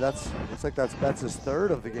 Sorry, looks like that's Betts'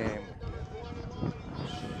 third of the game.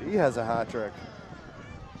 She has a hat trick.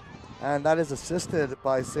 And that is assisted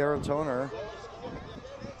by Sarah Toner.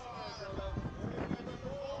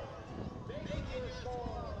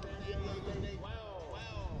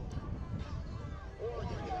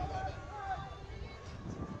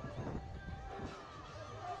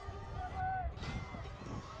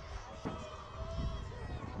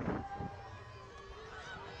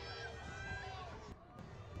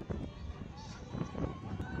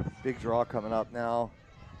 Big draw coming up now.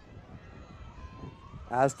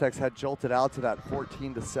 Aztecs had jolted out to that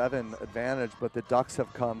 14-7 advantage, but the Ducks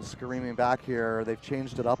have come screaming back here. They've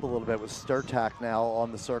changed it up a little bit with Sturtak now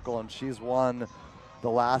on the circle, and she's won the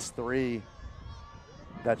last 3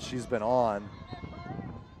 that she's been on.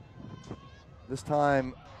 This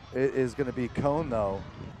time it is going to be Cone, though.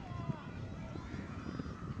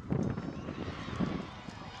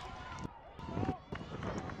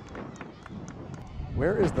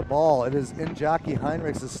 Where is the ball? It is in Jackie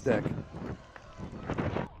Heinrichs' stick.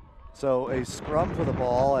 So a scrum for the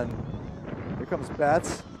ball, and here comes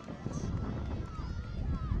Betts.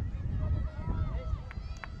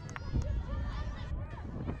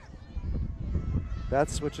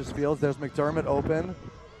 Betts switches fields. There's McDermott open.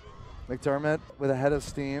 McDermott with a head of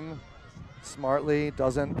steam. Smartly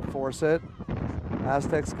doesn't force it.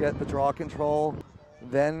 Aztecs get the draw control.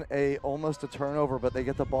 Then almost a turnover, but they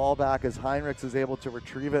get the ball back as Heinrichs is able to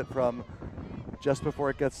retrieve it from just before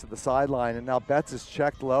it gets to the sideline. And now Betts is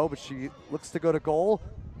checked low, but she looks to go to goal.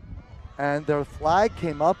 And their flag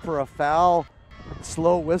came up for a foul,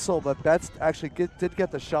 slow whistle, but Betts actually did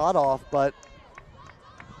get the shot off, but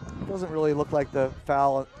it doesn't really look like the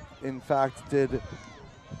foul, in fact, did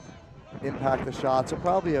impact the shot. So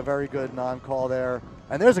probably a very good non-call there.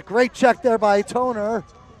 And there's a great check there by Toner.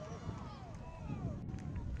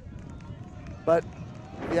 But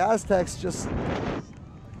the Aztecs just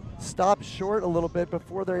stop short a little bit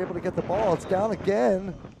before they're able to get the ball. It's down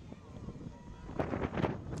again.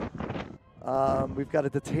 We've got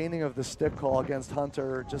a detaining of the stick call against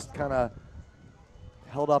Hunter. Just kind of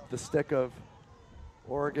held up the stick of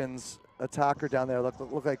Oregon's attacker down there.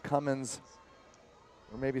 Looked like Cummins,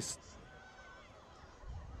 or maybe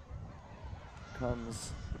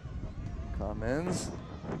Cummins.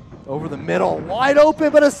 Over the middle, wide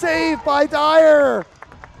open, but a save by Dyer.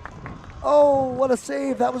 Oh, what a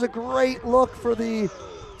save. That was a great look for the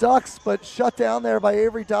Ducks, but shut down there by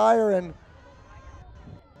Avery Dyer. And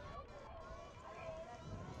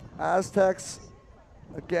Aztecs,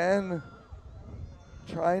 again,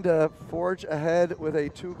 trying to forge ahead with a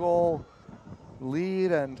 2-goal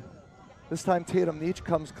lead, and this time Tatum Neach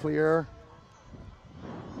comes clear.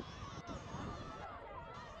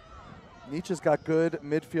 Neach has got good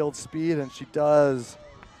midfield speed, and she does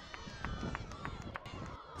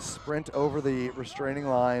sprint over the restraining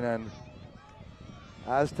line, and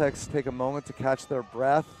Aztecs take a moment to catch their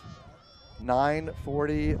breath.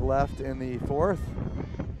 9:40 left in the 4th.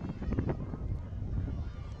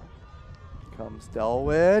 Comes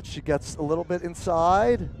Delwich. She gets a little bit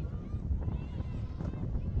inside.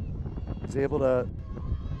 Is able to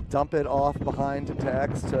dump it off behind to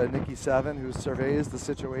X to Nikki 7, who surveys the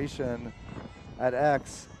situation at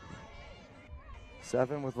X.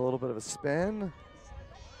 7 with a little bit of a spin.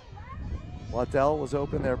 Waddell was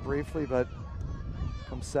open there briefly, but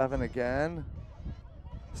comes 7 again.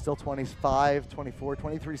 Still 25, 24,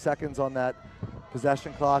 23 seconds on that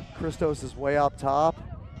possession clock. Christos is way up top.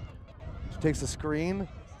 She takes a screen.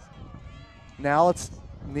 Now it's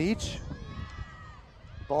Neach.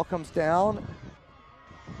 Ball comes down.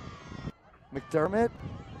 McDermott,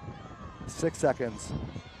 6 seconds.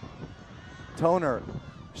 Toner,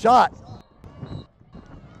 shot.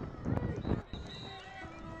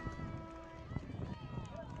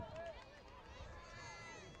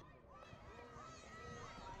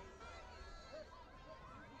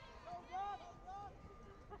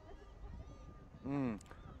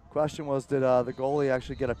 Question was, did the goalie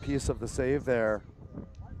actually get a piece of the save there?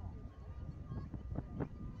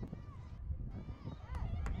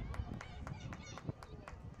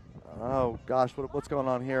 Oh gosh, what's going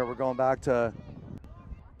on here? We're going back to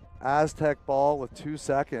Aztec ball with 2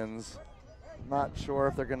 seconds. Not sure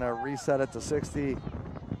if they're gonna reset it to 60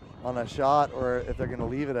 on a shot or if they're gonna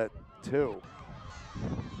leave it at 2.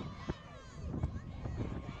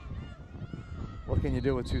 What can you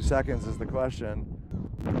do with 2 seconds is the question.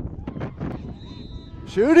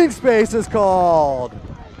 Shooting space is called.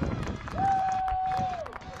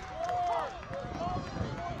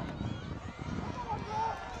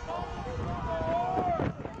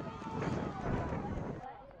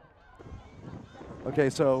 Okay,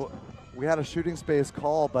 so we had a shooting space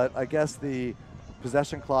call, but I guess the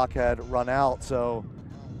possession clock had run out, so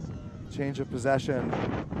change of possession.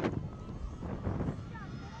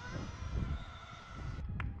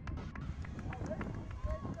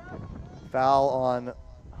 Foul on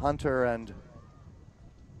Hunter, and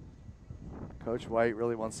Coach White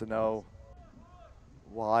really wants to know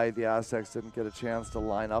why the Aztecs didn't get a chance to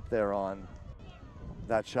line up there on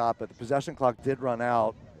that shot, but the possession clock did run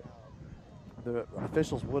out. The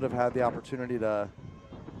officials would have had the opportunity to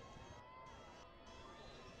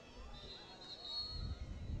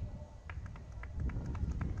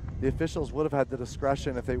the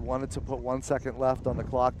discretion if they wanted to put 1 second left on the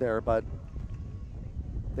clock there, but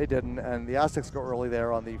they didn't, and the Aztecs go early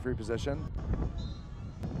there on the free position.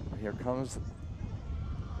 Here comes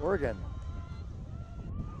Oregon.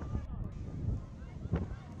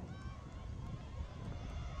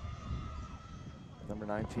 Number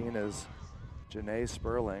 19 is Janae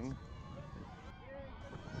Sperling.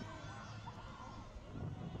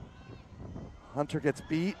 Hunter gets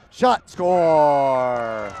beat, shot,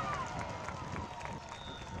 score!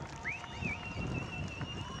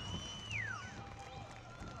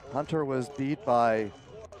 Hunter was beat by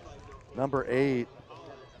number 8.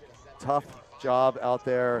 Tough job out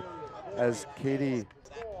there as Katie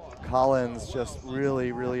Collins just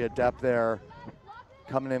really, really adept there.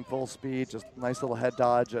 Coming in full speed, just nice little head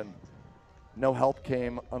dodge, and no help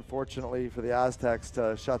came, unfortunately, for the Aztecs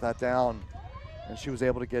to shut that down. And she was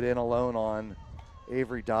able to get in alone on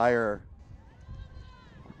Avery Dyer.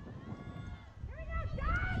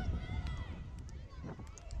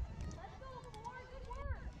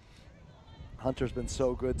 Hunter's been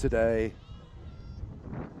so good today.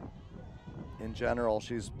 In general,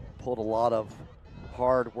 she's pulled a lot of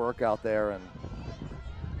hard work out there and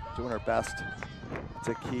doing her best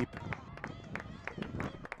to keep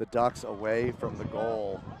the Ducks away from the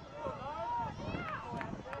goal.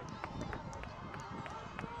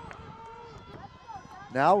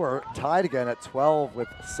 Now we're tied again at 12 with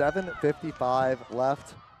 7:55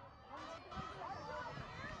 left.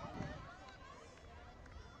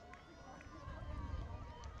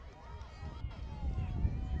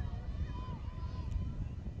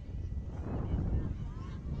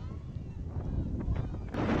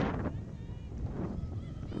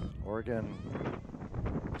 Oregon,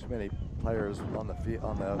 too many players on the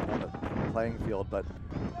playing field, but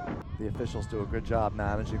the officials do a good job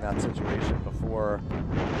managing that situation before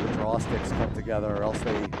the draw sticks come together, or else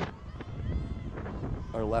they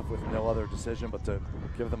are left with no other decision but to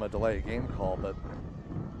give them a delay game call. But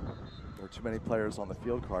there are too many players on the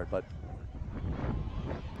field card. But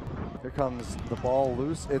here comes the ball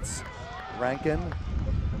loose. It's Rankin,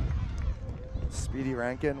 Speedy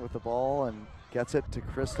Rankin with the ball, and gets it to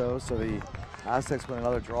Christos, so the Aztecs win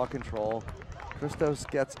another draw control. Christos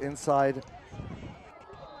gets inside,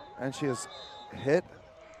 and she is hit.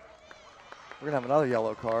 We're gonna have another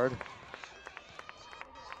yellow card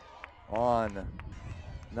on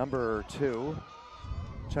number 2.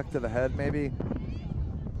 Check to the head, maybe.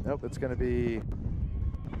 Nope, it's gonna be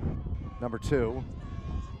number 2.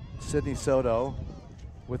 Sydney Soto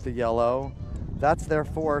with the yellow. That's their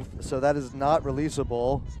 4th, so that is not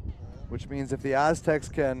releasable, which means if the Aztecs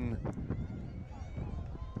can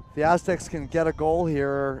get a goal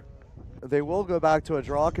here, they will go back to a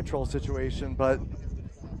draw control situation, but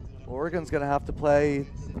Oregon's gonna have to play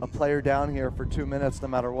a player down here for 2 minutes no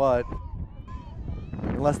matter what.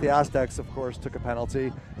 Unless the Aztecs, of course, took a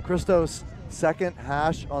penalty. Christos, second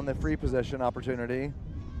hash on the free position opportunity.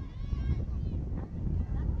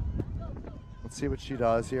 Let's see what she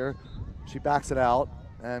does here. She backs it out,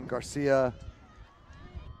 and Garcia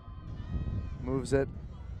moves it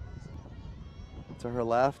to her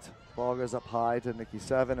left. Ball goes up high to Nikki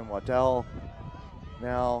 7 and Waddell.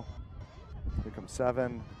 Now, here comes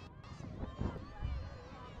 7.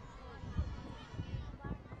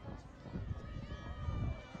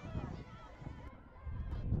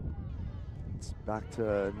 It's back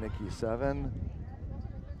to Nikki 7.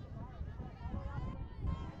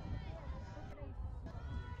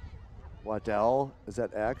 Waddell is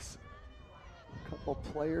at X. A couple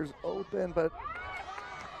players open, but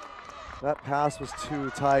that pass was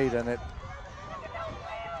too tight, and it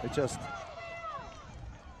just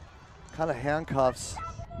kind of handcuffs.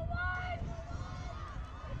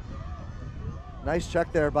 Nice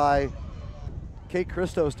check there by Kate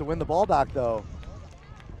Christos to win the ball back, though.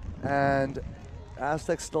 And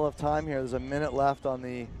Aztecs still have time here. There's a minute left on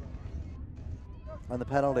the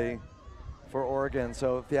penalty for Oregon.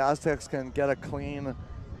 So if the Aztecs can get a clean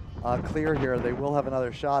clear here, they will have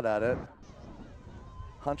another shot at it.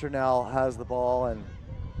 Hunter now has the ball and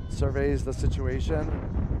surveys the situation.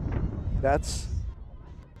 Betts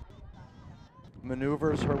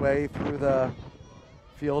maneuvers her way through the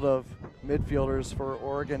field of midfielders for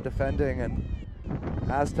Oregon defending, and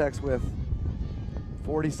Aztecs with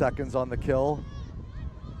 40 seconds on the kill.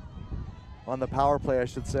 On the power play, I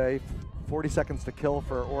should say. 40 seconds to kill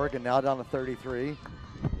for Oregon, now down to 33.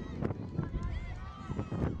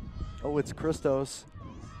 Oh, it's Christos.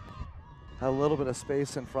 Had a little bit of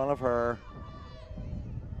space in front of her.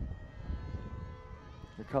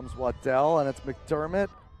 Here comes Waddell, and it's McDermott.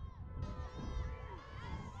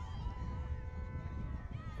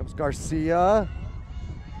 Comes Garcia.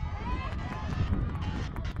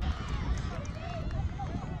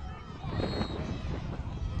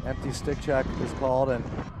 Empty stick check is called, and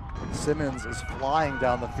Simmons is flying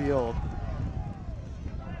down the field.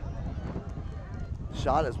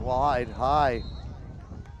 Shot is wide, high.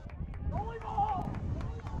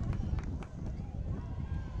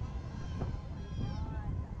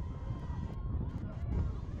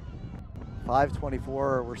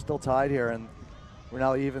 .524, we're still tied here, and we're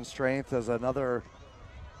now even strength as another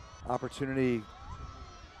opportunity.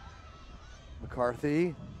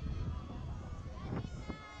 McCarthy.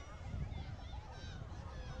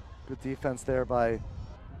 Good defense there by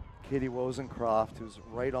Katie Wozencroft, who's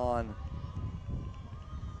right on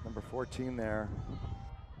number 14 there.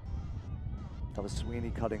 That was Sweeney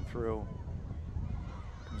cutting through.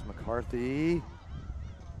 Comes McCarthy.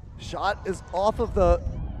 Shot is off of the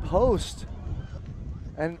post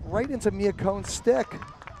and right into Mia Cohn's stick.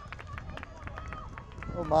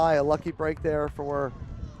 Oh my, a lucky break there for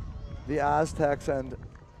the Aztecs, and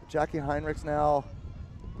Jackie Heinrichs now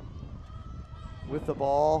with the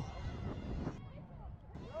ball.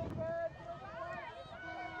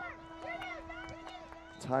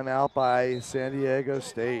 Timeout by San Diego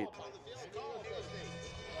State.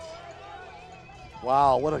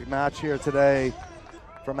 Wow, what a match here today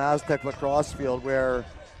from Aztec Lacrosse Field, where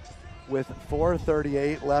with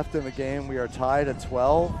 4:38 left in the game, we are tied at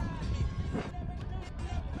 12.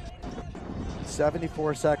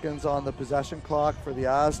 74 seconds on the possession clock for the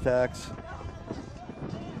Aztecs.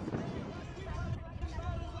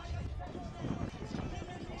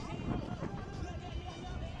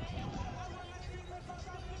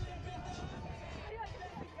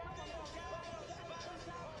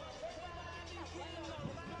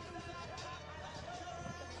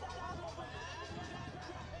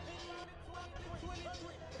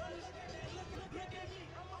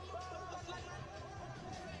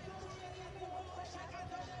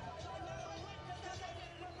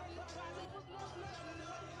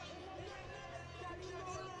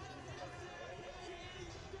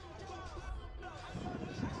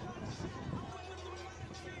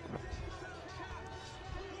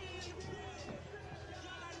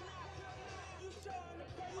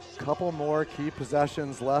 Couple more key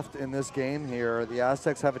possessions left in this game here. The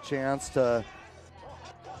Aztecs have a chance to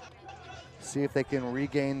see if they can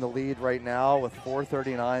regain the lead right now with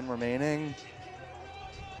 4:39 remaining.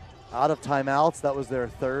 Out of timeouts, that was their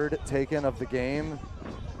third taken of the game.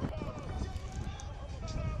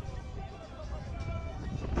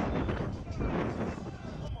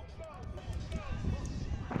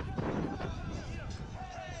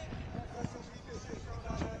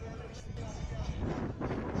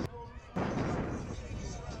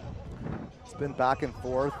 Been back and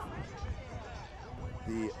forth.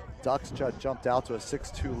 The Ducks jumped out to a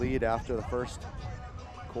 6-2 lead after the first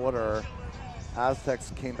quarter.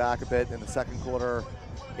 Aztecs came back a bit in the second quarter.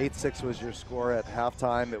 8-6 was your score at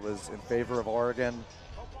halftime. It was in favor of Oregon.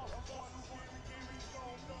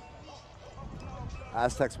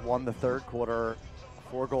 Aztecs won the third quarter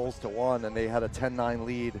 4-1, and they had a 10-9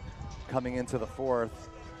 lead coming into the fourth.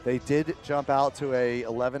 They did jump out to a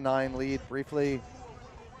 11-9 lead briefly.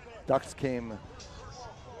 Ducks came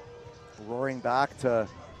roaring back to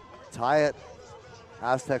tie it.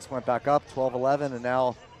 Aztecs went back up 12-11, and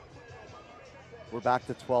now we're back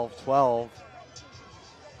to 12-12.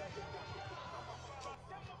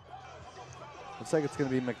 Looks like it's going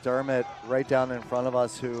to be McDermott right down in front of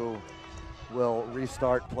us who will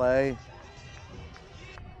restart play.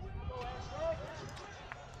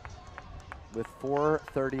 With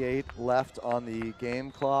 4:38 left on the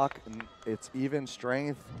game clock, and it's even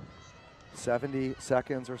strength. 70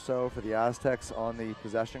 seconds or so for the Aztecs on the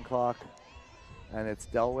possession clock. And it's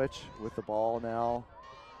Delwich with the ball now.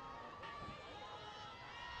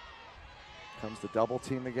 Comes the double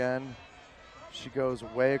team again. She goes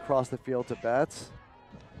way across the field to Betts.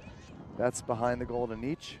 Betts behind the goal to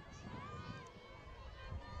Nietzsche.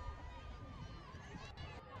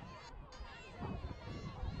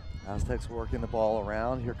 Aztecs working the ball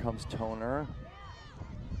around. Here comes Toner.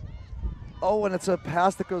 Oh, and it's a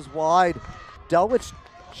pass that goes wide. Delwich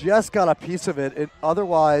just got a piece of it.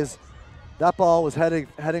 Otherwise, that ball was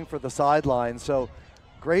heading for the sideline. So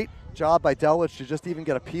great job by Delwich to just even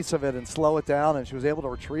get a piece of it and slow it down, and she was able to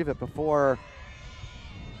retrieve it before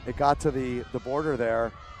it got to the border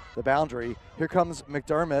there, the boundary. Here comes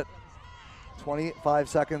McDermott. 25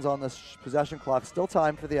 seconds on the possession clock. Still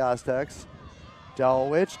time for the Aztecs.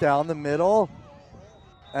 Delwich down the middle,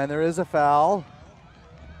 and there is a foul.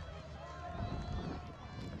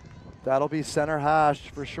 That'll be center hash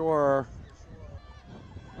for sure.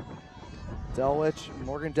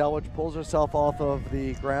 Morgan Delwich pulls herself off of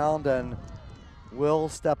the ground and will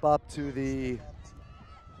step up to the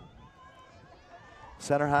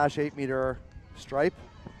center hash 8-meter stripe.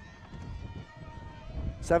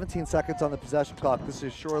 17 seconds on the possession clock. This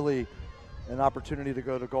is surely an opportunity to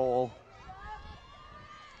go to goal.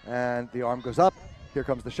 And the arm goes up. Here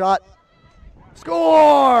comes the shot.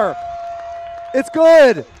 Score! It's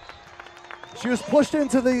good! She was pushed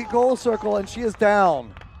into the goal circle and she is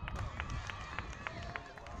down.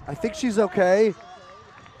 I think she's okay.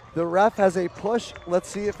 The ref has a push. Let's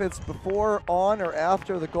see if it's before, on, or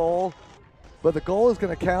after the goal. But the goal is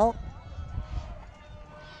going to count.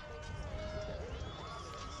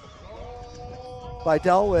 By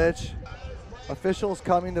Delwich. Officials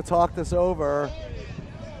coming to talk this over.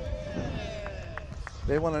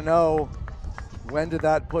 They want to know, when did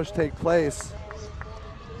that push take place?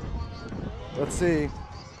 Let's see.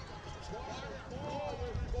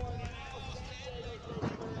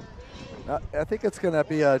 I think it's going to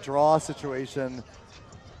be a draw situation.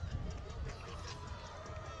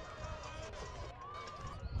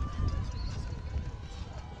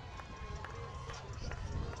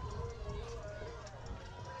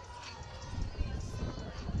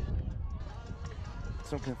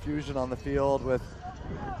 Some confusion on the field with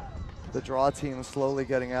the draw team slowly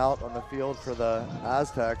getting out on the field for the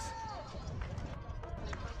Aztecs.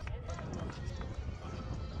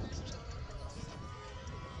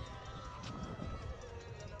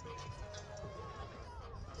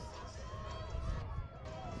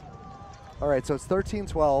 All right, so it's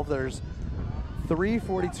 13-12. There's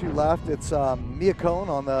 3:42 left. It's Mia Cohn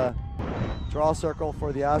on the draw circle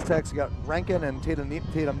for the Aztecs. You got Rankin and Tatum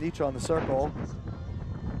Nietzsche on the circle.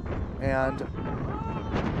 And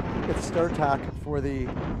it's Sturtak for the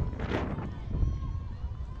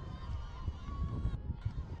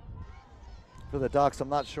Ducks. I'm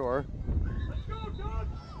not sure.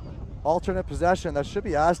 Alternate possession. That should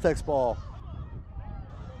be Aztecs ball.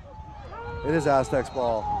 It is Aztecs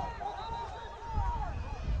ball.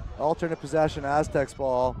 Alternate possession, Aztecs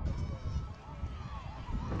ball.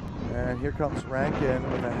 And here comes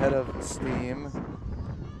Rankin with a head of steam.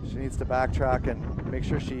 She needs to backtrack and make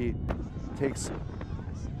sure she takes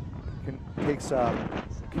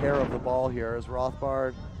care of the ball here. As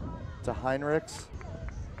Rothbard to Heinrichs.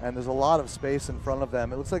 And there's a lot of space in front of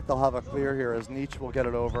them. It looks like they'll have a clear here as Nietzsche will get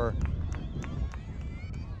it over.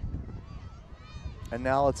 And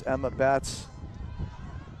now it's Emma Betts.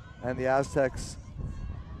 And the Aztecs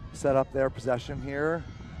set up their possession here.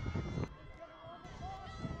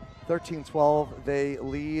 13-12, they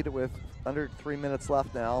lead with under 3 minutes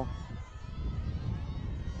left now.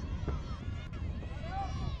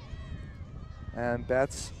 And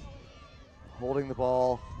Betts holding the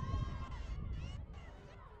ball.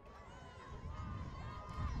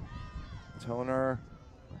 Toner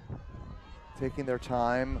taking their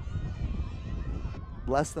time.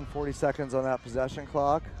 Less than 40 seconds on that possession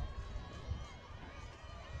clock.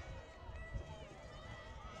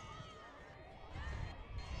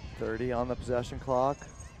 .30 on the possession clock.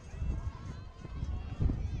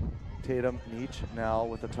 Tatum Nietzsche now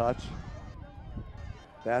with a touch.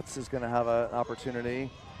 Betts is going to have an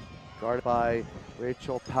opportunity. Guarded by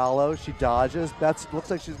Rachel Paolo. She dodges. Betts looks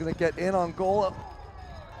like she's going to get in on goal.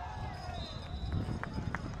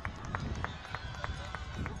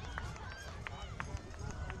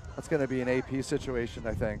 That's going to be an AP situation,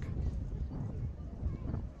 I think.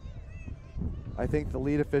 I think the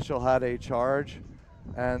lead official had a charge,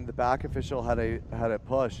 and the back official had a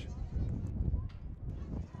push.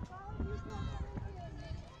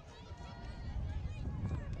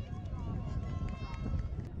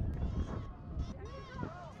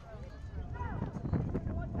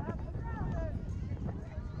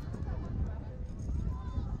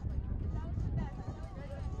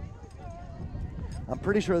 I'm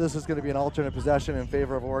pretty sure this is going to be an alternate possession in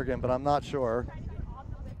favor of Oregon, but I'm not sure.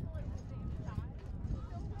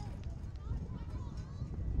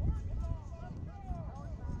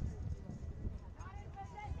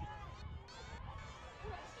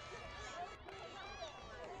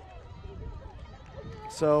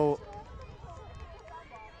 So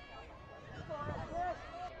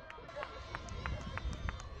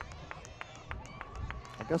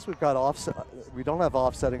I guess we've got offset. We don't have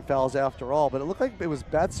offsetting fouls after all, but it looked like it was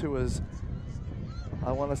Betts who was,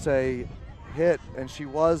 I want to say, hit, and she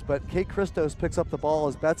was, but Kate Christos picks up the ball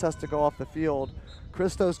as Betts has to go off the field.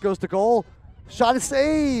 Christos goes to goal. Shot is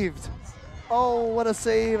saved. Oh, what a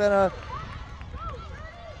save, and a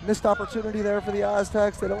missed opportunity there for the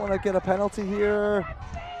Aztecs. They don't want to get a penalty here.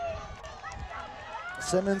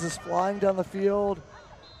 Simmons is flying down the field.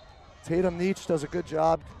 Tatum Neach does a good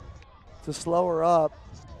job to slow her up.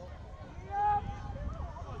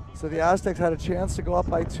 So the Aztecs had a chance to go up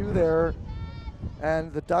by 2 there,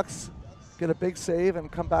 and the Ducks get a big save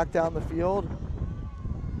and come back down the field.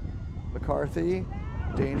 McCarthy,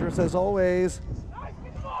 dangerous as always.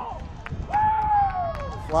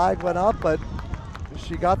 Flag went up, but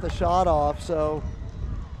she got the shot off, so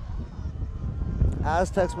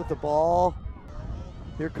Aztecs with the ball.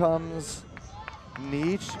 Here comes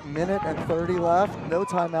Neach, minute and 30 left. No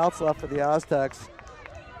timeouts left for the Aztecs.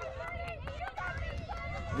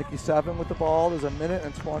 Nikki Seven with the ball. There's a minute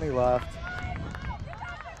and 20 left.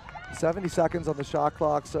 70 seconds on the shot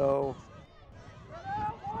clock, so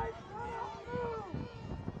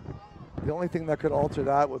the only thing that could alter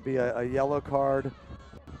that would be a yellow card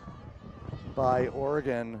by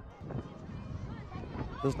Oregon.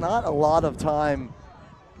 There's not a lot of time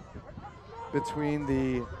between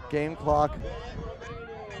the game clock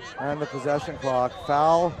and the possession clock.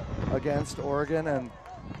 Foul against Oregon, and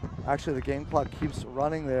actually the game clock keeps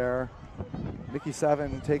running there. Nikki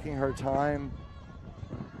Seven taking her time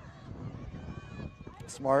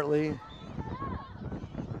smartly.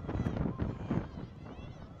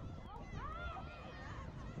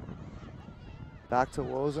 Back to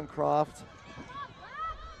Wozencroft,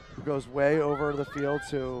 who goes way over the field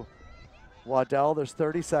to Waddell. There's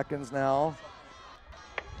 30 seconds now.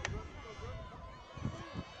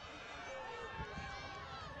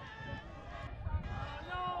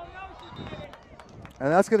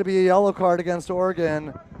 And that's going to be a yellow card against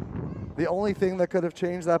Oregon. The only thing that could have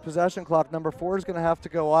changed that possession clock, number 4 is going to have to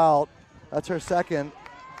go out. That's her second.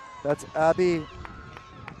 That's Abby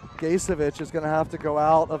Gasevich is going to have to go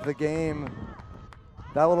out of the game.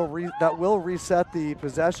 That will reset the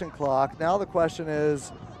possession clock. Now the question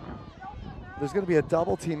is, there's going to be a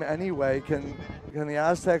double team anyway. Can the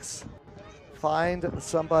Aztecs find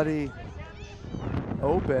somebody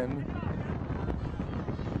open?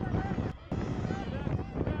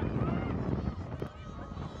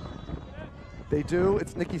 They do.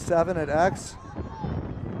 It's Nikki Seven at X.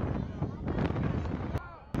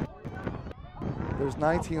 There's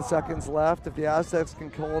 19 seconds left. If the Aztecs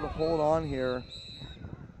can hold on here.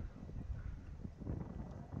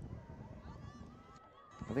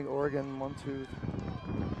 I think Oregon 1, 2.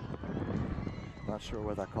 Not sure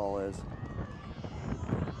what that call is.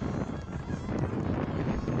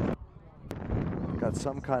 Got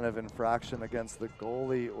some kind of infraction against the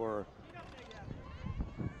goalie or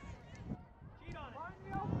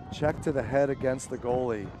check to the head against the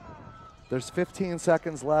goalie. There's 15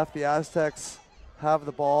 seconds left. The Aztecs have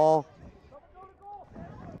the ball.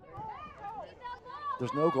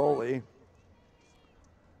 There's no goalie.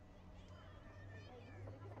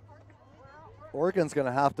 Oregon's going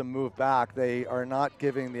to have to move back. They are not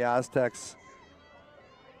giving the Aztecs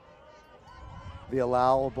the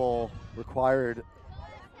allowable required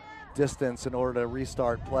distance in order to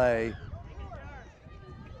restart play.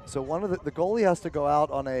 So one of the goalie has to go out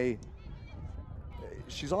on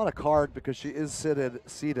she's on a card because she is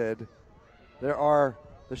seated. There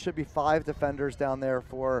should be 5 defenders down there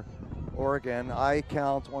for Oregon. I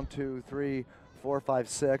count 1, 2, 3, 4, 5,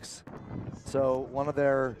 6. So one of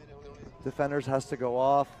their defenders has to go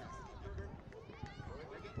off.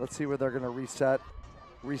 Let's see where they're going to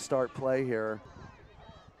restart play here.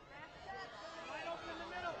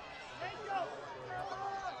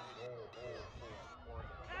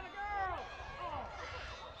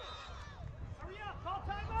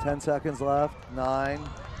 Ten seconds left, 9.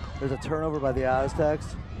 There's a turnover by the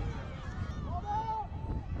Aztecs.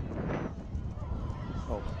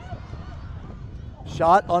 Oh.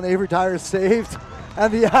 Shot on Avery Dyer saved,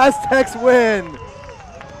 and the Aztecs win.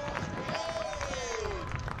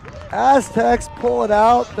 Aztecs pull it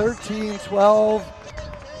out, 13-12.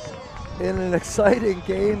 In an exciting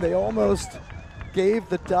game, they almost gave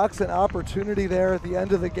the Ducks an opportunity there at the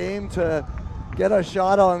end of the game to get a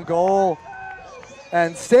shot on goal.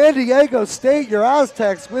 And San Diego State, your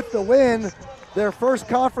Aztecs, with the win, their first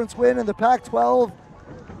conference win in the Pac-12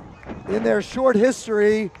 in their short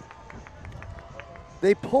history.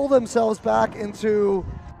 They pull themselves back into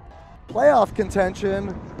playoff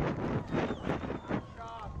contention.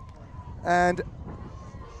 And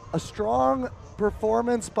a strong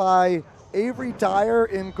performance by Avery Dyer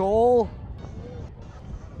in goal.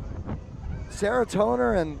 Sarah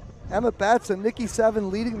Toner and Emma Betts and Nikki Seven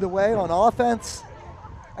leading the way on offense.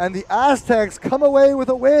 And the Aztecs come away with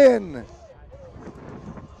a win.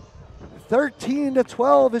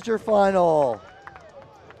 13-12 is your final.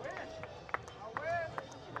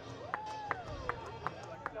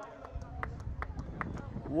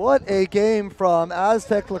 What a game from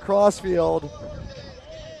Aztec Lacrosse Field.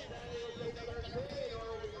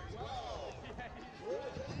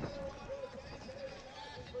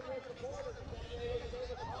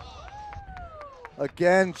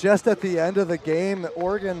 Again, just at the end of the game,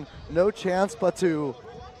 Oregon, no chance but to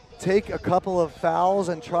take a couple of fouls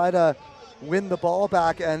and try to win the ball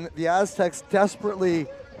back, and the Aztecs desperately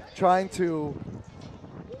trying to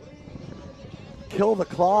kill the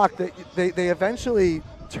clock. They eventually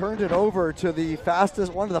turned it over to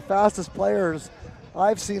one of the fastest players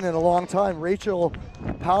I've seen in a long time, Rachel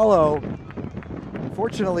Paolo.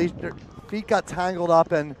 Unfortunately, her feet got tangled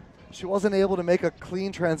up and she wasn't able to make a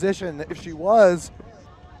clean transition. If she was,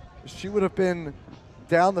 she would have been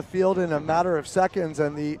down the field in a matter of seconds,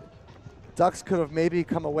 and the Ducks could have maybe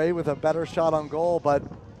come away with a better shot on goal, but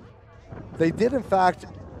they did in fact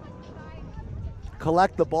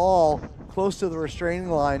collect the ball close to the restraining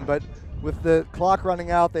line, but with the clock running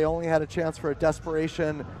out, they only had a chance for a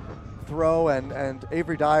desperation throw, and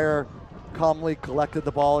Avery Dyer calmly collected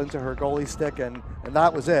the ball into her goalie stick, and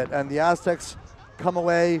that was it. And the Aztecs come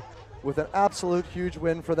away with an absolute huge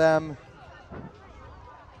win for them.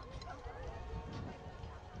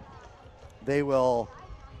 They will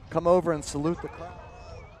come over and salute the crowd.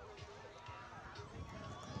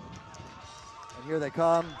 And here they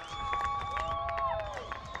come.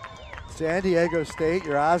 San Diego State,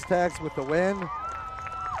 your Aztecs with the win.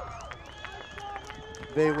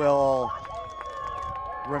 They will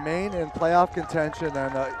remain in playoff contention,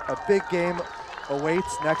 and a big game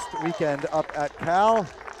awaits next weekend up at Cal.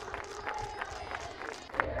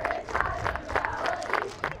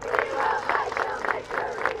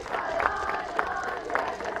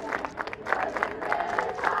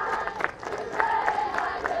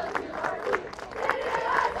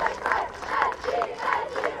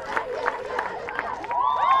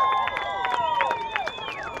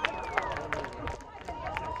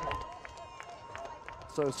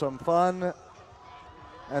 So some fun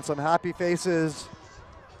and some happy faces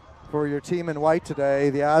for your team in white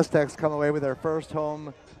today. The Aztecs come away with their first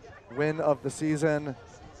home win of the season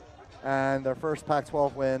and their first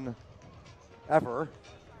Pac-12 win ever.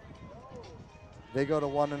 They go to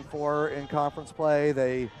 1-4 in conference play.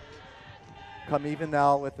 They come even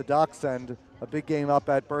now with the Ducks, and a big game up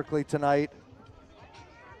at Berkeley tonight.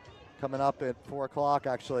 Coming up at 4 o'clock,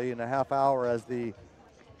 actually, in a half hour, as the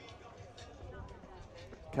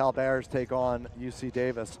Cal Bears take on UC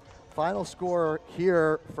Davis. Final score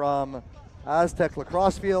here from Aztec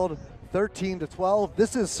Lacrosse Field, 13-12.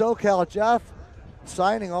 This is SoCal Jeff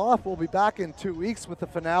signing off. We'll be back in 2 weeks with the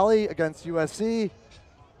finale against USC.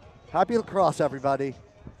 Happy lacrosse, everybody.